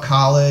throughout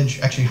college,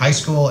 actually high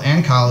school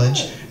and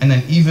college, and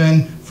then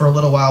even for a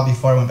little while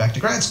before I went back to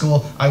grad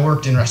school, I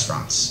worked in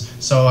restaurants.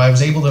 So I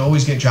was able to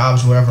always get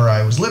jobs wherever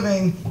I was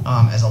living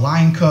as a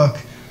line cook.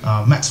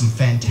 Met some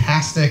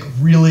fantastic,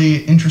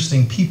 really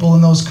interesting people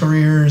in those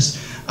careers,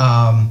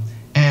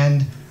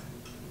 and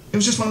it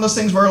was just one of those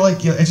things where,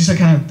 like, as you said,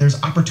 kind of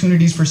there's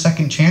opportunities for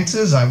second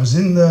chances. I was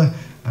in the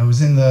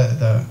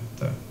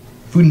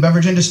food and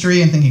beverage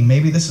industry and thinking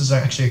maybe this is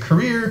actually a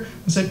career.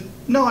 I said,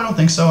 no, I don't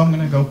think so. I'm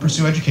going to go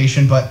pursue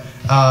education. But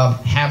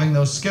having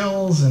those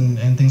skills and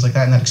things like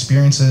that and that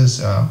experiences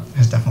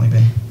has definitely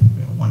been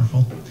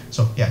wonderful.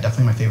 So yeah,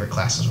 definitely my favorite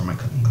classes were my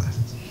cooking classes.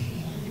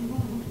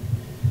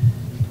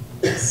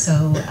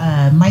 So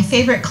my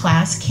favorite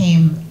class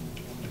came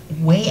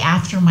way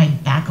after my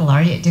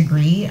baccalaureate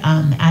degree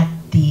at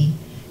the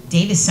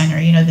Davis Center,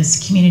 you know,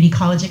 this community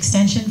college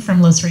extension from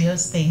Los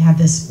Rios. They have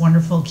this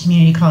wonderful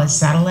community college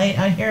satellite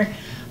out here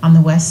on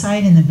the west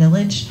side in the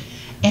village.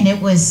 And it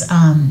was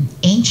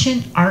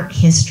ancient art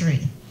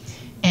history.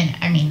 And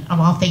I mean, of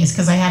all things,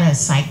 because I had a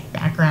psych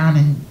background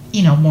and,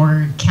 you know,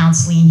 more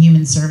counseling,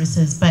 human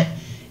services, but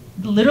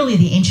literally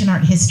the ancient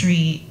art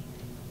history,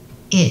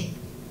 it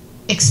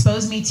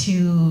exposed me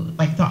to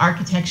like the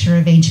architecture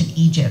of ancient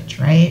Egypt,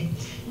 right?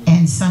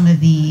 And some of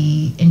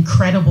the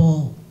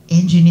incredible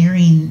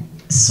engineering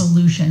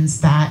solutions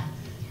that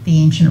the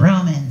ancient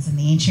Romans and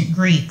the ancient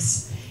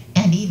Greeks,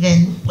 and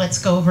even let's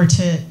go over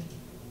to,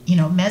 you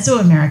know,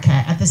 Mesoamerica.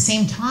 At the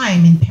same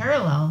time, in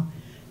parallel,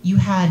 you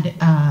had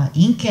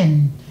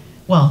Incan,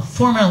 well,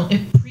 former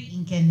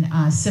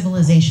pre-Incan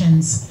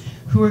civilizations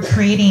who were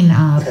creating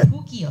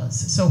puquios.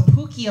 So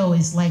puquio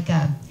is like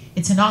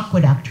it's an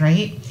aqueduct,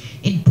 right?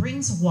 It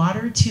brings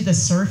water to the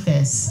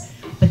surface.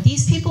 But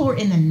these people were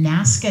in the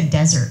Nazca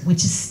Desert,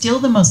 which is still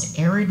the most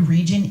arid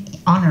region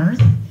on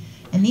Earth.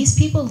 And these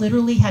people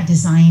literally had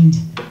designed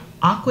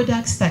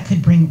aqueducts that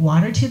could bring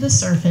water to the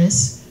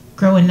surface,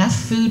 grow enough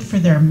food for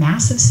their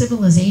massive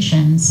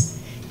civilizations.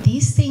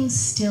 These things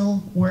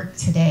still work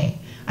today.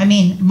 I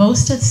mean,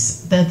 most of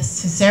the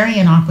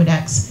Caesarean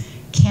aqueducts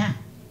can't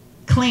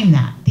claim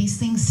that. These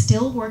things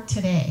still work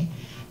today.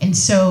 And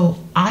so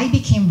I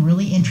became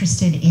really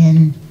interested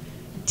in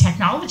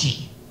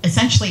technology,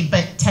 essentially,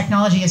 but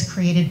technology is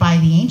created by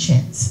the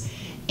ancients.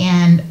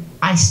 And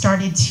I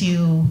started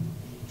to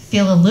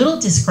feel a little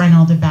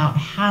disgruntled about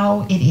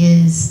how it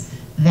is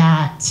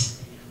that,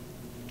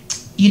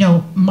 you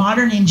know,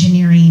 modern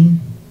engineering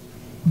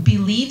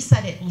believes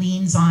that it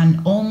leans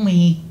on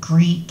only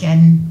Greek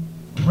and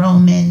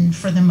Roman,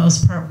 for the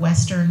most part,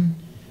 Western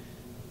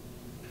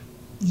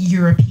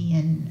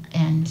European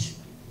and,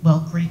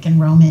 well, Greek and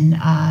Roman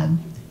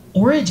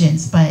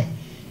origins, but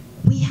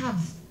we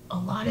have a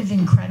lot of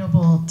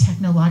incredible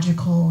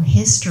technological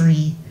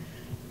history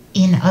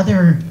in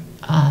other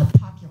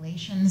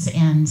populations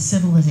and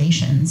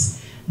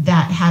civilizations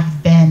that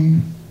have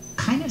been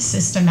kind of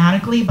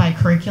systematically by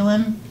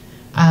curriculum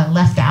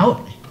left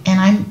out. And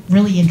I'm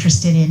really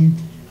interested in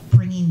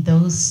bringing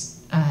those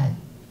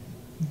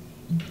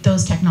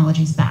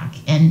technologies back.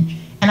 And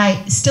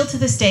I still to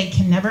this day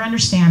can never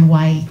understand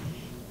why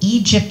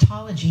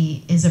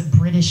Egyptology is a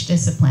British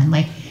discipline.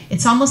 Like,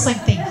 it's almost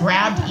like they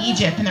grabbed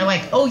Egypt and they're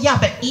like, oh yeah,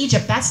 but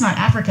Egypt, that's not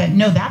Africa.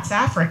 No, that's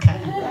Africa.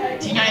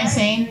 Do you know what I'm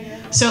saying?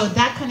 So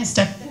that kind of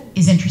stuff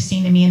is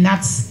interesting to me, and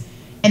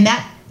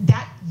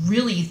that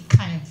really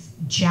kind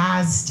of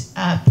jazzed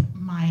up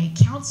my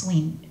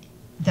counseling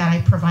that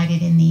I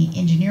provided in the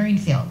engineering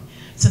field.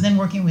 So then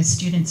working with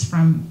students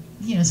from,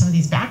 you know, some of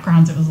these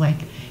backgrounds, it was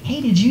like,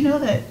 hey, did you know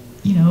that,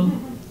 you know,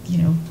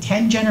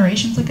 10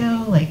 generations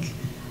ago, like,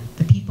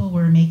 the people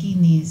were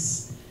making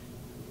these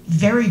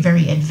very,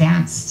 very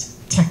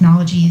advanced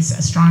technologies,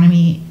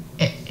 astronomy,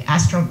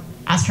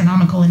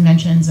 astronomical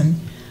inventions, and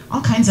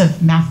all kinds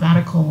of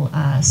mathematical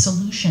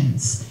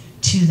solutions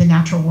to the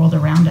natural world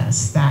around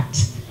us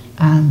that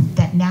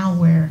that now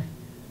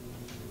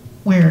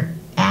we're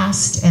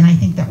asked, and I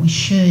think that we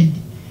should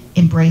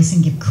embrace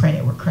and give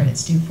credit where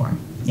credit's due for.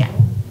 Yeah.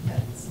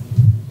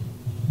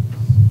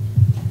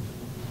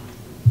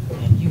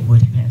 You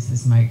wouldn't pass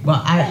this mic.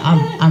 Well,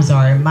 I'm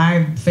sorry.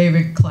 My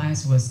favorite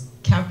class was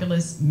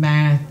calculus,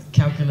 math,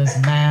 calculus,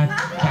 math,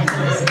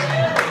 calculus,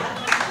 math.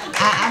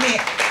 I mean,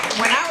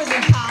 when I was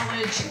in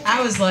college,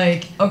 I was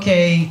like,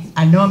 okay,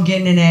 I know I'm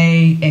getting an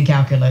A in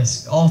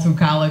calculus all through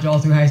college, all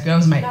through high school. That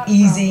was my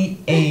easy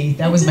A.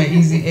 That was my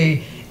easy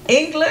A.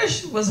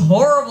 English was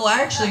horrible.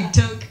 I actually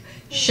took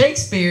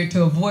Shakespeare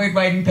to avoid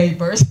writing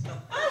papers.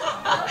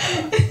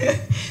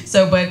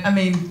 So, but I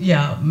mean,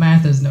 yeah,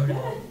 math is no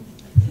doubt.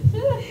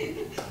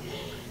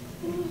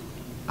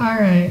 All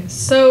right.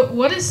 So,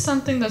 what is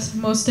something that's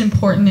most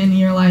important in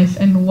your life,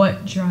 and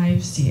what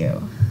drives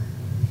you?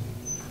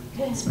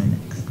 That's my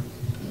next.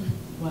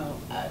 Well,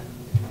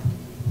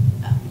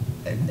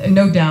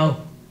 no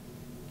doubt,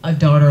 a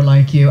daughter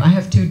like you. I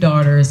have 2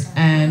 daughters,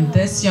 and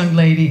this young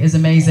lady is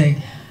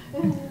amazing.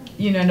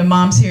 You know, the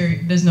moms here,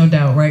 there's no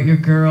doubt, right? Your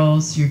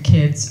girls, your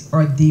kids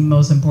are the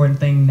most important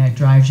thing that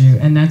drives you,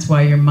 and that's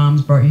why your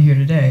moms brought you here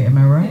today. Am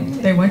I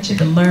right? They want you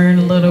to learn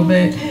a little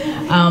bit.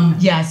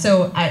 Yeah,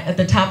 so at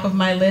the top of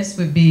my list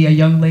would be a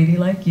young lady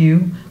like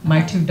you.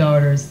 My 2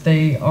 daughters,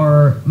 they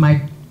are my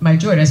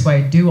joy. That's why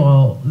I do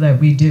all that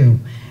we do.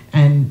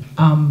 And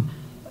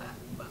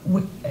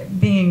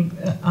being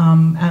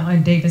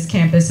on Davis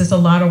campus, it's a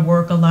lot of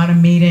work, a lot of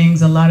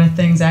meetings, a lot of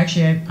things.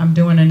 Actually, I'm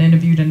doing an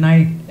interview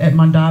tonight at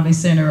Mondavi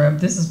Center.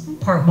 This is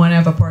part 1, I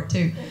have a part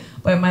 2.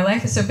 But my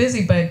life is so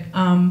busy, but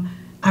I'm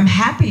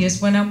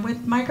happiest when I'm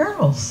with my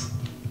girls.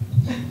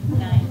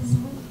 Nice.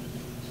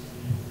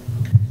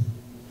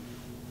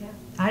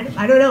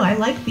 I don't know. I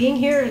like being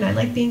here and I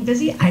like being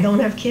busy. I don't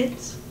have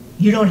kids.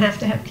 You don't have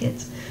to have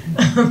kids.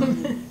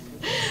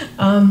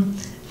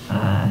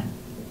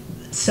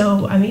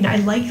 So I mean, I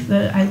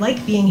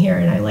like being here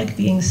and I like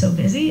being so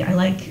busy. I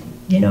like,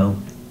 you know,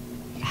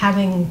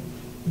 having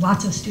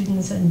lots of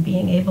students and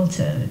being able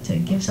to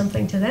give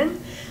something to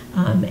them.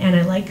 And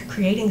I like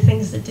creating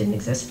things that didn't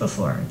exist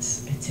before.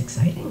 It's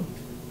exciting,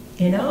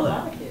 you know. A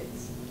lot of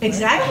kids.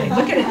 Exactly.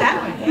 Look at it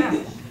that way.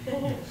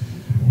 Yeah.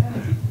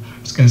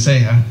 I was going to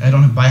say, I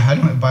don't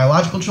have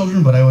biological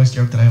children, but I always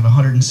joke that I have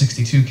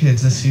 162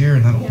 kids this year,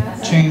 and that'll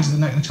change the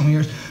next couple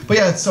years. But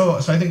yeah, so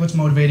I think what's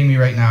motivating me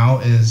right now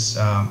is,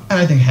 and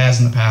I think has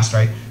in the past,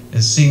 right,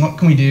 is seeing what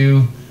can we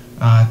do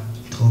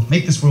to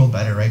make this world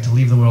better, right, to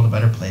leave the world a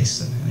better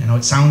place. And, you know,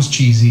 it sounds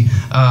cheesy,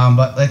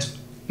 but that's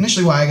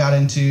initially why I got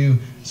into,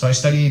 so I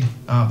studied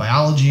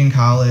biology in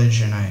college,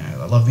 and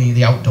I love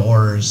the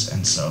outdoors,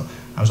 and so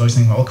I was always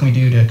thinking, well, what can we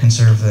do to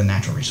conserve the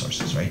natural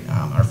resources, right,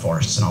 our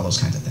forests and all those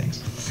kinds of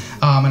things.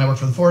 And I worked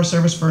for the Forest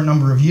Service for a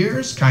number of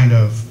years, kind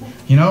of,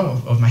 you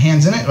know, with my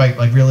hands in it,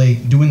 like really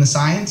doing the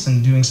science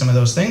and doing some of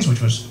those things,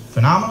 which was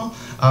phenomenal.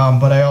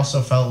 But I also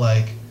felt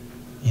like,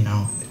 you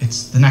know,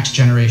 it's the next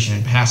generation,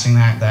 and passing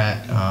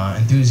that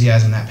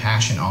enthusiasm, that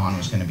passion on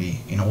was going to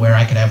be, you know, where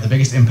I could have the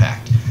biggest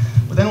impact.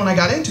 But then when I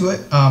got into it,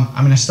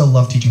 I mean, I still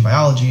love teaching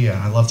biology and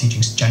I love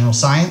teaching general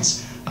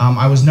science.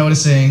 I was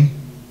noticing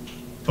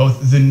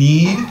both the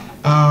need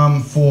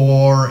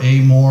for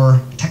a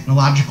more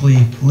technologically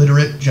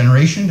literate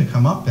generation to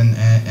come up and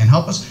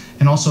help us,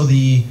 and also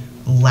the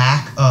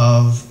lack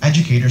of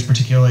educators,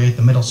 particularly at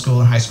the middle school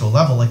and high school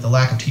level, like the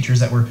lack of teachers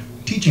that were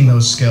teaching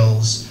those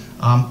skills,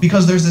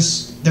 because there's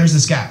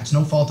this gap. It's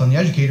no fault on the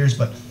educators,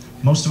 but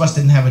most of us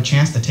didn't have a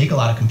chance to take a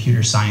lot of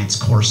computer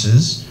science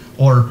courses,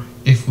 or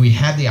if we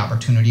had the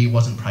opportunity, it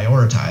wasn't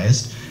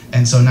prioritized.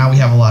 And so now we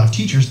have a lot of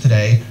teachers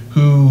today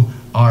who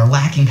are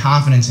lacking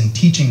confidence in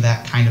teaching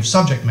that kind of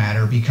subject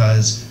matter,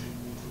 because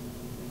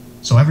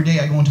so every day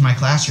I go into my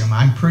classroom,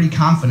 I'm pretty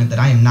confident that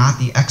I am not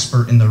the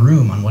expert in the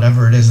room on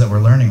whatever it is that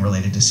we're learning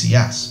related to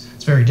CS.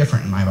 It's very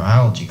different in my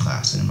biology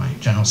class and in my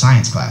general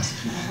science class.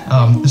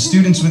 The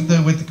students with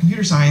the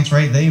computer science,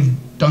 right, they've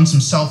done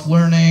some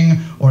self-learning,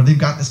 or they've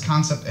got this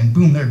concept and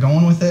boom, they're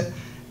going with it.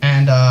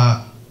 And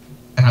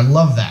I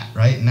love that,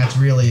 right? And that's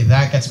really,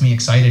 that gets me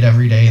excited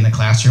every day in the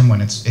classroom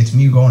when it's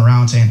me going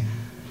around saying,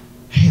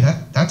 hey,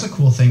 that's a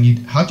cool thing.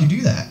 How'd you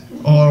do that?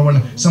 Or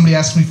when somebody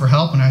asks me for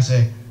help and I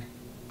say,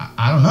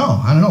 I don't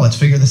know, let's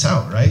figure this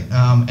out, right?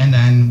 And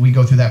then we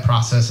go through that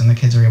process and the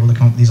kids are able to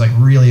come up with these like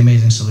really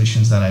amazing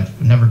solutions that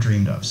I've never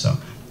dreamed of. So,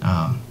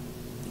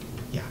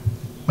 yeah,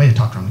 way to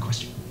talk around the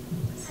question.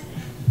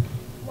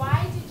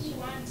 Why did you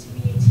want to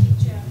be a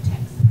teacher of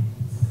tech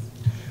science?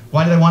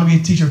 Why did I want to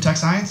be a teacher of tech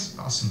science?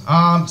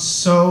 Awesome.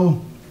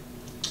 So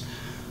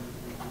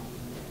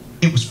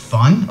it was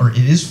fun, or it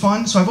is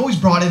fun. So I've always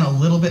brought in a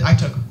little bit. I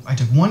took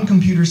 1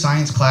 computer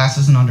science class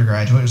as an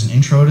undergraduate. It was an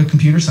intro to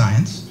computer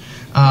science.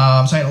 So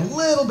I had a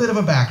little bit of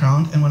a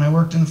background, and when I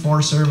worked in the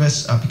Forest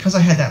Service, because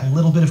I had that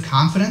little bit of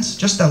confidence,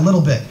 just that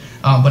little bit,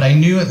 but I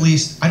knew at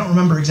least, I don't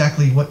remember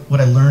exactly what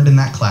I learned in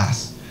that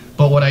class,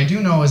 but what I do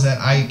know is that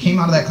I came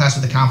out of that class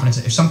with the confidence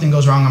that if something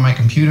goes wrong on my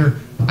computer,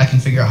 I can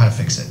figure out how to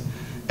fix it.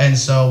 And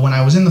so when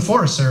I was in the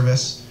Forest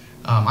Service,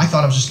 I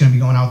thought I was just going to be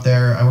going out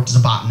there. I worked as a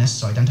botanist,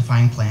 so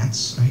identifying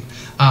plants, right?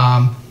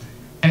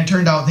 And it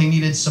turned out they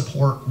needed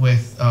support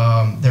with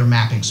their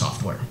mapping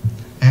software.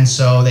 And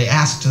so they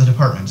asked the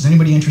department, is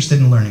anybody interested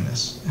in learning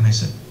this? And I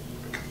said,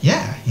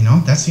 yeah, you know,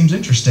 that seems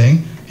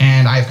interesting.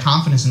 And I have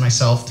confidence in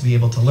myself to be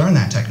able to learn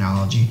that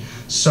technology.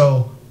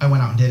 So I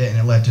went out and did it, and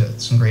it led to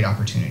some great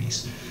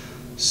opportunities.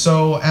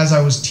 So as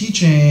I was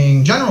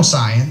teaching general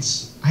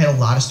science, I had a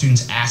lot of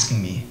students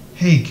asking me,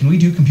 hey, can we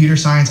do computer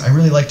science? I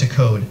really like to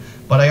code.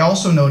 But I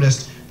also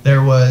noticed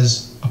there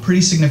was a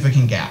pretty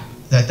significant gap,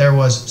 that there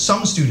was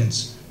some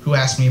students who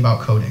asked me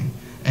about coding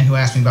and who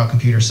asked me about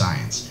computer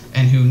science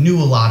and who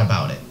knew a lot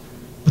about it.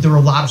 But there were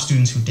a lot of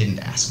students who didn't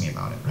ask me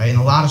about it, right? And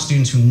a lot of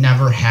students who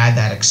never had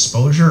that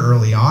exposure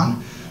early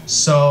on.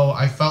 So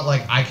I felt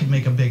like I could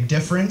make a big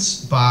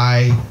difference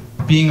by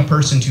being a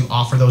person to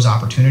offer those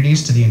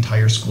opportunities to the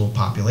entire school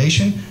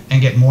population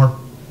and get more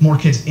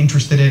kids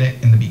interested in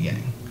it in the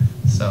beginning.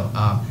 So,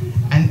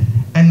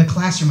 and the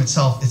classroom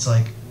itself, it's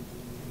like,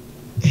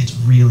 it's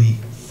really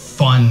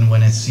fun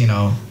when it's, you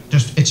know,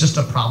 it's just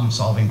a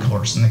problem-solving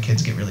course, and the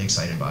kids get really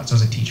excited about it. So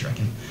as a teacher,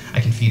 I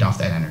can feed off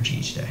that energy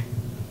each day.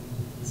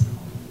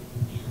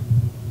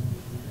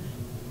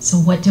 So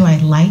what do I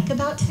like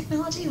about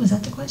technology? Was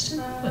that the question?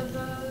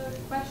 The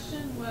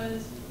question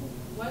was,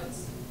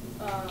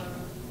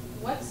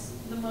 what's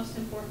the most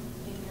important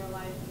thing in your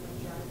life and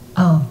what drives you?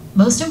 Oh,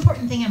 most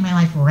important thing in my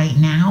life right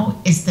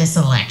now is this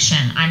election.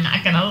 I'm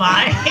not gonna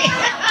lie.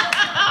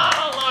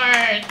 Oh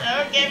Lord,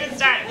 don't get me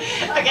started.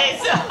 Okay,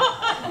 so,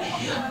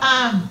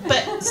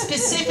 but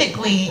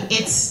specifically,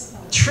 it's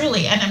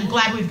truly, and I'm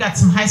glad we've got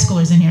some high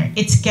schoolers in here,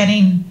 it's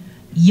getting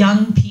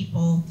young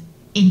people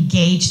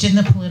engaged in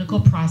the political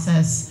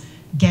process,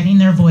 getting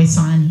their voice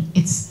on.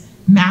 It's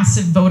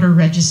massive voter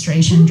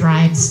registration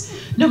drives.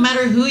 No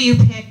matter who you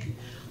pick,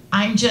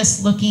 I'm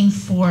just looking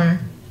for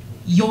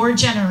your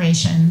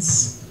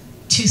generations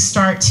to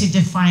start to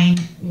define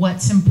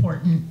what's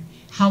important,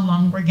 how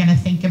long we're gonna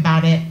think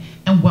about it,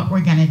 and what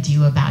we're gonna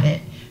do about it.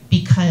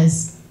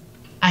 Because,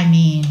 I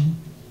mean,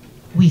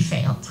 we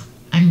failed.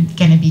 I'm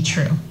gonna be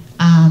true.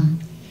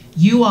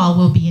 You all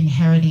will be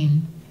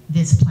inheriting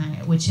this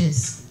planet, which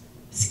is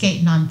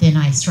skating on thin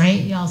ice,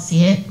 right? Y'all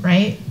see it,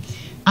 right?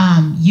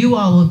 You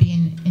all will be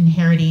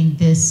inheriting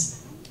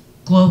this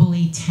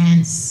globally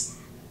tense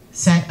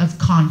set of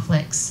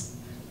conflicts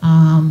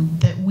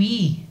that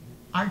we,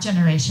 our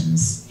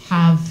generations,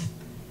 have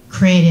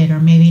created or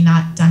maybe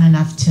not done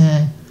enough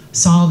to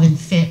solve and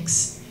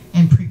fix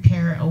and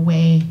prepare a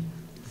way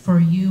for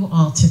you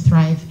all to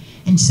thrive.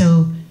 And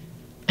so,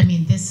 I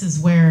mean, this is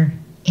where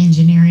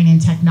engineering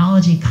and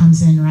technology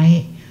comes in,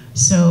 right?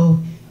 So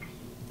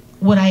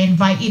what I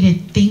invite you to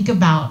think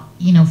about,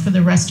 you know, for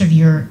the rest of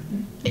your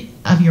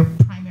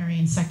primary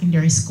and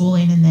secondary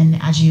schooling, and then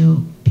as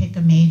you pick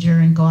a major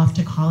and go off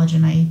to college,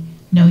 and I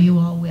know you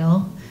all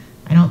will,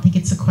 I don't think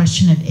it's a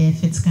question of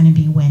if, it's going to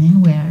be when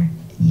and where.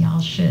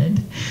 Y'all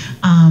should.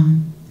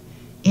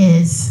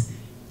 Is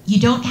you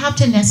don't have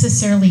to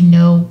necessarily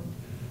know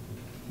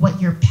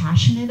what you're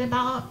passionate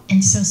about.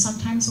 And so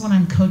sometimes when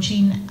I'm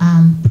coaching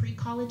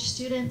pre-college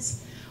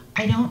students,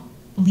 I don't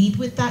lead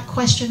with that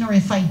question, or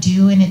if I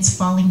do and it's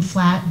falling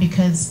flat,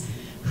 because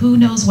who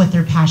knows what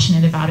they're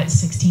passionate about at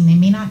 16? They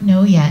may not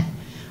know yet.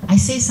 I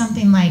say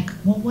something like,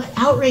 well, what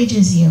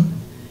outrages you?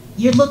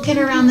 You're looking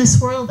around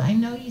this world. I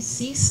know you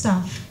see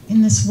stuff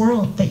in this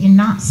world that you're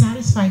not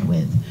satisfied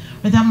with,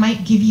 or that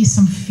might give you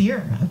some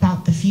fear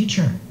about the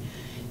future.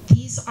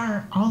 These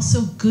are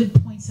also good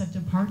points of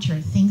departure,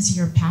 things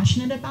you're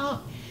passionate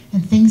about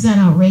and things that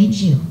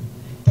outrage you,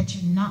 that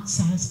you're not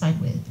satisfied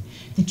with,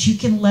 that you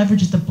can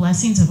leverage the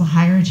blessings of a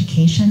higher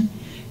education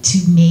to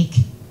make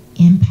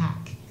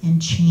impact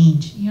and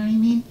change. You know what I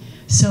mean?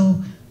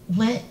 So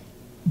let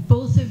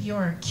both of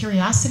your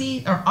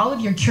curiosity, or all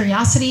of your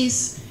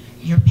curiosities,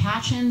 your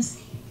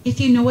passions, if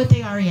you know what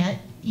they are yet,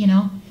 you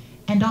know,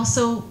 and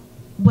also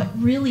what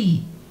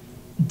really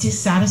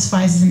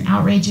dissatisfies and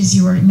outrages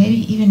you, or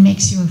maybe even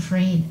makes you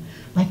afraid,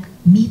 like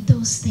meet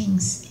those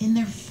things in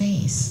their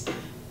face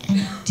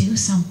and do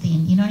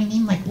something. You know what I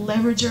mean? Like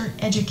leverage your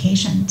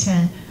education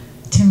to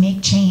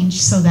make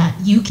change so that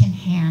you can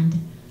hand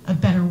a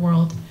better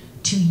world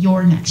to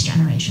your next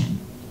generation.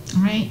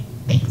 All right?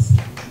 Thanks.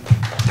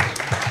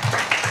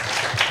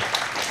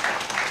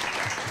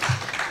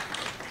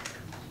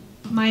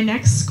 My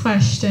next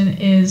question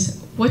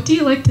is, what do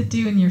you like to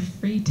do in your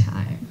free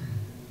time?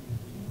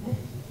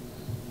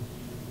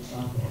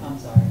 I'm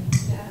sorry.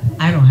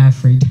 I don't have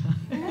free time.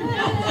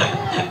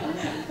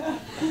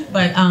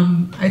 But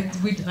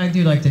I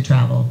do like to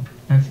travel.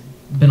 I've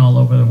been all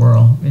over the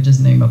world. I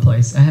just name a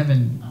place. I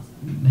haven't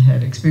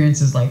had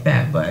experiences like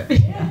that, but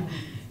yeah.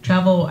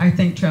 Travel, I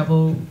think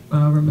travel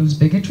removes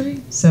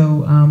bigotry.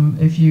 So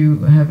if you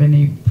have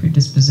any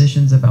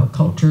predispositions about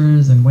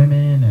cultures and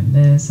women and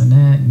this and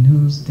that and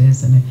who's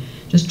this and that,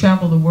 just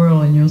travel the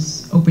world and you'll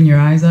open your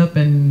eyes up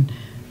and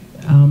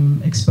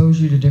expose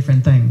you to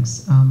different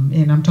things.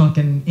 And I'm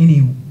talking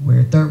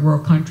anywhere, third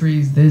world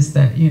countries, this,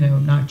 that, you know,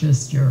 not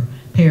just your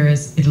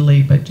Paris,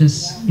 Italy, but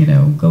just, you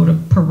know, go to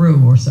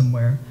Peru or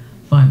somewhere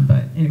fun.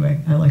 But anyway,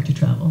 I like to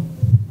travel.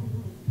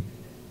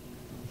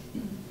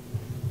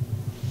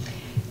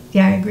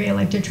 Yeah, I agree. I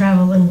like to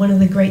travel, and one of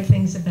the great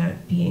things about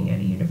being at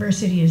a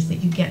university is that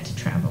you get to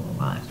travel a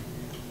lot.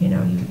 You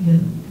know,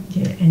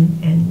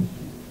 and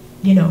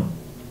you know,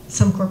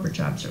 some corporate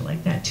jobs are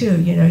like that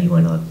too. You know, you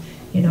want to,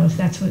 you know, if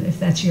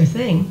that's your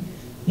thing,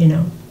 you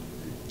know,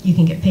 you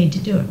can get paid to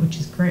do it, which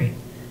is great.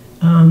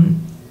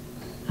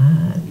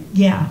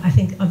 Yeah, I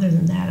think other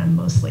than that, I'm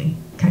mostly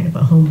kind of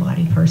a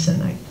homebody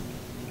person. I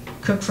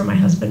cook for my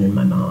husband and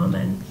my mom,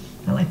 and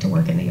I like to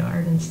work in the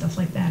yard and stuff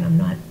like that. I'm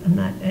not,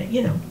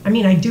 you know, I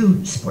mean, I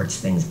do sports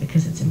things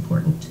because it's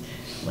important.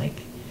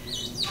 Like,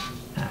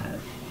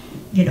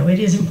 you know, it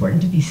is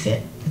important to be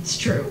fit. It's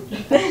true.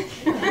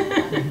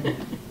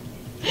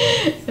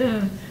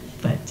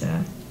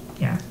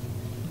 Yeah.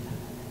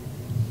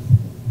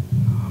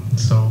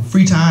 So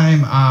free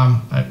time,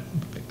 I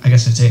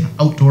guess I'd say an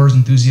outdoors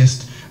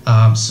enthusiast.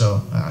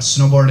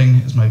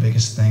 Snowboarding is my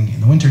biggest thing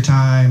in the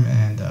wintertime,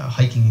 and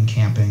hiking and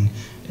camping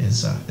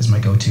is my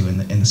go-to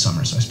in the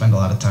summer. So I spend a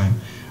lot of time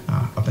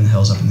up in the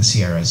hills, up in the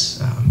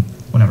Sierras,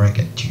 whenever I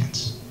get a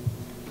chance.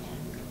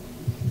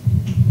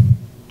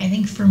 I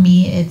think for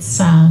me,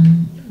 it's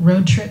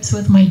road trips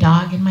with my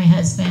dog and my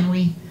husband.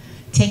 We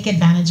take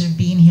advantage of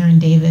being here in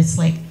Davis.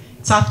 Like,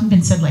 it's often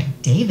been said, like,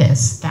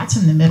 Davis, that's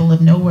in the middle of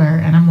nowhere.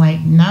 And I'm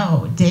like,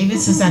 no,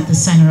 Davis is at the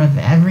center of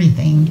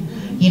everything.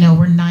 You know,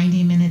 we're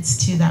 90 minutes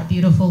to that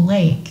beautiful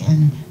lake,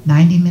 and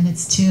 90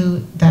 minutes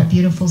to that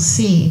beautiful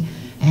sea,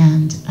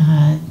 and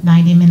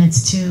 90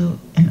 minutes to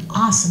an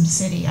awesome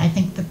city. I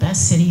think the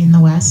best city in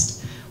the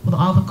West, with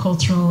all the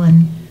cultural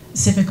and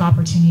civic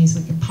opportunities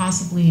we could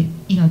possibly,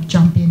 you know,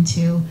 jump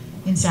into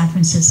in San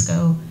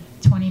Francisco,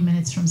 20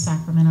 minutes from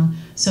Sacramento.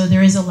 So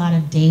there is a lot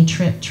of day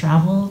trip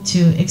travel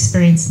to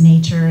experience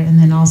nature, and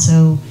then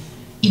also,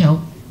 you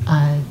know,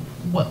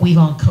 what we've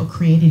all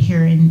co-created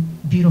here in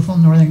beautiful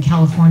Northern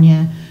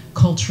California,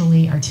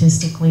 culturally,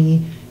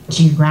 artistically,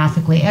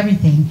 geographically,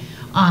 everything.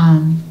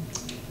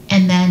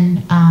 And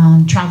then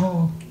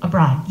travel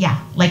abroad,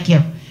 yeah, like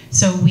you.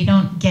 So we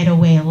don't get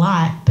away a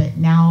lot, but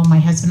now my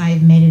husband and I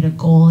have made it a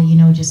goal, you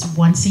know, just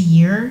once a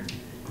year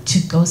to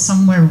go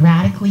somewhere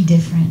radically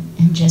different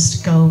and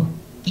just go,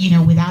 you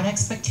know, without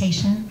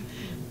expectation,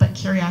 but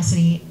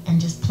curiosity, and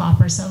just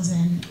plop ourselves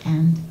in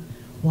and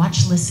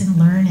watch, listen,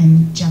 learn,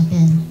 and jump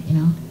in, you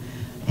know.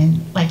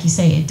 And like you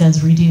say, it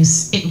does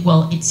reduce,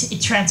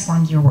 it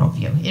transforms your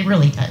worldview. It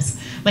really does.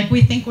 Like,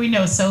 we think we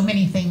know so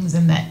many things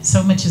and that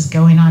so much is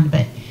going on,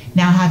 but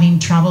now having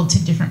traveled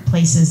to different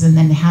places and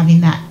then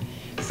having that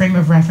frame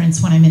of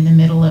reference when I'm in the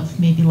middle of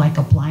maybe like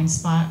a blind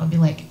spot, I'll be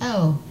like,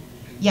 oh,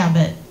 yeah,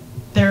 but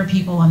there are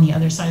people on the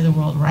other side of the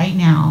world right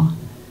now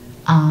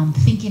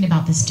thinking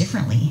about this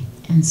differently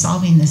and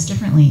solving this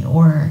differently,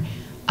 or,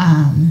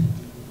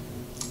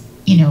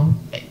 you know,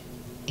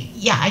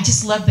 yeah, I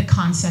just love the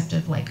concept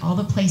of like all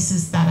the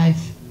places that I've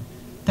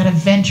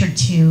ventured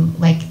to,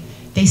 like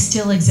they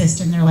still exist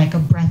and they're like a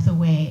breath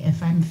away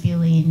if I'm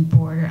feeling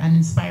bored or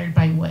uninspired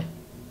by what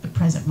the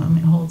present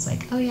moment holds.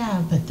 Like, oh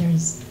yeah, but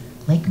there's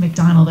Lake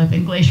McDonald up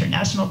in Glacier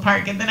National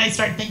Park, and then I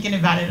start thinking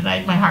about it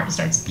and my heart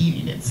starts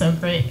beating. It's so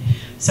great.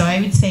 So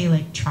I would say,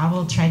 like,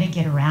 travel, try to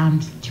get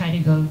around, try to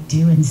go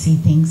do and see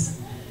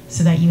things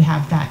so that you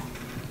have that,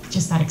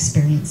 just that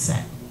experience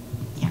set.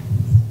 Yeah.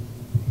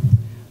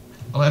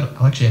 I'll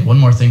actually add one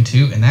more thing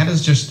too, and that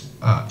is just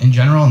in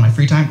general in my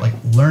free time, like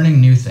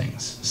learning new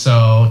things.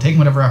 So taking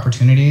whatever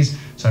opportunities.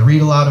 So I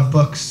read a lot of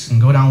books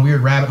and go down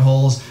weird rabbit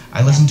holes.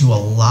 I listen to a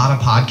lot of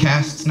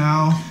podcasts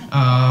now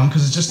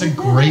because it's just a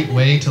great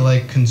way to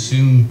like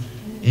consume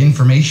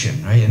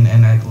information, right?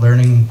 And like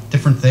learning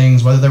different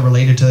things, whether they're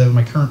related to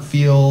my current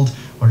field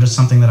or just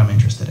something that I'm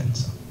interested in.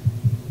 So.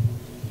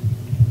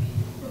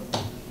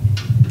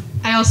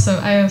 I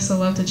also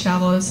love to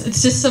travel.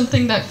 It's just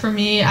something that for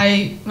me,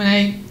 when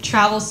I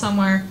travel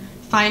somewhere,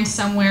 find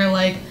somewhere,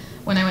 like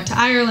when I went to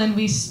Ireland,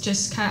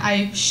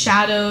 I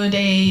shadowed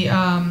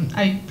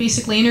I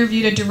basically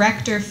interviewed a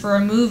director for a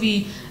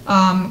movie,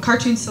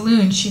 Cartoon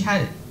Saloon. She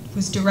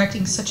was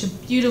directing such a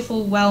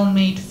beautiful,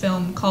 well-made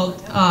film called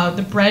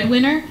The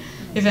Breadwinner.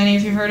 If any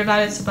of you heard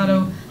about it, it's about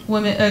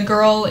a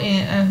girl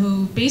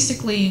who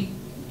basically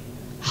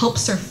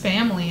helps her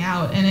family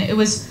out, and it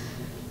was.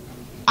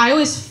 I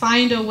always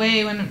find a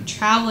way when I'm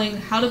traveling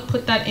how to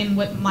put that in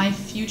what my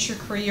future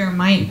career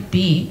might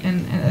be,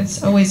 and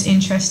it's always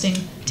interesting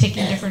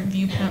taking different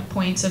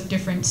viewpoints of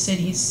different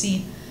cities,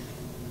 see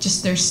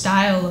just their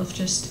style of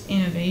just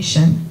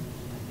innovation.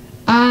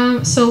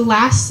 So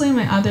lastly,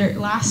 my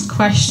last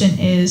question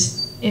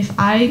is, if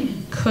I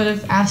could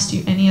have asked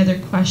you any other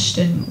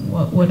question,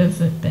 what would have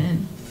it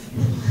been?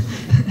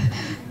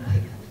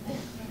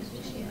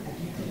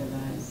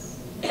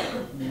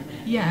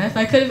 Yeah, if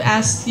I could have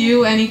asked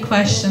you any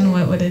question,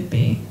 what would it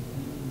be?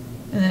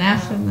 And then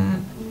after that,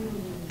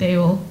 they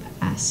will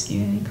ask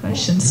you any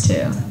questions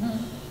too.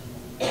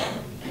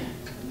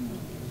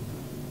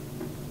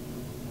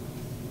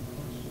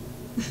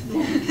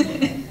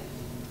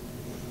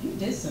 You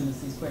did some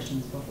of these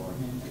questions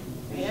beforehand.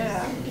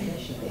 Yeah. You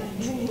should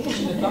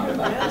have thought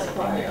about this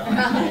prior.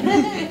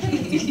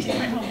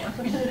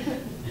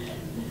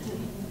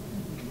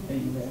 Are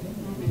you ready?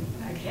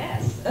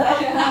 Yes.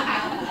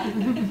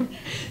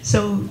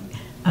 So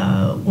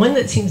one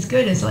that seems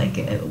good is like,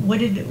 what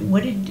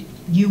did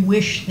you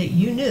wish that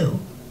you knew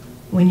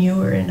when you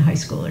were in high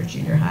school or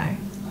junior high?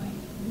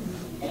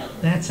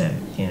 That's a,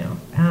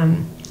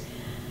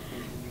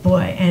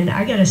 boy, and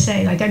I gotta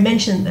say, like I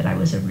mentioned that I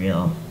was a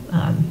real,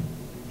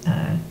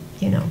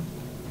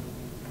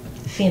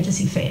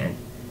 fantasy fan.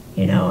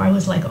 I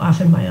was like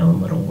off in my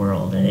own little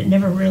world, and it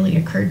never really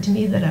occurred to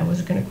me that I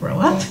was gonna grow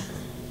up.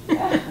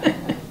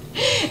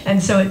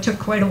 And so it took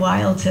quite a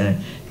while to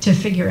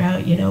figure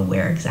out,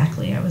 where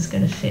exactly I was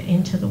gonna fit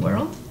into the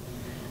world.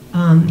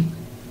 I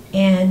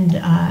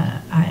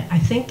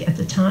think at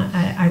the time,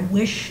 I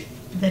wish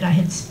that I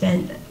had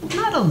spent,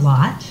 not a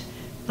lot,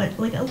 but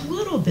like a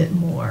little bit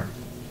more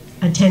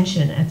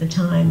attention at the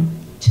time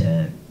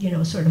to,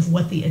 sort of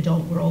what the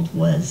adult world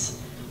was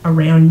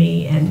around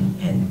me,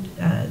 and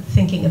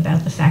thinking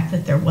about the fact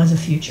that there was a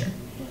future.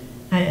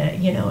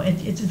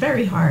 It's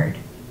very hard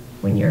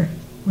when you're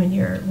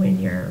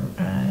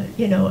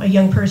a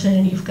young person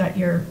and you've got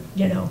your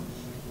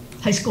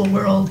high school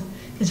world.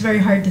 It's very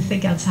hard to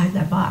think outside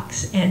that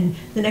box, and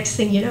the next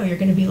thing you know, you're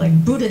going to be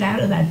like booted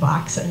out of that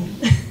box, and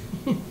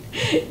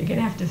you're going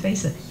to have to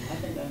face it.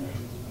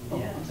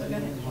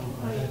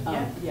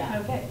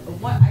 Okay.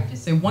 I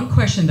just say one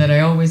question that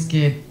I always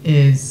get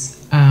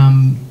is,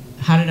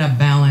 how did I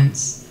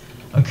balance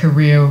a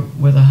career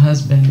with a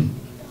husband,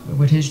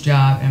 with his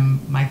job,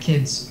 and my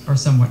kids are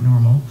somewhat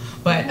normal,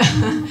 but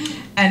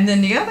and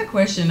then the other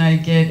question I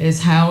get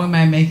is, how am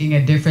I making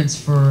a difference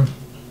for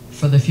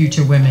the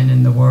future women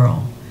in the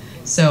world?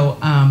 So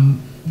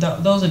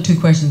those are two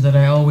questions that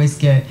I always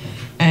get.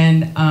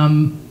 And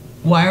I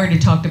already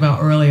talked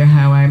about earlier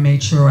how I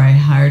made sure I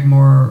hired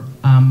more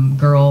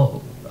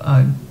girl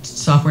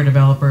software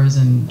developers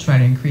and try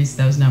to increase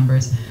those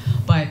numbers.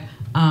 But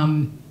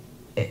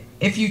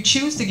if you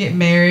choose to get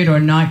married or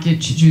not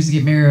choose to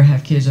get married or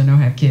have kids or no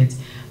have kids,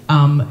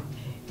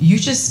 you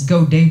just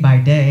go day by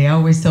day. I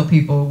always tell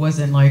people it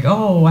wasn't like,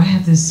 oh, I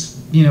have this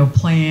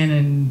plan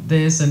and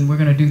this, and we're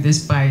gonna do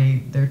this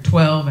by they're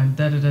 12 and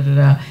da da da da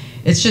da.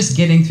 It's just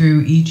getting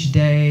through each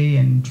day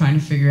and trying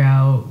to figure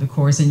out the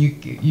course.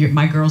 And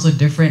my girls are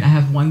different. I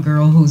have one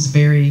girl who's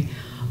very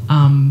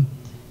high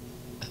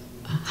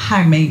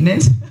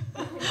maintenance.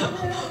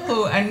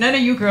 And none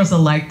of you girls are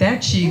like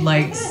that. She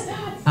likes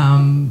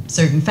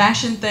certain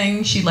fashion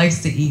things. She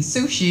likes to eat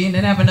sushi, and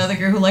then I have another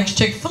girl who likes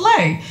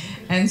Chick-fil-A.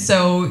 And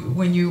so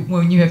when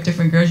you have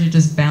different girls, you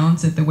just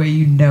balance it the way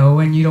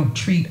and you don't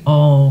treat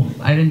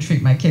I didn't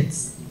treat my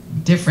kids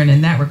different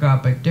in that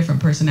regard, but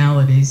different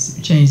personalities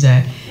change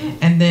that.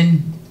 And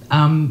then,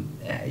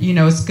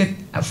 it's good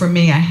for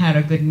me. I had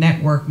a good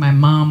network. My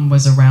mom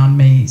was around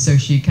me, so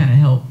she kind of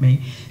helped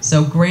me.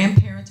 So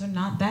grandparents are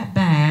not that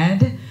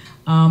bad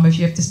if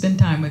you have to spend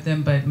time with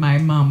them, but my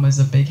mom was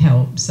a big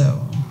help.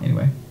 So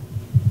anyway.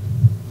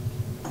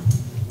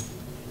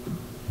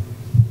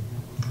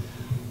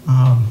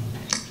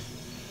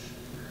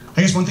 I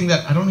guess one thing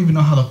that I don't even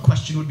know how the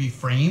question would be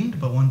framed,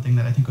 but one thing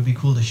that I think would be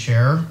cool to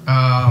share.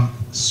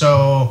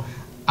 So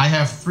I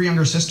have 3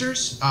 younger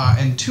sisters,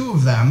 and 2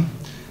 of them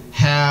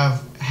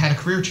have had a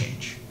career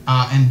change.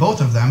 And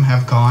both of them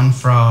have gone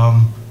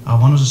from,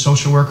 one was a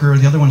social worker,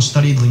 the other one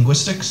studied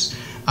linguistics,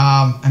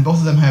 and both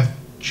of them have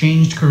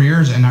changed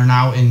careers and are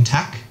now in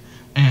tech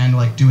and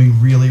like doing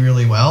really,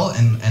 really well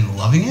and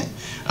loving it.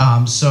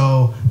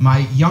 So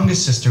my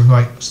youngest sister, who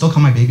I still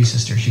call my baby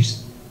sister,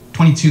 she's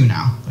 22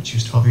 now, but she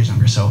was 12 years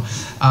younger. So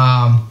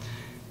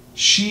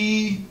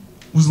she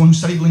was the one who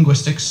studied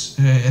linguistics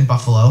in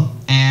Buffalo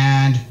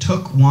and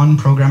took one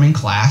programming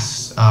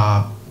class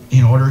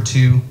in order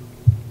to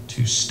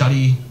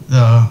study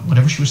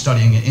whatever she was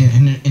studying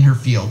in her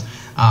field,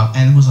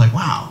 and was like,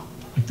 wow,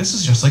 like this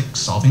is just like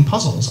solving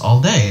puzzles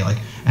all day.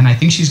 And I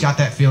think she's got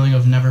that feeling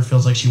of never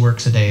feels like she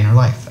works a day in her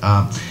life.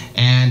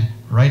 And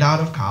right out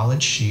of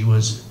college, she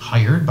was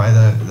hired by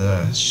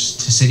the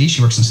city.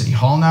 She works in City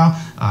Hall now.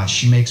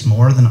 She makes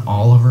more than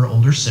all of her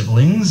older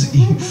siblings,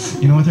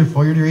 with her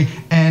 4-year degree.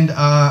 And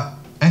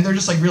they're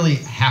just like really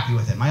happy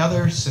with it. My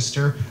other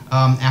sister,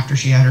 after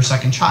she had her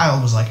second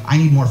child, was like, I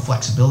need more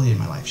flexibility in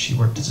my life. She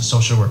worked as a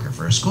social worker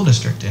for a school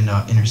district in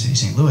inner city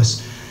St.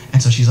 Louis.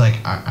 And so she's like,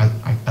 I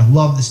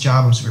love this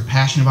job. I'm super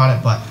passionate about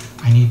it, but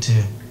I need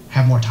to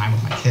have more time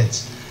with my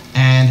kids.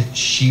 And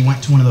she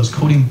went to one of those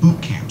coding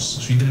boot camps. So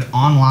she did it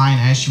online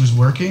as she was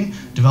working,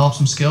 developed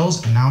some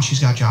skills, and now she's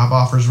got job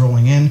offers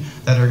rolling in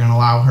that are gonna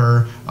allow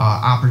her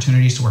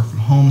opportunities to work from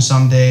home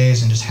some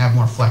days and just have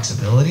more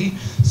flexibility.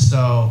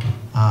 So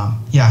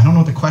yeah, I don't know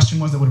what the question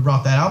was that would have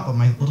brought that out, but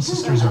my little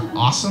sisters are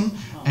awesome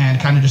and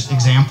kind of just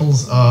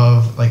examples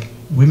of like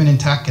women in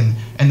tech and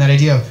that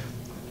idea of,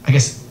 I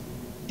guess,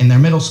 in their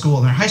middle school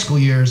and their high school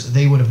years,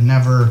 they would have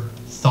never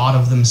thought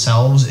of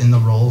themselves in the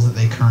roles that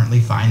they currently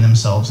find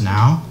themselves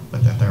now,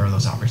 but that there are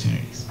those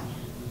opportunities.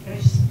 Can I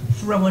just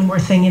throw one more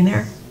thing in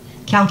there?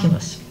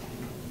 Calculus.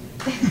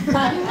 I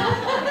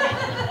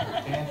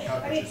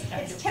mean,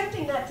 it's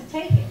tempting not to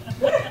take it,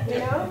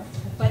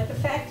 but the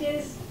fact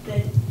is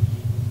that,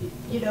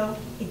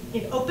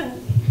 it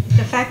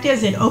the fact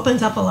is, it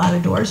opens up a lot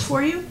of doors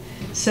for you.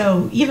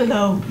 So even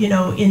though, you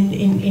know,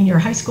 in your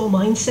high school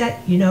mindset,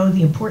 you know,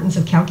 the importance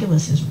of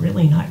calculus is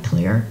really not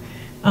clear,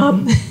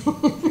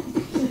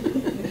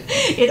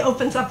 it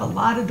opens up a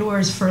lot of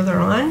doors further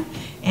on,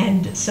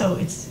 and so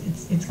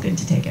it's good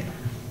to take it.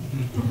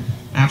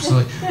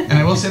 Absolutely. And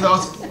I will say, though,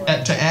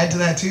 to add to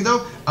that too,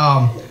 though,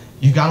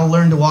 you've got to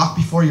learn to walk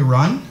before you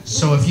run.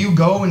 So if you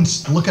go and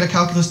look at a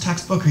calculus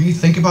textbook, or you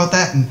think about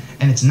that and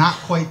it's not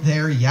quite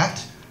there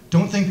yet,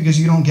 don't think because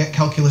you don't get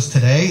calculus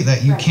today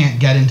that you can't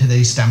get into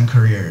these STEM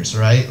careers,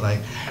 right? Like,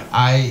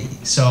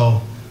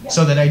 so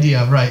that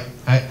idea, right?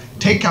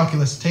 Take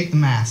calculus, take the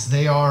maths.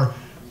 They are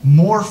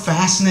more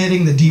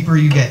fascinating the deeper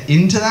you get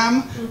into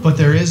them, but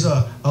there is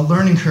a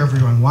learning curve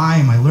where you're going, why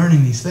am I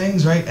learning these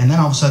things, right? And then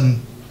all of a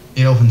sudden,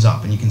 it opens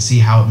up and you can see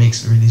how it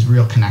makes these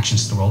real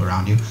connections to the world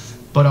around you.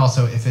 But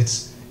also, if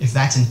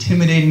that's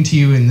intimidating to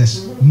you in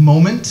this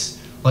moment,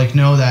 like,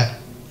 know that,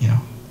 you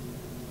know,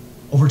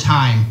 over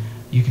time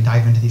you can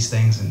dive into these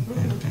things and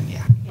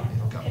yeah,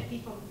 it'll go.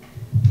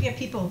 We have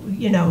people,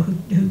 you know,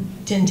 who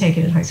didn't take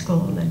it in high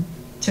school and then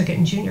took it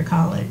in junior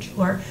college,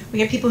 or we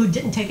have people who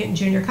didn't take it in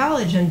junior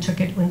college and took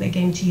it when they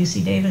came to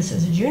UC Davis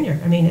as a junior.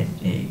 I mean,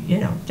 you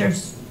know,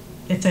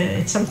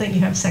 it's something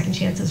you have second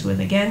chances with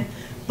again.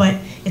 But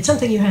it's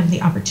something you have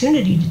the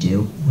opportunity to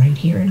do right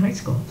here in high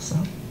school.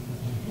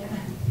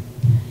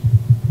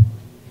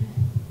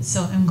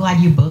 So I'm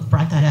glad you both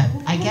brought that up.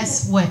 I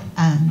guess what,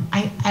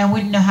 I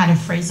wouldn't know how to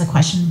phrase the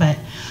question, but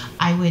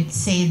I would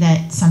say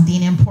that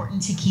something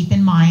important to keep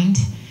in mind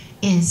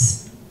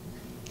is,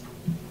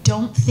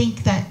 don't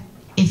think that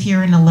if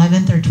you're an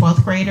 11th or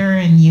 12th grader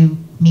and you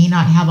may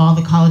not have all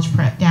the college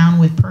prep down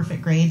with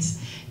perfect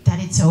grades, that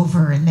it's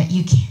over and that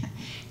you can't,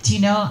 do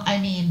you know, I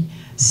mean,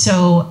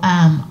 so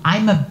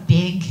I'm a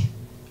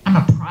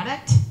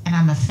product and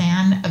I'm a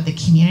fan of the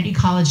community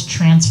college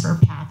transfer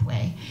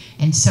pathway.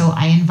 And so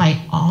I invite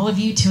all of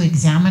you to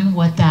examine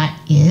what that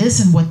is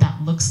and what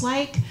that looks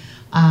like.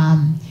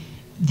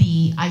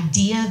 The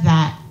idea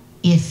that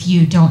if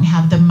you don't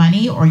have the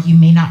money, or you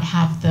may not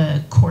have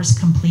the course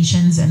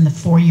completions and the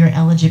 4-year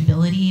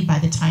eligibility by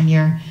the time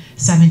you're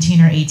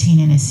 17 or 18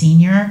 and a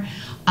senior,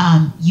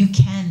 you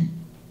can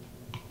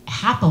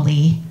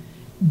happily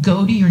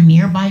go to your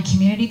nearby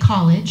community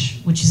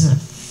college, which is a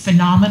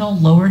phenomenal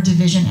lower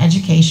division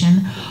education,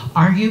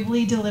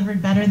 arguably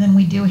delivered better than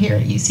we do here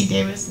at UC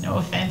Davis. No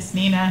offense,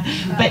 Nina,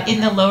 but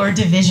in the lower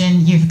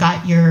division, you've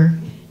got your,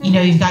 you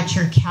know, you've got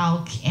your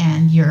calc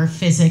and your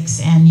physics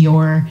and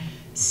your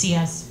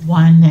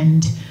CS1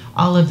 and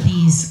all of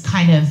these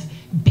kind of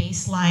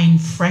baseline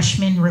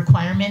freshman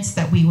requirements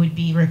that we would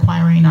be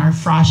requiring our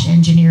Frosh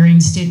engineering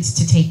students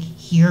to take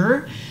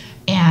here.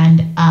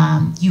 And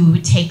you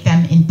would take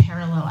them in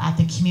parallel at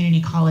the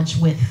community college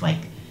with like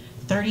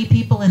 30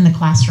 people in the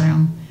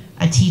classroom,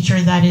 a teacher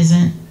that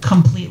isn't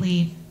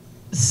completely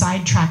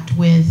sidetracked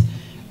with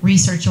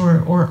research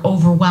or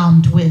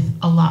overwhelmed with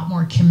a lot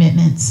more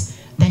commitments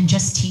than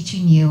just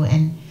teaching you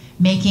and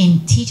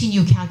teaching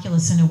you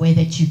calculus in a way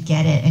that you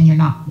get it and you're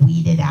not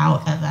weeded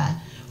out of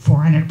a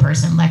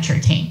 400-person lecture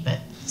tank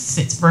that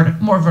sits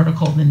more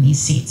vertical than these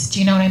seats. Do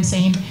you know what I'm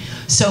saying?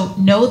 So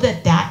know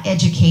that that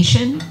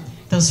education,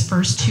 those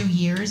first 2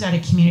 years at a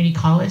community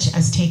college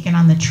as taken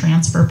on the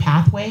transfer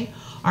pathway,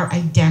 are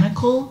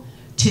identical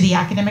to the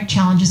academic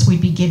challenges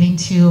we'd be giving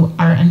to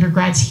our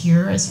undergrads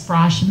here as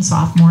Frosh and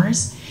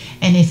sophomores.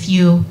 And if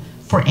you,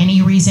 for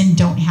any reason,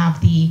 don't have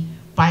the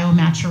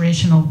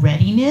biomaturational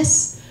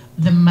readiness,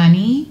 the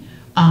money,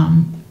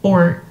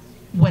 or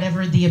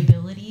whatever the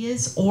ability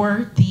is,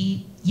 or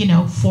the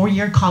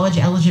 4-year college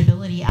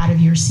eligibility out of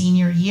your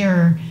senior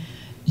year,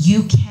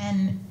 you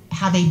can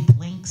have a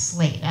blank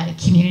slate at a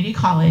community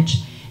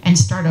college and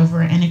start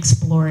over and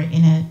explore it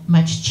in a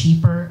much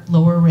cheaper,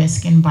 lower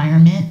risk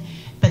environment.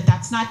 But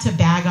that's not to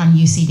bag on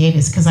UC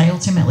Davis, because I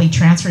ultimately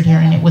transferred here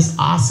and it was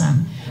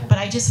awesome. But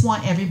I just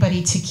want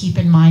everybody to keep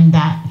in mind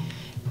that,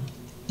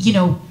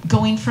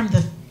 going from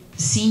the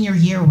senior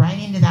year right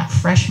into that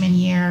freshman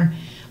year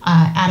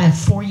at a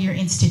 4-year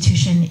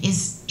institution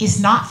is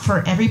not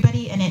for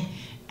everybody, and it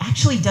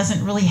actually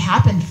doesn't really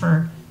happen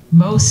for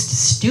most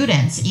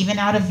students, even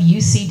out of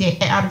Davis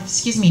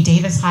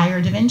High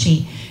or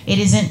DaVinci. It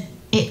isn't.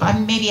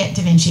 Maybe at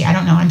DaVinci, I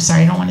don't know. I'm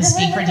sorry, I don't want to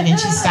speak for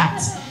DaVinci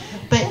stats,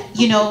 but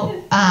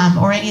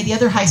or any of the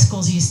other high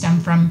schools you stem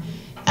from.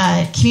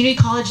 Community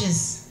college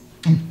is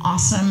an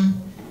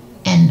awesome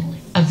and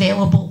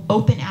available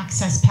open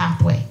access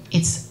pathway.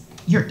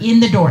 You're in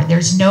the door.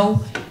 There's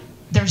no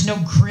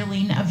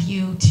grilling of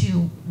you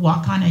to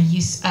walk on a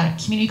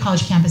community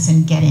college campus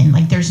and get in.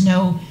 Like, there's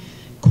no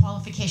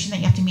qualification that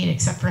you have to meet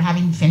except for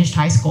having finished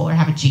high school or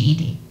have a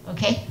GED.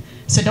 Okay,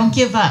 so don't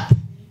give up.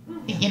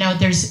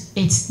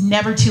 It's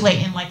never too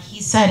late. And like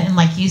he said, and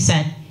like you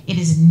said, it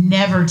is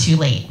never too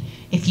late.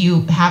 If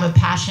you have a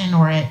passion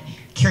or a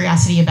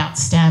curiosity about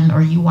STEM,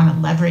 or you want to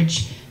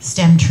leverage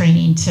STEM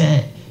training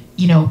to,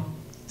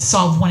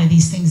 solve one of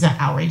these things that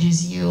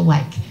outrages you,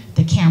 like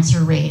the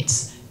cancer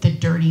rates, the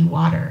dirty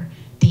water,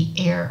 the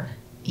air,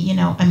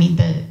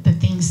 the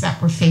things that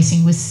we're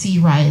facing with sea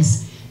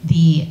rise,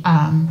 the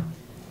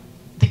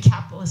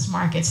capitalist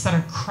markets that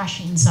are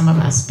crushing some of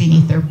us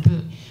beneath their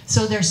boot.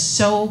 So there's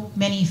so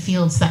many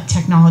fields that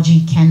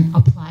technology can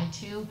apply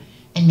to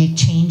and make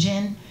change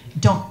in.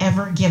 Don't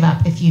ever give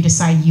up if you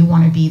decide you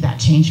want to be that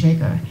change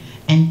maker,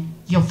 and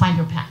you'll find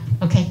your path.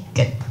 Okay,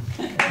 good.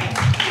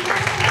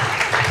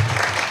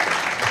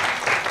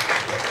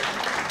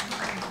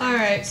 All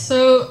right,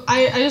 so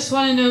I just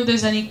want to know if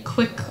there's any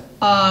quick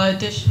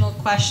additional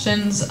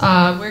questions.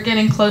 We're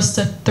getting close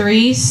to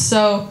 3,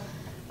 so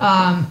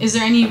is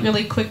there any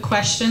really quick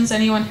questions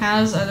anyone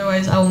has?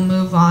 Otherwise, I will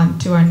move on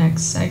to our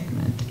next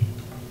segment.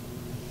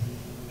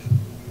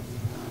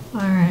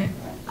 All right,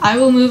 I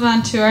will move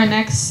on to our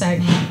next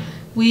segment.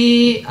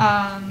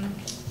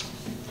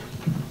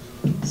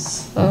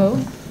 So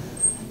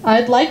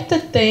I'd like to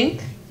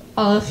thank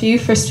all of you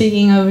for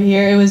speaking over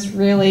here. It was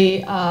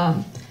really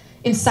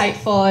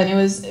insightful, and it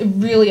was a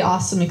really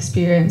awesome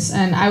experience.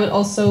 And I would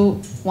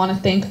also want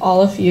to thank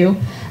all of you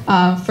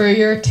for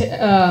your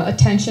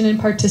attention and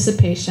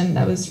participation.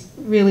 That was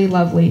really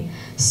lovely.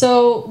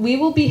 So we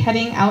will be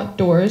heading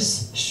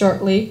outdoors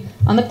shortly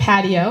on the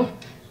patio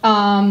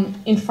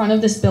in front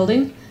of this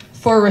building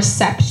for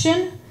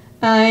reception.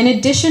 In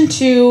addition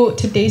to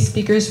today's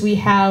speakers, we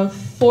have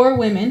 4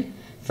 women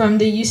from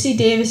the UC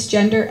Davis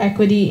Gender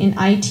Equity in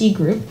IT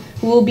group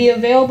who will be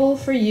available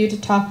for you to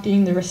talk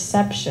during the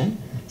reception.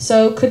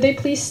 So could they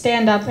please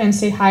stand up and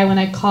say hi when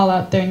I call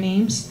out their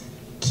names?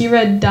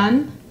 Kira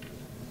Dunn.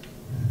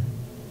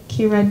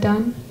 Kira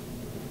Dunn?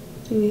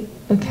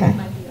 Okay.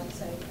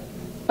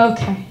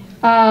 Okay.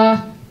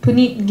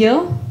 Puneet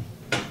Gill.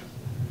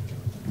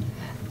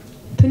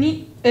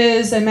 Puneet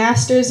is a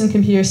master's in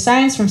computer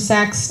science from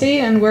Sac State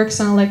and works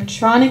on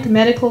electronic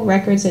medical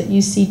records at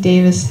UC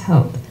Davis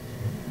Health.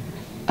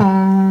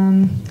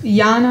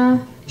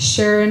 Yana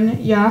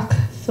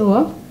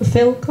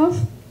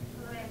Chernak-Filkov.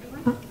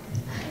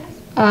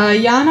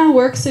 Yana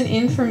works in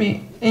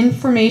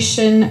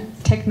information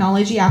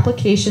technology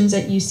applications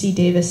at UC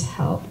Davis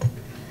Health.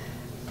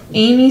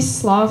 Amy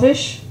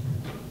Slavish.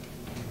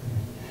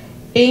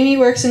 Amy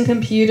works in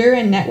computer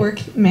and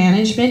network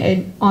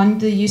management on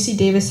the UC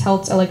Davis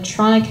Health's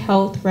electronic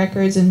health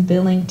records and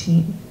billing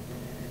team.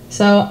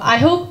 So I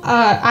hope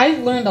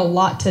I've learned a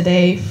lot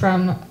today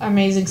from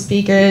amazing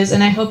speakers,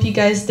 and I hope you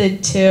guys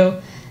did too.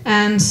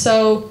 And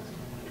so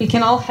we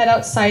can all head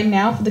outside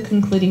now for the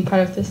concluding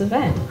part of this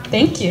event.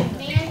 Thank you.